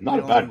like it? Not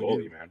a bad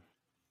goalie, man.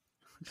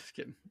 Just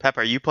kidding. Pep,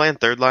 are you playing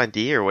third line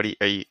D or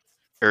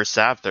or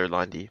Sav third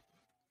line D?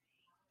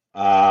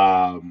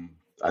 I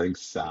think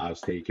Sav's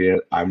taking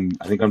it. I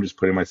think I'm just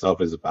putting myself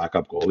as a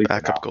backup goalie.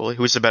 Backup goalie?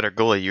 Who's the better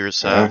goalie? You or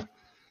Sav?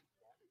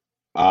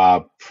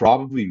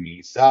 Probably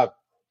me. Sav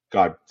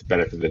got the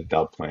benefit of the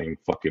doubt playing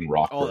fucking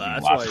Rockford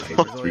last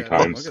three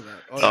times. Look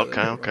at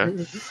that.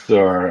 Okay. So,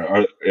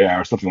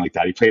 or something like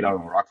that. He played out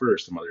on Rockford or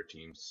some other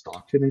team,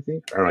 Stockton, I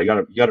think. I don't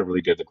know. He got a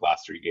really good the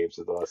last 3 games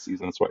of the last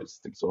season. That's why I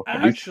just think so.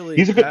 Actually,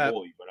 he's a good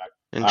goalie, but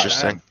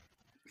interesting.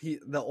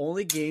 The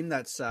only game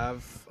that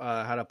Sav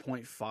had a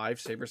 .5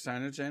 save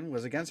percentage in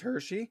was against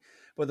Hershey,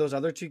 but those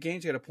other 2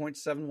 games he had a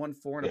 .714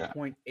 and a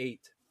 .8.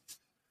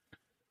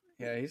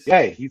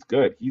 Yeah, he's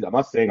good. I'm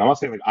not saying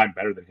like I'm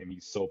better than him.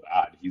 He's so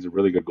bad. He's a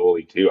really good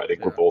goalie too. I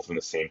think we're both in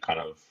the same kind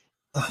of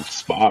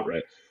spot,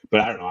 right?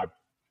 But I don't know.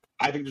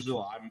 I think there's a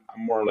lot.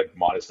 I'm more like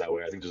modest that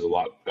way. I think there's a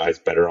lot of guys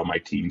better on my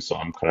team, so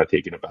I'm kind of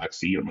taking a back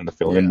seat. I'm going to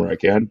fill in where I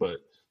can,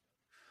 but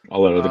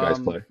I'll let other guys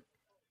play.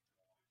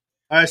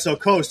 All right, so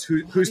Coast,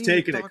 who's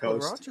taking it,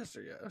 Coast?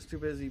 Rochester, I was too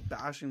busy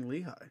bashing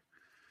Lehigh.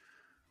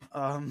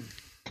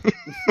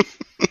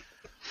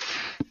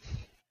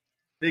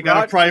 They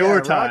got to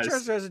prioritize.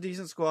 Rochester has a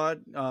decent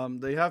squad.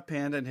 They have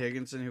Panda and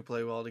Higginson who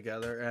play well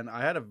together, and I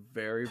had a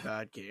very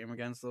bad game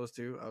against those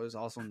two. I was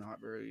also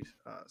not very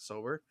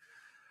sober.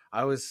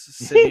 I was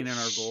sitting in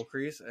our goal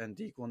crease, and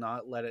Deke will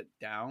not let it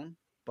down.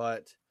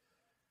 But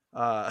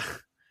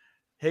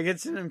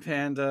Higginson and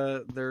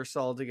Panda, they're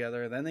solid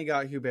together. Then they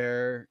got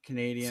Hubert,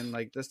 Canadian.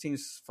 Like, this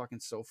team's fucking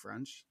so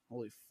French.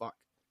 Holy fuck.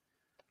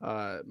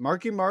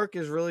 Marky Mark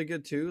is really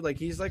good, too. Like,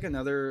 he's like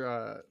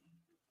another...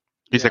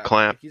 He's a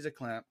clamp. He's a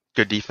clamp.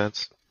 Good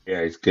defense.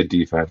 Yeah, he's good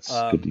defense.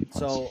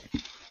 So,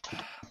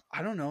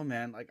 I don't know,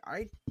 man. Like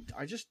I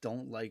just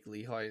don't like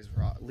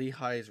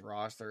Lehigh's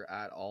roster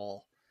at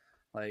all.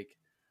 Like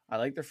I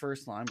like their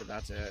first line, but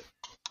that's it.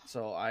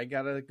 So I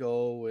gotta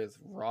go with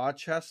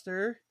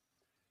Rochester.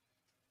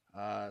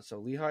 So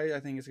Lehigh, I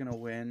think, is gonna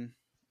win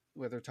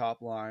with their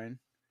top line.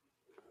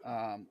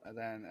 And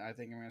then I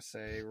think I'm gonna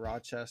say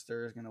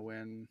Rochester is gonna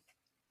win.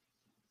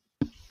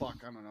 Fuck,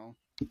 I don't know.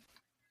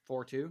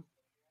 4-2.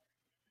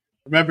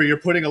 Remember, you're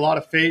putting a lot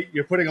of faith.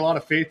 You're putting a lot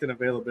of faith and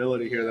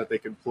availability here that they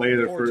can play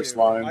their 4-2. first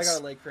lines. I got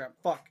a leg cramp.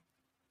 Fuck.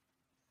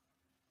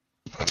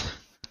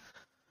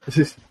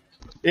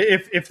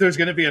 If there's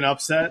going to be an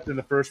upset in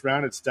the first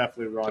round, it's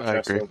definitely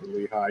Rochester over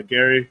Lehigh.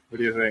 Gary, what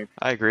do you think?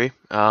 I agree.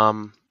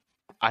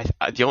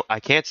 I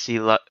can't see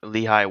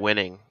Lehigh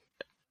winning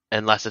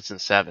unless it's in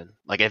 7.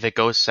 Like if it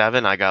goes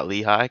 7, I got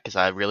Lehigh because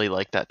I really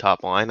like that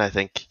top line. I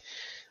think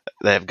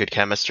they have good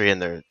chemistry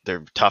and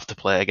they're tough to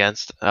play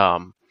against.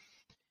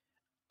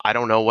 I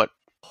don't know what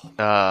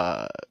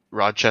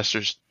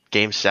Rochester's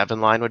Game 7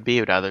 line would be.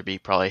 It would either be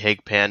probably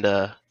Hig,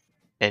 Panda,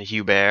 and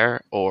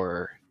Hubert,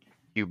 or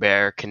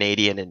Hubert,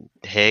 Canadian, and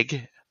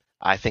Hig.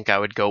 I think I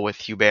would go with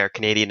Hubert,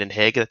 Canadian, and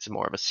Hig. That's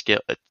more of a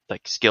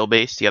skill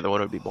based. The other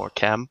one would be more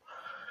chem.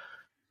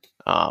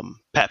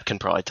 Pep can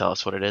probably tell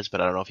us what it is,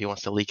 but I don't know if he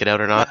wants to leak it out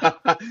or not. Oh,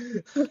 I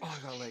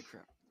got a leg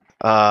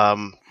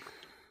cramp.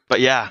 But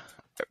yeah,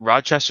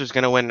 Rochester's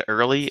going to win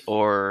early,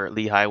 or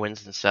Lehigh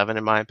wins in 7,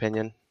 in my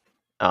opinion.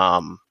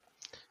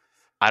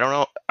 I don't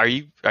know. Are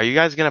you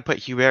guys gonna put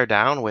Hubert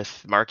down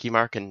with Marky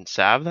Mark and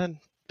Sav then,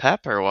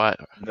 Pep, or what?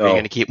 No, are you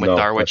gonna keep him with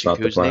Darwich and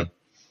Kuzney?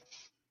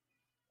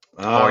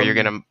 Or you're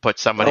gonna put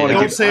somebody?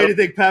 Don't say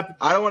anything, Pep.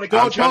 I don't want to.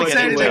 Don't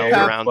say anything,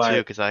 Pep. Round 2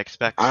 because I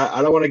expect.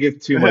 I don't want to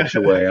give too much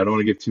away.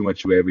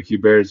 But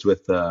Hubert's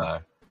with.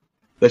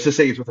 Let's just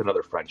say he's with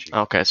another Frenchie.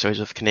 Okay, so he's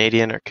with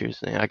Canadian or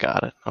Kuzney. I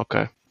got it.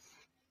 Okay.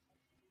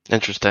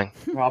 Interesting.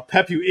 Oh,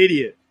 Pep, you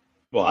idiot.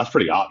 Well, that's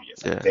pretty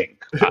obvious, I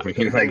think. I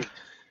mean, like,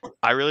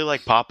 I really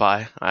like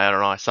Popeye. I don't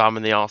know. I saw him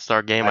in the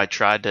All-Star game. I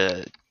tried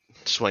to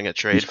swing a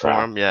trade for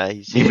him. Yeah,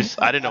 he was.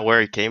 I didn't know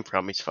where he came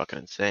from. He's fucking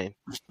insane.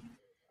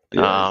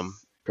 Yeah,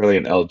 probably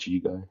an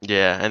LG guy.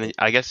 Yeah, and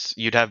I guess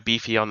you'd have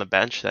Beefy on the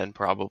bench then,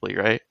 probably,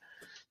 right?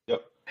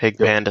 Yep. Hig,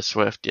 Panda,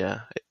 Swift.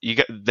 Yeah,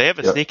 they have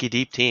a sneaky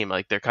deep team.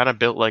 Like they're kind of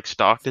built like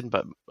Stockton,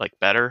 but like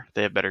better.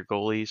 They have better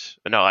goalies.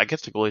 No, I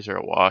guess the goalies are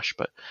a wash,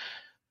 but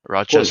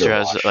Rochester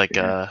has like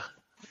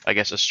I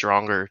guess a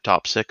stronger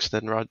top 6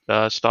 than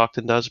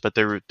Stockton does, but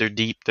they're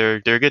deep.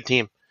 They're a good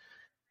team.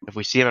 If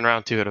we see them in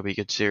round 2, it'll be a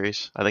good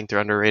series. I think they're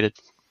underrated.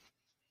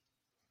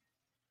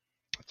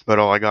 That's about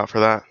all I got for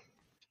that.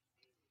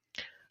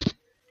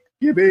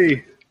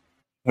 Gibby.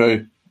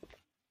 Hey.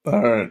 All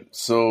right.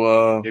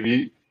 So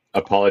Maybe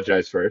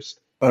apologize first.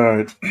 All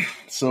right.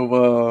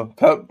 So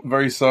Pep,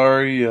 very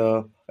sorry.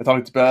 I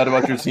talked bad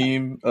about your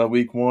team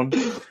week 1,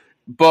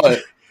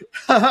 but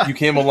you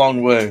came a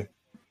long way.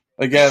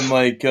 Again,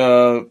 like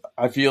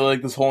I feel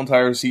like this whole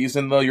entire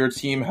season, though, your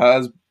team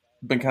has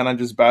been kind of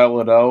just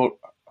battled out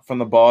from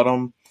the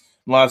bottom.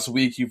 Last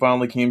week, you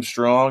finally came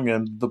strong,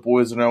 and the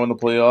boys are now in the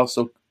playoffs.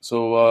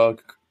 So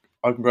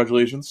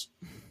congratulations.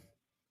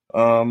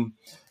 So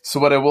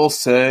what I will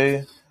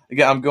say,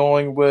 again, I'm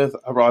going with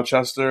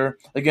Rochester.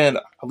 Again,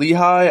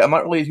 Lehigh, I'm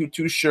not really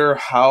too sure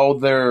how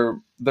they're.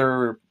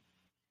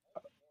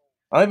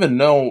 I don't even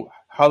know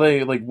how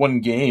they like win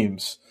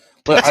games.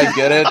 But I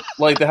get it.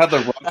 Like they have the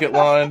Rocket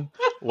line.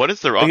 What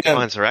is the Rocket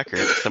line's record?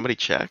 Somebody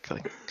check.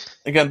 Like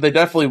again, they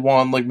definitely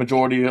won like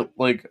majority.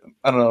 Like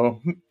I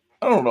don't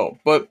know.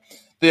 But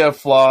they have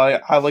Fly.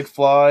 I like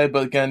Fly,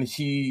 but again,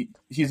 he's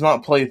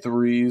not play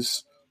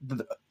threes.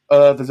 There's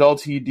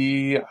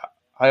LTD.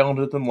 I owned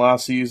it them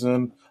last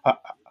season. I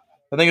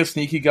think a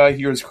sneaky guy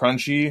here is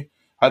Crunchy.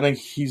 I think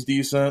he's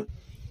decent.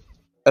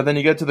 And then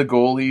you get to the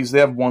goalies. They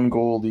have one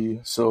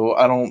goalie, so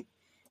I don't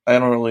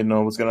really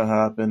know what's gonna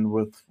happen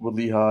with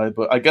Lehigh,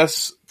 but I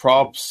guess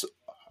props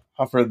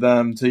for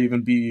them to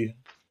even be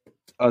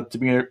to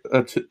be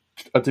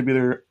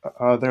there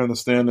there in the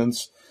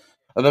standings.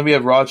 And then we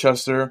have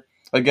Rochester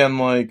again,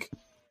 like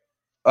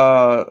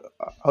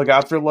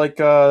after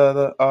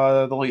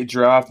the late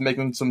draft,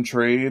 making some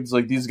trades.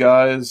 Like these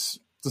guys,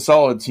 it's a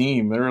solid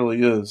team. It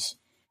really is.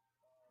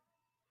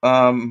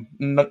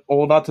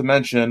 Not to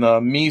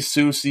mention me,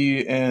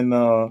 Susie, and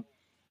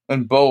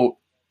Boat.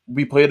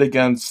 We played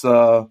against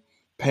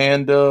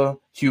Panda,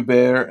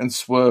 Hubert, and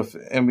Swift,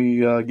 and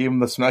we gave them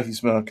the smacky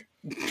smack.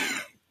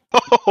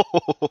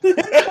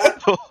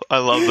 I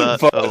love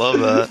that. I love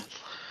that.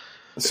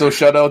 So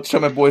shout out to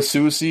my boy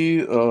Susie.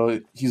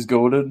 He's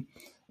goated.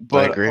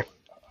 I agree.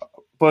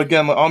 But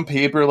again, on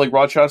paper, like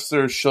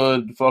Rochester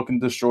should fucking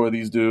destroy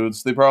these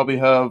dudes. They probably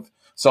have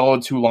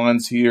solid 2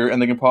 lines here, and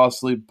they can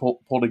possibly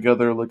pull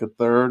together like a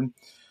third.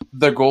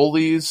 Their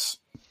goalies,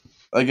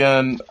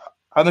 again,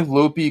 I think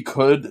Loopy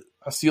could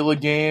steal a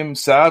game.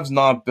 Sav's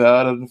not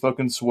bad at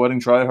fucking sweating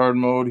tryhard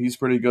mode. He's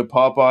pretty good.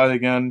 Popeye,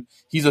 again,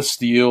 he's a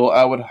steal.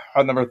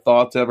 I never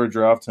thought to ever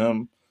draft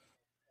him.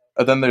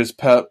 And then there's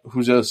Pep,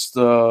 who just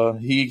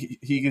he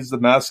is the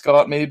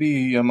mascot.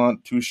 Maybe I'm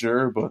not too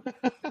sure, but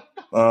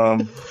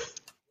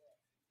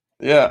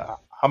Yeah,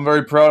 I'm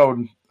very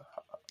proud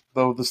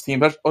though this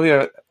team. Oh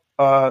yeah,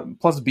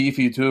 plus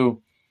Beefy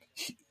too.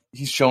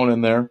 He's shown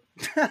in there.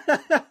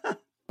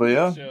 But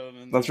yeah,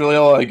 that's really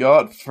all I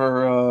got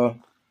for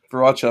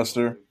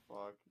Rochester.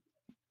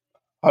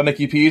 How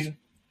Nicky Pete?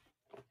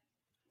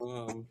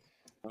 I'll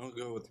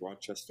go with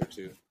Rochester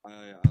too.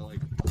 I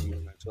like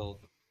them until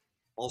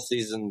all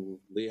season.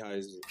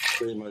 Lehigh's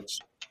pretty much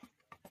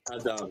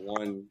had that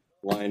one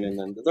line, and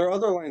then their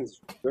other lines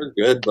they're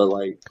good, but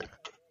like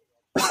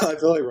I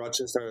feel like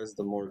Rochester has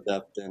the more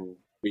depth in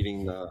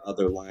beating the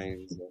other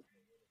lines. And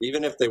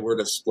even if they were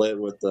to split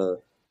with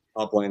the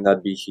top line,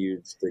 that'd be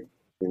huge to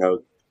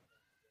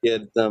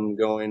get them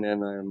going.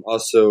 And I'm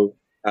also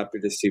happy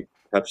to see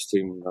Pep's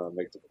team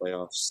make the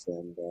playoffs.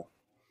 And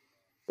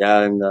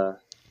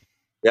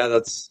yeah,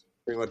 that's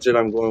pretty much it.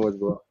 I'm going with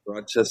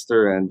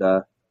Rochester, and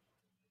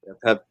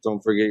Pep,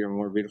 don't forget you're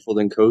more beautiful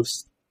than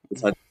Coast.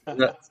 Thank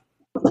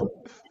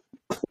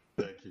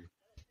you.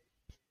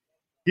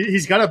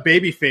 He's got a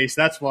baby face.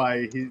 That's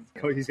why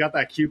he's got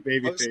that cute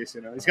baby face.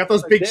 He's got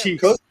those big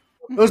cheeks. Coast.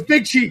 Those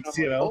big cheeks.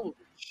 Holy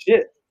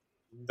shit,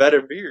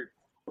 better beard.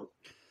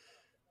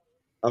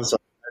 I'm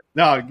sorry.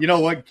 No, you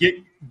know what?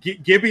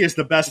 Gibby is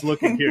the best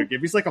looking here.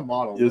 Gibby's like a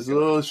model.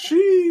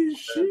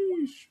 Sheesh.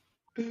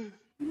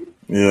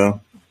 Yeah.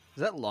 Is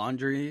that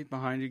laundry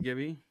behind you,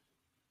 Gibby?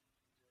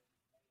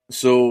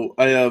 So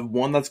I have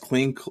one that's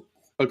clean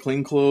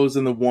clothes,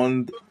 and the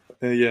one,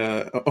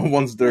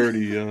 one's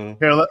dirty. Here,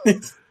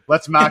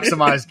 let's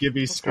maximize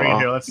Gibby's screen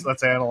here.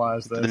 Let's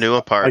analyze this. The new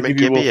apartment,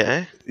 Gibby,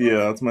 eh? Yeah,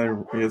 that's my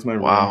room.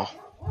 Wow.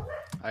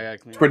 I got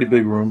clean. Pretty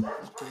big room.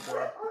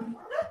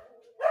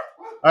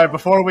 All right,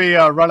 before we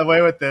run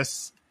away with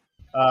this,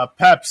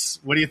 Peps,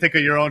 what do you think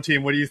of your own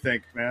team? What do you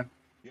think, man?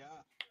 Yeah,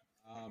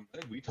 I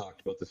think we talked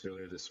about this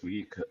earlier this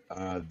week.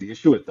 The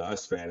issue with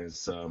us, man,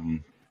 is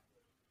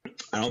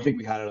I don't think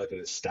we had like an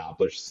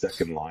established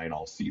second line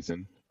all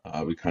season.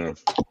 We kind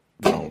of,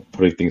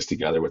 putting things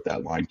together with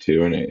that line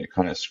too, and it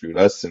kind of screwed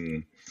us.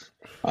 And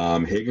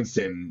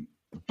Higginson,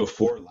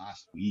 before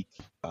last week,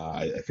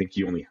 I think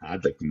he only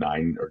had like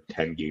 9 or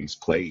 10 games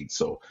played,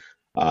 so.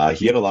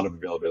 He had a lot of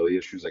availability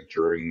issues like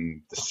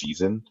during the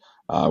season.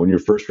 When your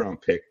first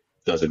round pick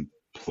doesn't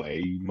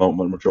play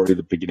majority of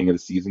the beginning of the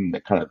season,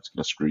 that kind of is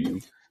going to screw you.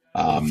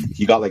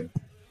 He got like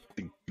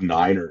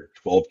 9 or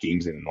 12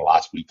 games in the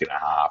last week and a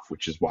half,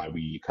 which is why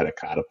we kind of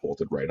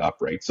catapulted right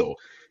up, right? So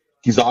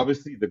he's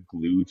obviously the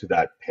glue to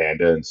that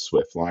Panda and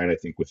Swift line. I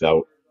think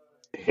without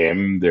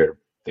him,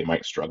 they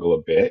might struggle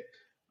a bit.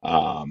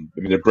 I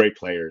mean, they're great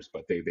players,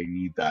 but they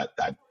need that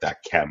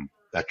chem.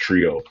 That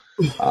trio.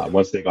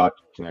 Once they got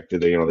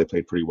connected, they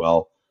played pretty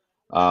well.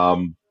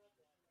 Don't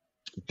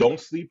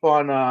sleep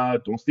on our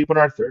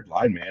third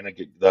line, man. I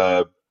get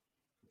that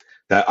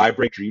I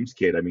Break Dreams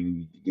kid. I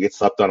mean, he gets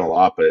slept on a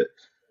lot, but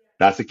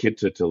that's a kid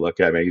to look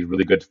at, man. He's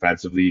really good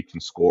defensively,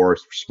 can score,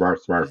 smart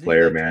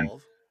player, man.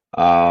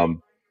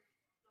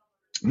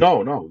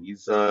 No,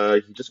 he's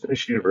he just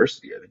finished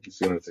university. I think he's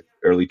in his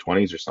early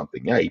 20s or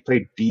something. Yeah, he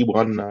played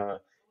D1.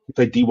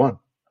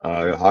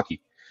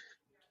 Hockey.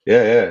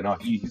 Yeah, no,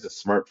 he's a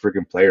smart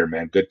freaking player,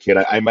 man. Good kid.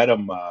 I met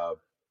him. I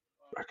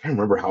can't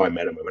remember how I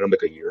met him. I met him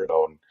like a year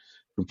ago, and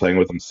been playing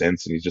with him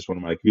since. And he's just he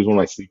was one of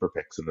my sleeper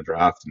picks in the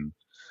draft. And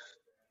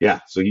yeah,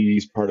 so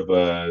he's part of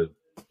a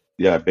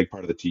big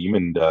part of the team.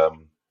 And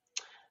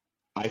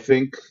I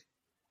think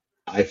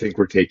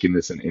we're taking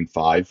this in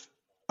 5.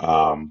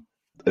 I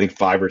think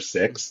 5 or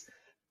 6.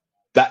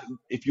 That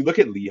if you look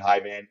at Lehigh,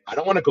 man, I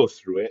don't want to go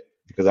through it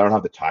because I don't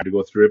have the time to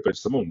go through it, but if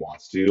someone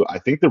wants to, I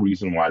think the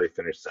reason why they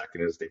finished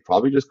second is they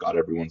probably just got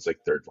everyone's like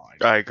third line.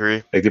 I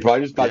agree. Like they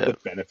probably just got the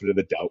benefit of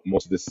the doubt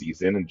most of the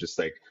season, and just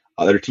like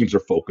other teams are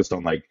focused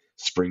on like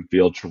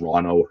Springfield,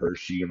 Toronto,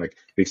 Hershey, and like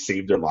they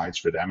saved their lines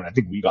for them. And I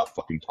think we got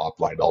fucking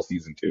top lined all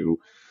season too.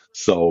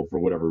 So for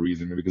whatever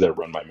reason, maybe because I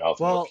run my mouth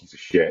like a piece of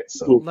shit.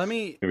 So let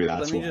me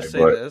just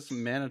say this: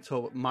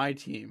 Manitoba, my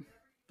team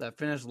that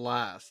finished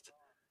last.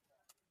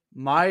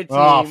 My team.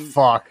 Oh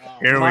fuck!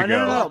 Here we go.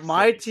 No,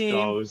 my team.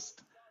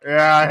 Coast.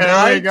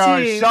 Yeah, here we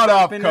go. Shut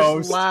up,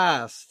 Coast.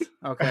 Last,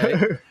 okay.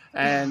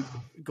 And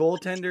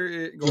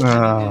goaltending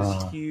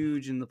is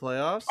huge in the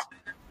playoffs.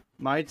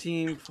 My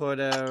team put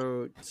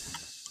out.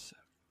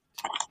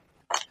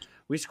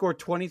 We scored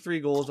 23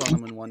 goals on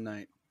them in one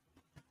night,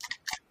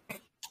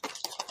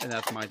 and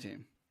that's my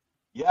team.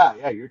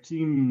 Yeah, your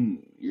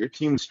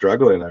team's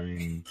struggling. I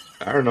mean,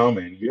 I don't know,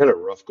 man. You had a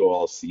rough go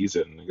all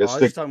season. I guess I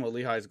was just talking about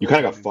Lehigh's. You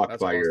kind of got fucked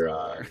by your.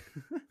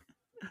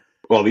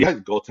 Well,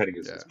 Lehigh's goaltending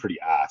is pretty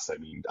ass. I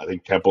mean, I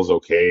think Temple's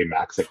okay,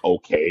 Mac's like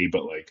okay,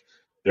 but like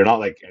they're not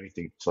like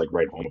anything to like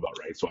write home about,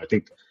 right? So I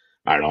think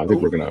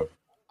we're gonna.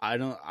 I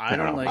don't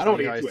like. I don't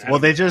get well,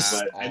 they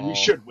just and we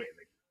should win.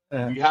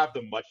 Like, we have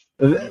the much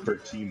deeper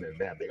team than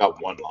them. They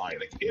got one line,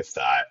 like if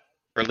that.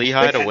 For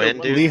Lehigh to win,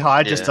 dude.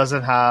 Lehigh just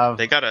doesn't have.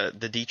 They got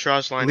the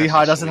Detroit line.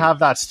 Lehigh doesn't have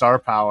that star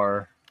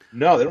power.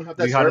 No, they don't have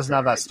that. Lehigh doesn't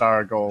have that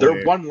star goal.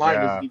 Their one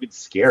line isn't even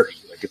scary.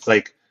 Like it's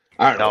like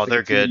I don't know. No, It's they're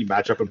like a team good. you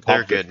match up in They're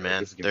pub. good,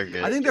 man. This is gonna They're be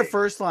good. I think great. their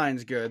first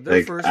line's good. Their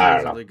Like, first I line's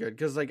don't know. really good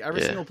because like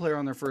every Yeah. single player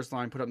on their first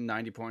line put up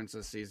 90 points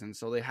this season,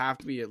 so they have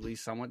to be at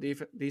least somewhat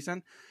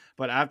decent.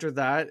 But after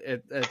that,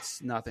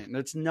 it's nothing.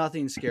 It's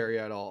nothing scary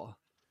at all.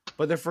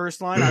 But the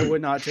first line, I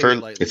would not take For- it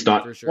lightly. It's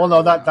not- For sure. Well, no, I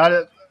would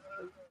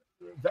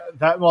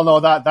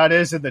not. that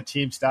is in the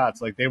team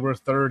stats. Like they were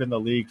third in the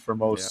league for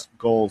most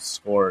goals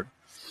scored,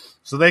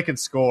 so they can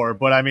score.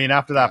 But I mean,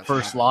 after that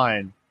first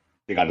line,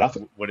 They got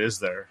nothing. what is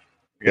there?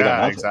 They got Yeah,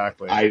 nothing.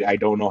 exactly. I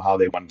don't know how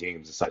they won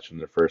games as such in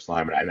their first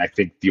line, and I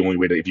think the only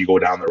way that if you go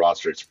down the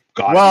roster, it's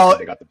got Well-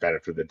 they got the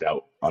benefit of the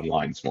doubt on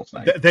lines most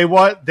nights. They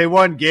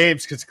won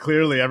games because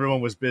clearly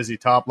everyone was busy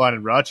top line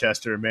in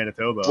Rochester and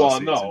Manitoba. all Well,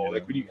 season, no, you know?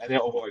 like when you, and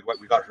then,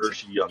 we got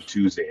Hershey on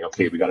Tuesday.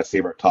 Okay, we got to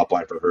save our top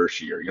line for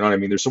Hershey, or you know what I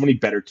mean. There's so many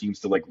better teams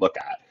to like look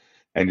at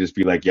and just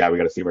be like, yeah, we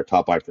got to save our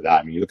top line for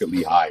that. I mean, you look at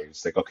Lehigh,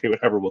 it's like, okay,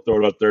 whatever, we'll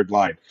throw it on third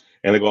line,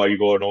 and like, oh, you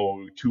go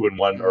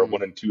 2-1 or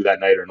 1-2 that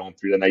night, or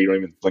 0-3 that night. You don't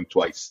even blink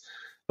twice.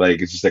 Like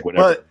it's just like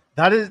whatever.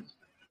 But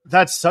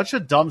that's such a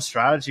dumb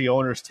strategy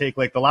owners take.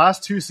 Like the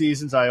last 2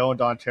 seasons I owned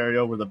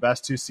Ontario were the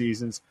best 2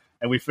 seasons,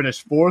 and we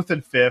finished 4th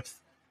and 5th,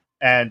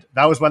 and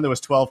that was when there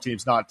was 12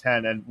 teams, not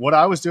 10. And what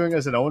I was doing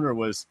as an owner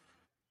was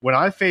when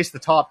I faced the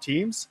top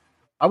teams,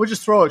 I would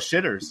just throw out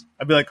shitters.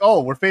 I'd be like,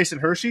 oh, we're facing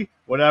Hershey?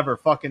 Whatever,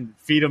 fucking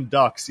feed them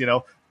ducks, you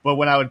know? But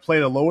when I would play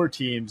the lower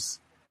teams,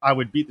 I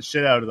would beat the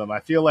shit out of them.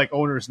 I feel like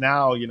owners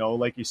now, you know,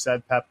 like you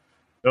said, Pep,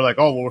 they're like,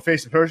 oh, well, we're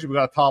facing Hershey, we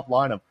got to top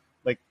line them.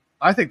 Like,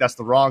 I think that's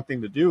the wrong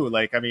thing to do.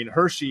 Like, I mean,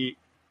 Hershey,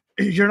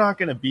 you're not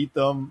going to beat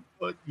them.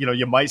 You know,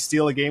 you might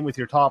steal a game with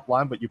your top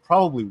line, but you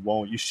probably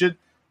won't.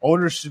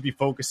 Owners should be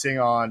focusing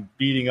on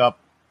beating up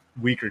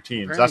weaker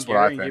teams. That's what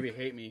I think. Gibby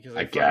hate me because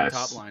I they fucking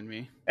guess. top line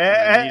me. Eh,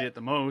 I need it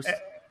the most.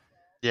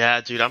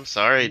 Yeah, dude, I'm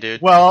sorry,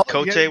 dude. Well,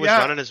 Cote was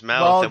running his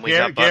mouth, and we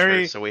got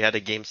butthurt, so we had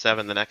a game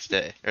 7 the next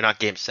day. Or not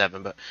game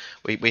 7, but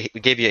we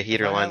gave you a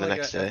heater line the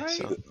next day.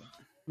 So.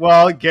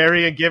 Well,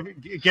 Gary and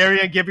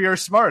Gibby are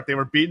smart. They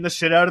were beating the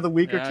shit out of the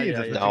weaker teams.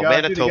 That's what No, you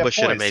gotta do to Manitoba get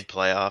should have points. made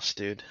playoffs,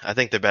 dude. I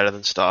think they're better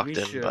than Stockton,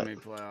 We should have but made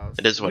playoffs.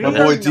 it is what We it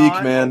are boy is. Deke,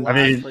 not man. a I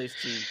mean- last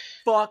place team.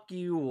 Fuck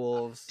you,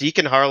 Wolves. Deke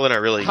and Harlan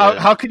are really How good.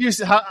 how could you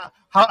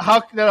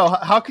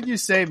how could you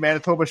say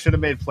Manitoba should have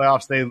made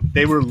playoffs?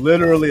 They were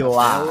literally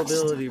last.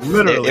 Availability, bro.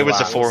 Literally, It was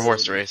a last.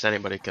 4-horse race.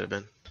 Anybody could have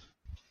been.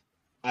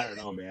 I don't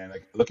know, man.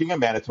 Like looking at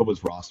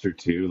Manitoba's roster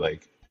too,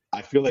 like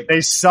I feel like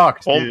They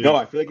sucked. Oh, Dude. no,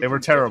 I feel like They if were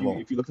you- terrible.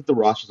 If you look at the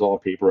rosters all on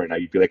paper right now,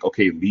 you'd be like,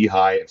 okay,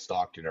 Lehigh and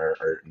Stockton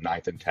are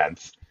 9th and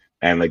 10th,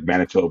 and like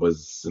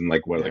Manitoba's in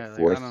like what, Yeah, like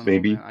I 4th don't know,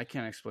 maybe. man. I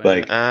can't explain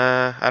Like, it.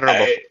 I don't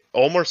know. But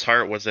Ulmer's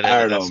heart wasn't in I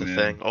it. don't That's know, the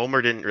man. thing.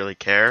 Ulmer didn't really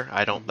care.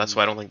 That's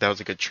why I don't think that was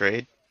a good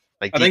trade.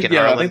 Like I think- Deke and yeah,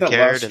 I Harlan think that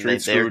cared, last and trade they're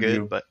screwed good,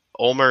 you. but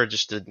Ulmer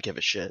just didn't give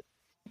a shit.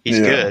 He's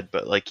Yeah. good,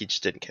 but like he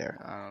just didn't care,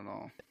 I don't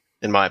know.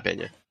 in my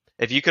opinion.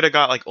 If you could have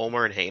got like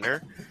Ulmer and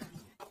Hayner,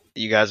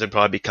 you guys would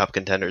probably be cup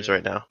contenders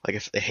right now. Like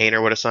if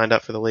Hayner would have signed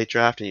up for the late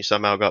draft and you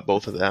somehow got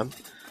both of them,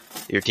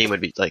 your team would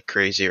be like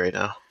crazy right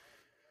now.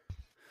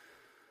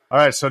 All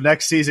right, so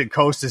next season,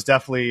 Coast is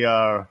definitely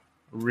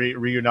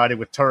reunited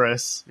with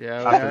Turris.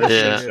 Yeah, After we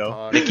this Yeah. should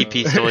talk Nicky about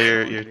P it. still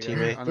your Yeah,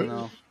 teammate? I don't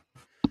know.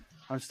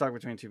 I'm stuck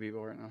between 2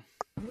 people right now.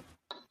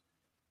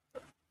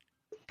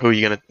 Who are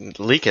you gonna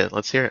leak it?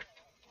 Let's hear it.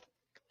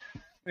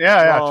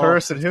 Yeah, Well,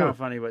 Turris and it's who? kind of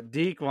funny, but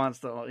Deke wants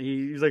to.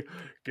 He's like,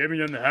 "Get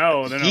me in the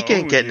hell." Then Deke I'll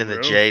ain't own getting you, in the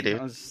bro." J, dude.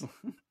 I was-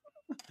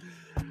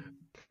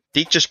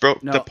 Deke just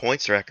broke No. the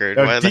points record.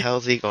 No, Why the Deke- hell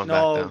is he going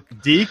No.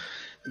 back down?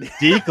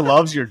 Deke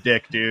loves your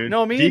dick, dude.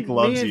 No, me Deke and,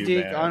 loves me and you,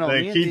 Deke. man. I know.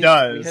 Like, Me and he Deke,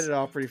 does. We hit it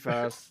off pretty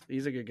fast.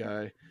 He's a good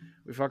guy.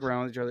 We fuck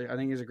around with each other. I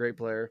think he's a great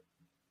player.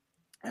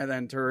 And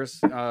then Turris,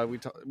 you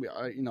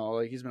know,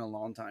 like he's been a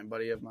long time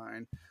buddy of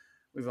mine.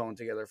 We've owned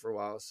together for a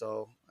while,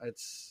 so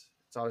it's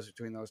always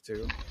between those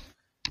two.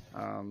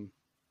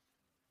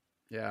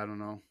 Yeah, I don't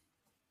know.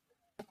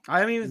 I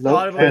haven't even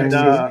thought about And,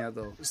 next season yet,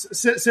 though.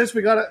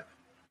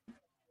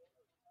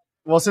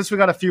 Since we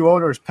got a few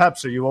owners,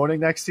 Peps, are you owning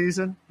next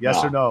season?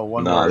 Yes or no?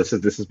 One no, word. this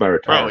is my Bro,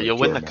 retirement. you'll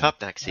win tour, the man.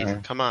 cup next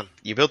season. Come on.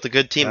 You built a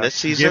good team this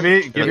season.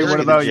 Gibby, You're what in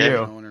the about J. you?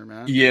 Owner,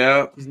 man.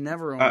 Yeah, He's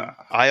never owned.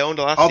 I owned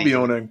last I'll season. be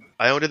owning.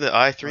 I owned in the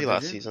i3 Oh, did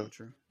last you? season. Oh,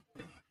 true.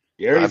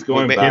 Gary's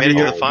going we back made it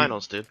to home. the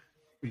finals, dude.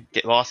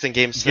 Get lost in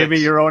game 6. Gibby,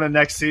 you're owning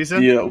next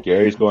season? Yeah,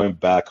 Gary's going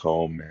back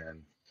home,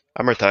 man.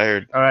 I'm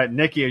retired. All right,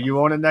 Nikki, are you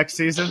owning next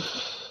season?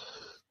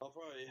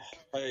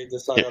 I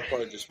decide I'll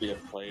probably just be a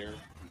player.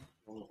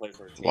 I'm gonna play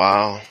for a team.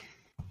 Wow.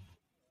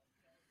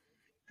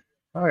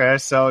 Okay,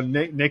 so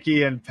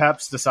Nikki and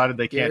Peps decided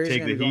they can't Gary's take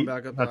gonna the be going heat.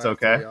 back up to That's R3,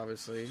 okay.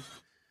 Obviously,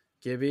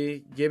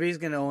 Gibby's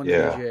gonna own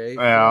Yeah. DJ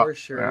Yeah, for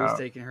sure. yeah. He's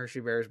taking Hershey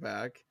Bears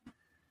back,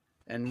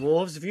 and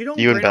Wolves. If you don't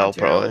You and bring Bell,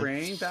 Ontario probably.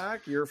 Reign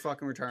back, you're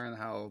fucking retiring the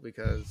howl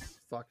because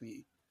fuck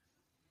me.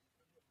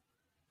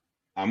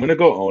 I'm gonna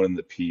go own in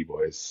the P,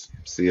 boys.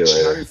 See you I'm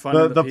later. having fun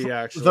in the P,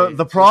 actually.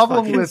 the This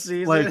problem fucking with,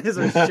 season like- is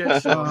a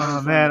shit show. I'm Oh having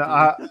fun man, in the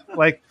I P.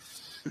 like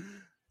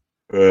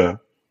Yeah.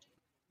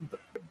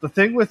 the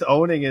thing with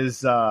owning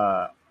is,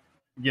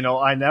 you know,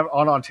 I never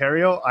on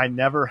Ontario. I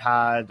never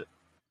had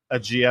a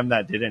GM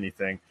that did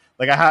anything.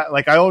 Like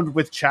I owned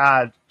with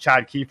Chad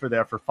Kiefer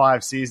there for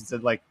 5 seasons,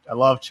 and like I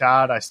love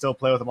Chad. I still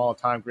play with him all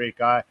the time. Great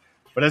guy.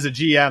 But as a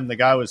GM, the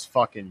guy was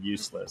fucking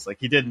useless. Like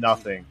he did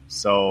nothing.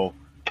 So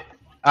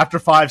after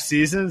 5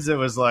 seasons, it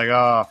was like,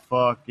 oh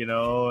fuck,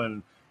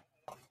 and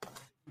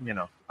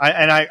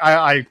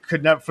I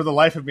could never, for the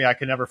life of me, I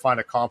could never find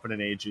a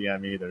competent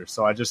AGM either.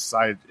 So it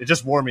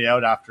just wore me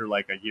out after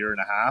like a year and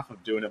a half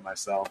of doing it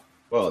myself.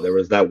 Well, there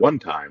was that one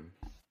time.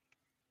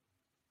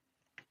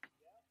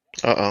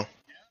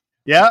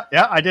 Yeah,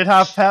 I did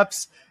have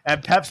Peps,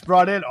 and Peps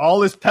brought in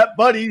all his Pep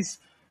buddies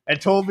and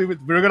told me we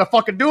were gonna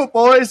fucking do it,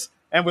 boys,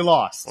 and we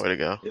lost. Way to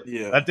go!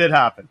 Yeah, That did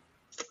happen.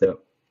 Yeah.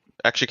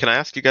 Actually, can I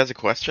ask you guys a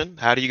question?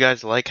 How do you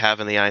guys like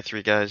having the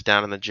i3 guys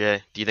down in the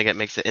J? Do you think it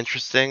makes it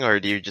interesting,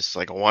 or do you just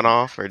like a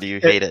one-off, or do you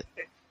hate it?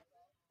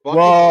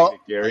 Well,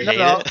 Gary.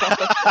 Hate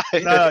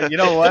it? No, you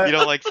know what? You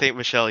don't like St.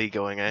 Michelle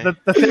going, eh?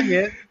 The thing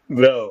is,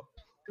 No.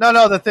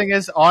 the thing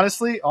is,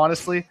 honestly,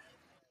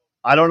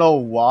 I don't know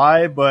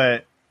why,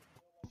 but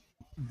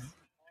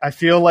I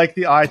feel like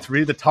the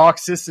i3, the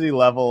toxicity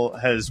level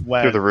has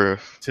went Through the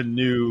roof to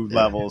new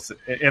levels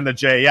in the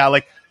J. Yeah,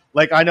 like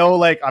I know,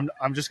 like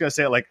I'm just gonna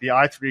say it, like the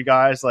i3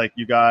 guys, like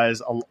you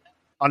guys,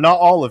 not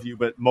all of you,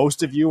 but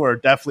most of you are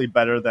definitely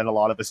better than a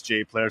lot of us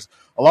J players.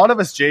 A lot of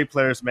us J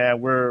players,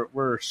 man, we're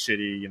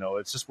shitty.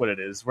 It's just what it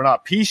is. We're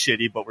not P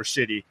shitty, but we're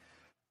shitty.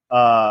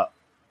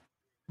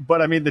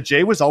 But I mean, the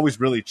J was always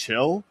really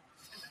chill.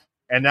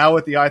 And now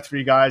with the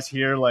i3 guys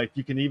here, like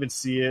you can even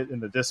see it in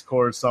the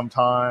Discord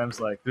sometimes.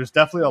 Like there's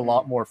definitely a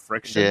lot more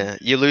friction. Yeah,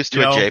 you lose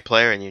to a J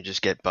player and you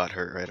just get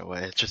butthurt right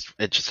away.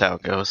 It's just how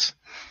it goes.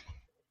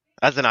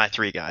 As an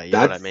i3 guy, you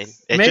know what I mean?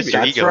 It's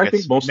that's where I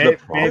think most of the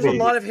problem. There's a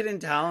lot of hidden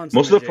talents.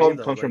 Most of the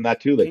problem comes from that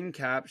too. Like King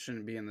Cap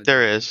shouldn't be in the.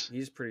 There J. is.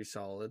 He's pretty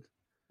solid.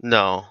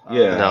 No.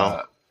 Yeah.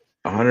 No.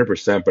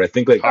 100%. But I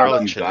think like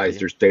Harlan these shouldn't guys,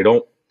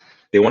 be.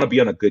 they want to be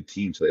on a good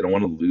team, so they don't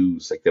want to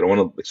lose. Like they don't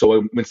want to.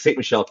 So when Saint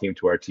Michelle came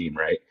to our team,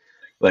 right?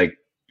 Like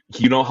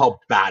you know how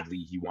badly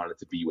he wanted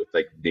to be with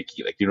like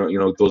Nikki. Like you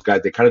know those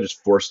guys. They kind of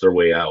just forced their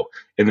way out,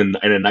 and then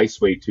in a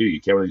nice way too.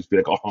 You can't really just be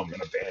like, oh, I'm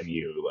gonna ban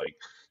you. Like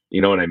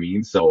you know what I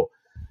mean? So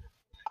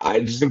I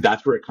just think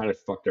that's where it kind of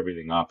fucked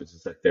everything up. It's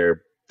just that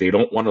they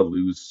don't want to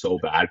lose so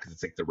bad because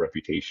it's like their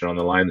reputation on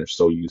the line. They're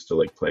so used to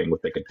like playing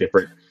with like a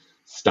different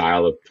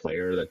style of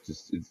player that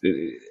just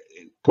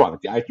come on.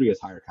 Like the i3 has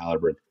higher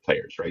caliber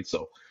players, right?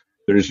 So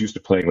they're just used to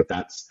playing with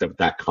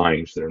that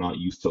kind. So they're not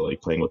used to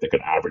like playing with like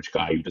an average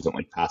guy who doesn't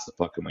like pass the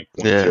puck in like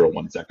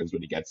 0.01 seconds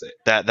when he gets it.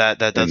 That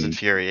does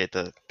infuriate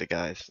the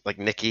guys. Like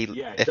Nikki,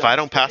 if I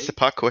don't pass the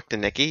puck quick to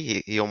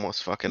Nikki, he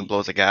almost fucking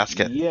blows a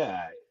gasket.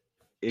 Yeah,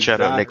 exactly.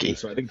 Shout out Nikki.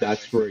 So I think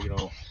that's where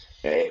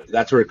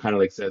that's where it kind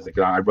of like says like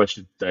I wish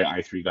the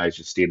i3 guys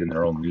just stayed in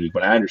their own league,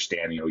 but I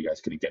understand you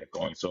guys couldn't get it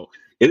going. So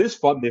it is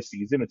fun this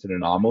season. It's an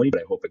anomaly,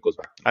 but I hope it goes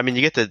back. I mean,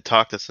 you get to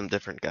talk to some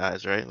different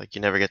guys, right? Like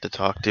you never get to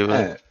talk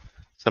to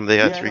some of the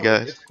i3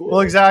 guys. Cool. Well,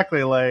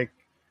 exactly. Like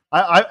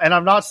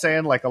I'm not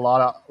saying like a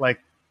lot of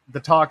like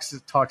the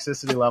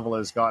toxicity level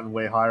has gotten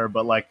way higher,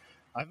 but like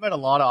I've met a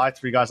lot of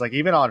i3 guys, like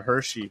even on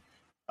Hershey.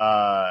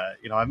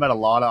 I've met a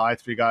lot of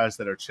i3 guys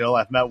that are chill.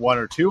 I've met 1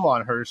 or 2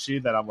 on Hershey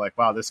that I'm like,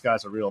 wow, this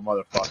guy's a real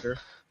motherfucker.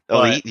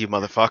 Elite, you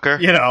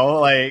motherfucker.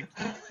 Like,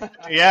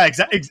 yeah,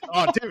 exactly.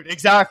 Oh, dude,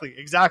 exactly.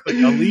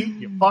 Elite,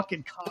 you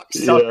fucking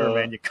cocksucker,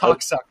 man. You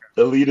cocksucker.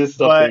 Elite is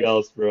something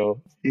else, bro.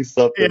 He's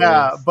something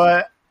else.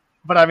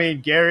 But I mean,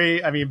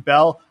 Gary, I mean,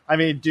 Bell. I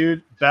mean,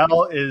 dude,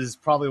 Bell is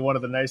probably one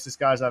of the nicest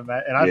guys I've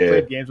met. And I've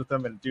played games with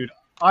him. And, dude,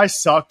 I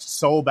sucked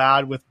so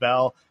bad with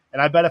Bell. And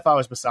I bet if I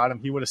was beside him,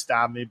 he would have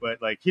stabbed me.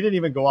 But, like, he didn't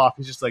even go off.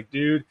 He's just like,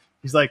 dude.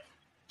 He's like,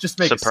 just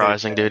make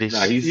surprising, it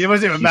safe, dude. He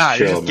wasn't even mad.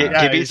 Chill,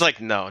 Gibby's like,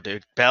 no,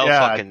 dude. Bell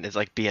fucking is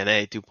like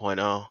BNA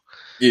 2.0.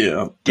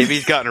 Yeah.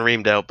 Gibby's gotten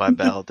reamed out by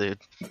Bell, dude.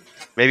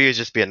 Maybe he was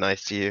just being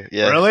nice to you.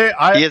 Yeah. Really?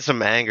 He had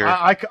some anger.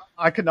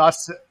 I could not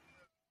say.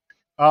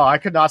 Oh, I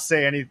could not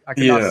say any. I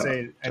could not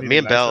say anything. Me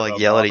and Bell like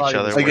yell at each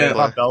other.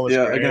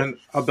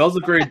 Bell's a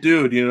great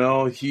dude.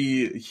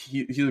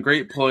 He's a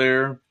great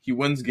player. He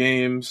wins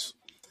games,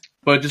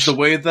 but just the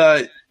way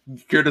that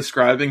you're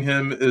describing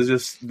him is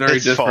just very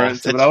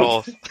different.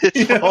 False.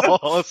 It's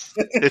false.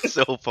 It's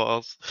so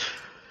false.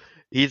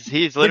 He's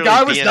literally the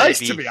guy was BNA nice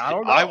beef. to me. I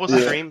don't know. I will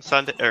stream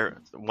Sunday or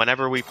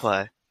whenever we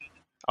play.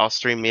 I'll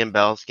stream me and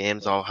Bell's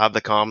games. I'll have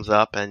the comms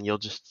up, and you'll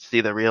just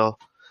see the real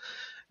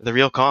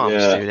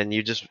comms, dude. And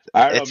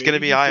it's gonna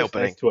be eye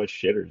opening nice to us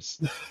shitters.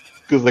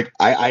 Because like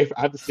I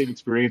have the same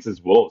experience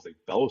as Wolves. Like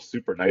Bell was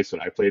super nice when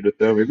I played with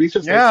them. Maybe he's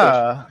just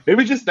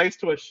maybe just nice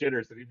to us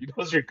shitters. And if he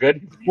knows you're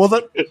good,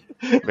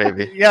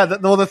 maybe. Yeah.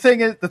 The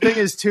thing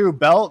is too.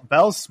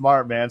 Bell's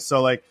smart, man.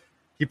 So like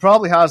he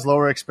probably has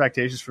lower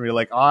expectations for me.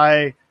 Like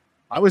I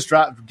was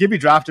Gibby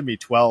drafted me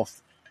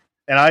 12th,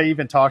 and I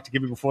even talked to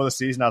Gibby before the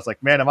season. I was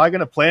like, man, am I going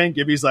to play? And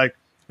Gibby's like,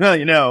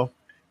 well,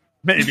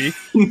 maybe.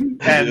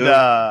 And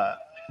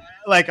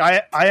like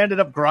I ended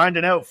up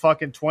grinding out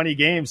fucking 20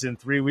 games in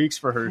 3 weeks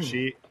for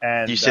Hershey,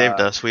 and You saved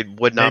us. We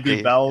would not maybe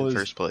be Bell in was-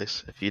 first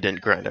place if you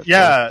didn't grind up.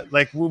 Yeah,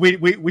 like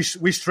we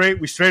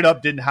straight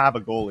up didn't have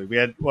a goalie. We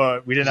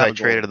didn't have I a goalie.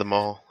 traded them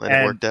all, and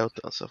it worked out.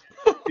 Though, so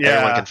Yeah,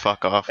 everyone can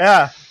fuck off.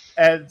 yeah,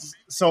 and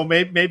so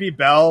maybe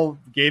Bell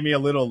gave me a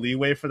little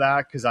leeway for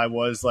that because I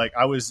was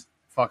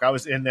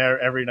in there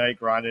every night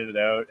grinding it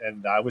out,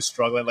 and I was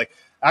struggling. Like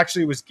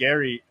actually, it was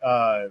Gary.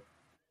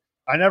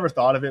 I never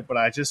thought of it, but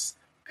I just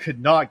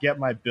could not get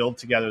my build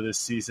together this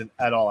season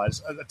at all. A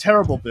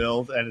terrible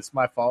build, and it's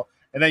my fault.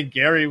 And then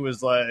Gary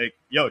was like,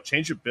 "Yo,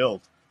 change your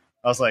build."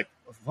 I was like,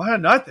 "Why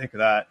didn't I think of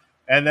that?"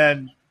 And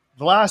then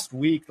the last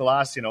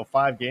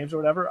 5 games or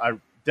whatever, I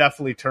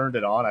definitely turned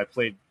it on. I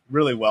played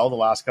really well the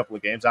last couple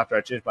of games after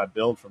I changed my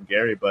build from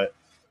Gary. But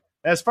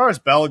as far as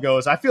Bell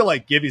goes, I feel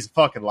like Gibby's a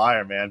fucking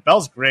liar, man.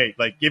 Bell's great.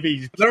 Like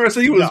Gibby, Never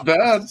said he was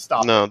bad.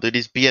 Stop. No, dude,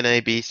 he's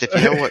BNA Beast. If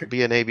you know what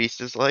BNA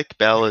Beast is like,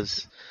 Bell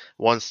is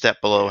one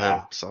step below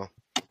him. So,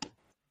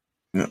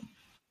 Yeah.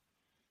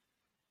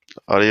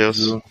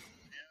 Adios.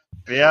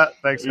 Yeah,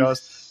 thanks,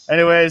 guys.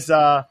 Anyways,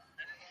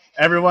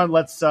 everyone,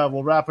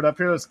 we'll wrap it up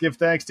here. Let's give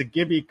thanks to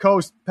Gibby,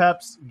 Coast,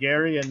 Peps,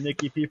 Gary, and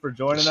Nikki P for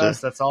joining us.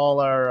 That's all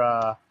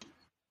our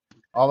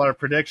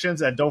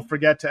predictions, and don't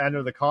forget to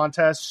enter the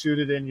contest. Shoot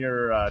it in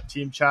your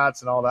team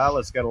chats and all that.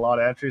 Let's get a lot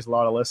of entries, a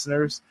lot of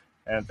listeners,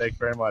 and thank you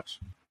very much.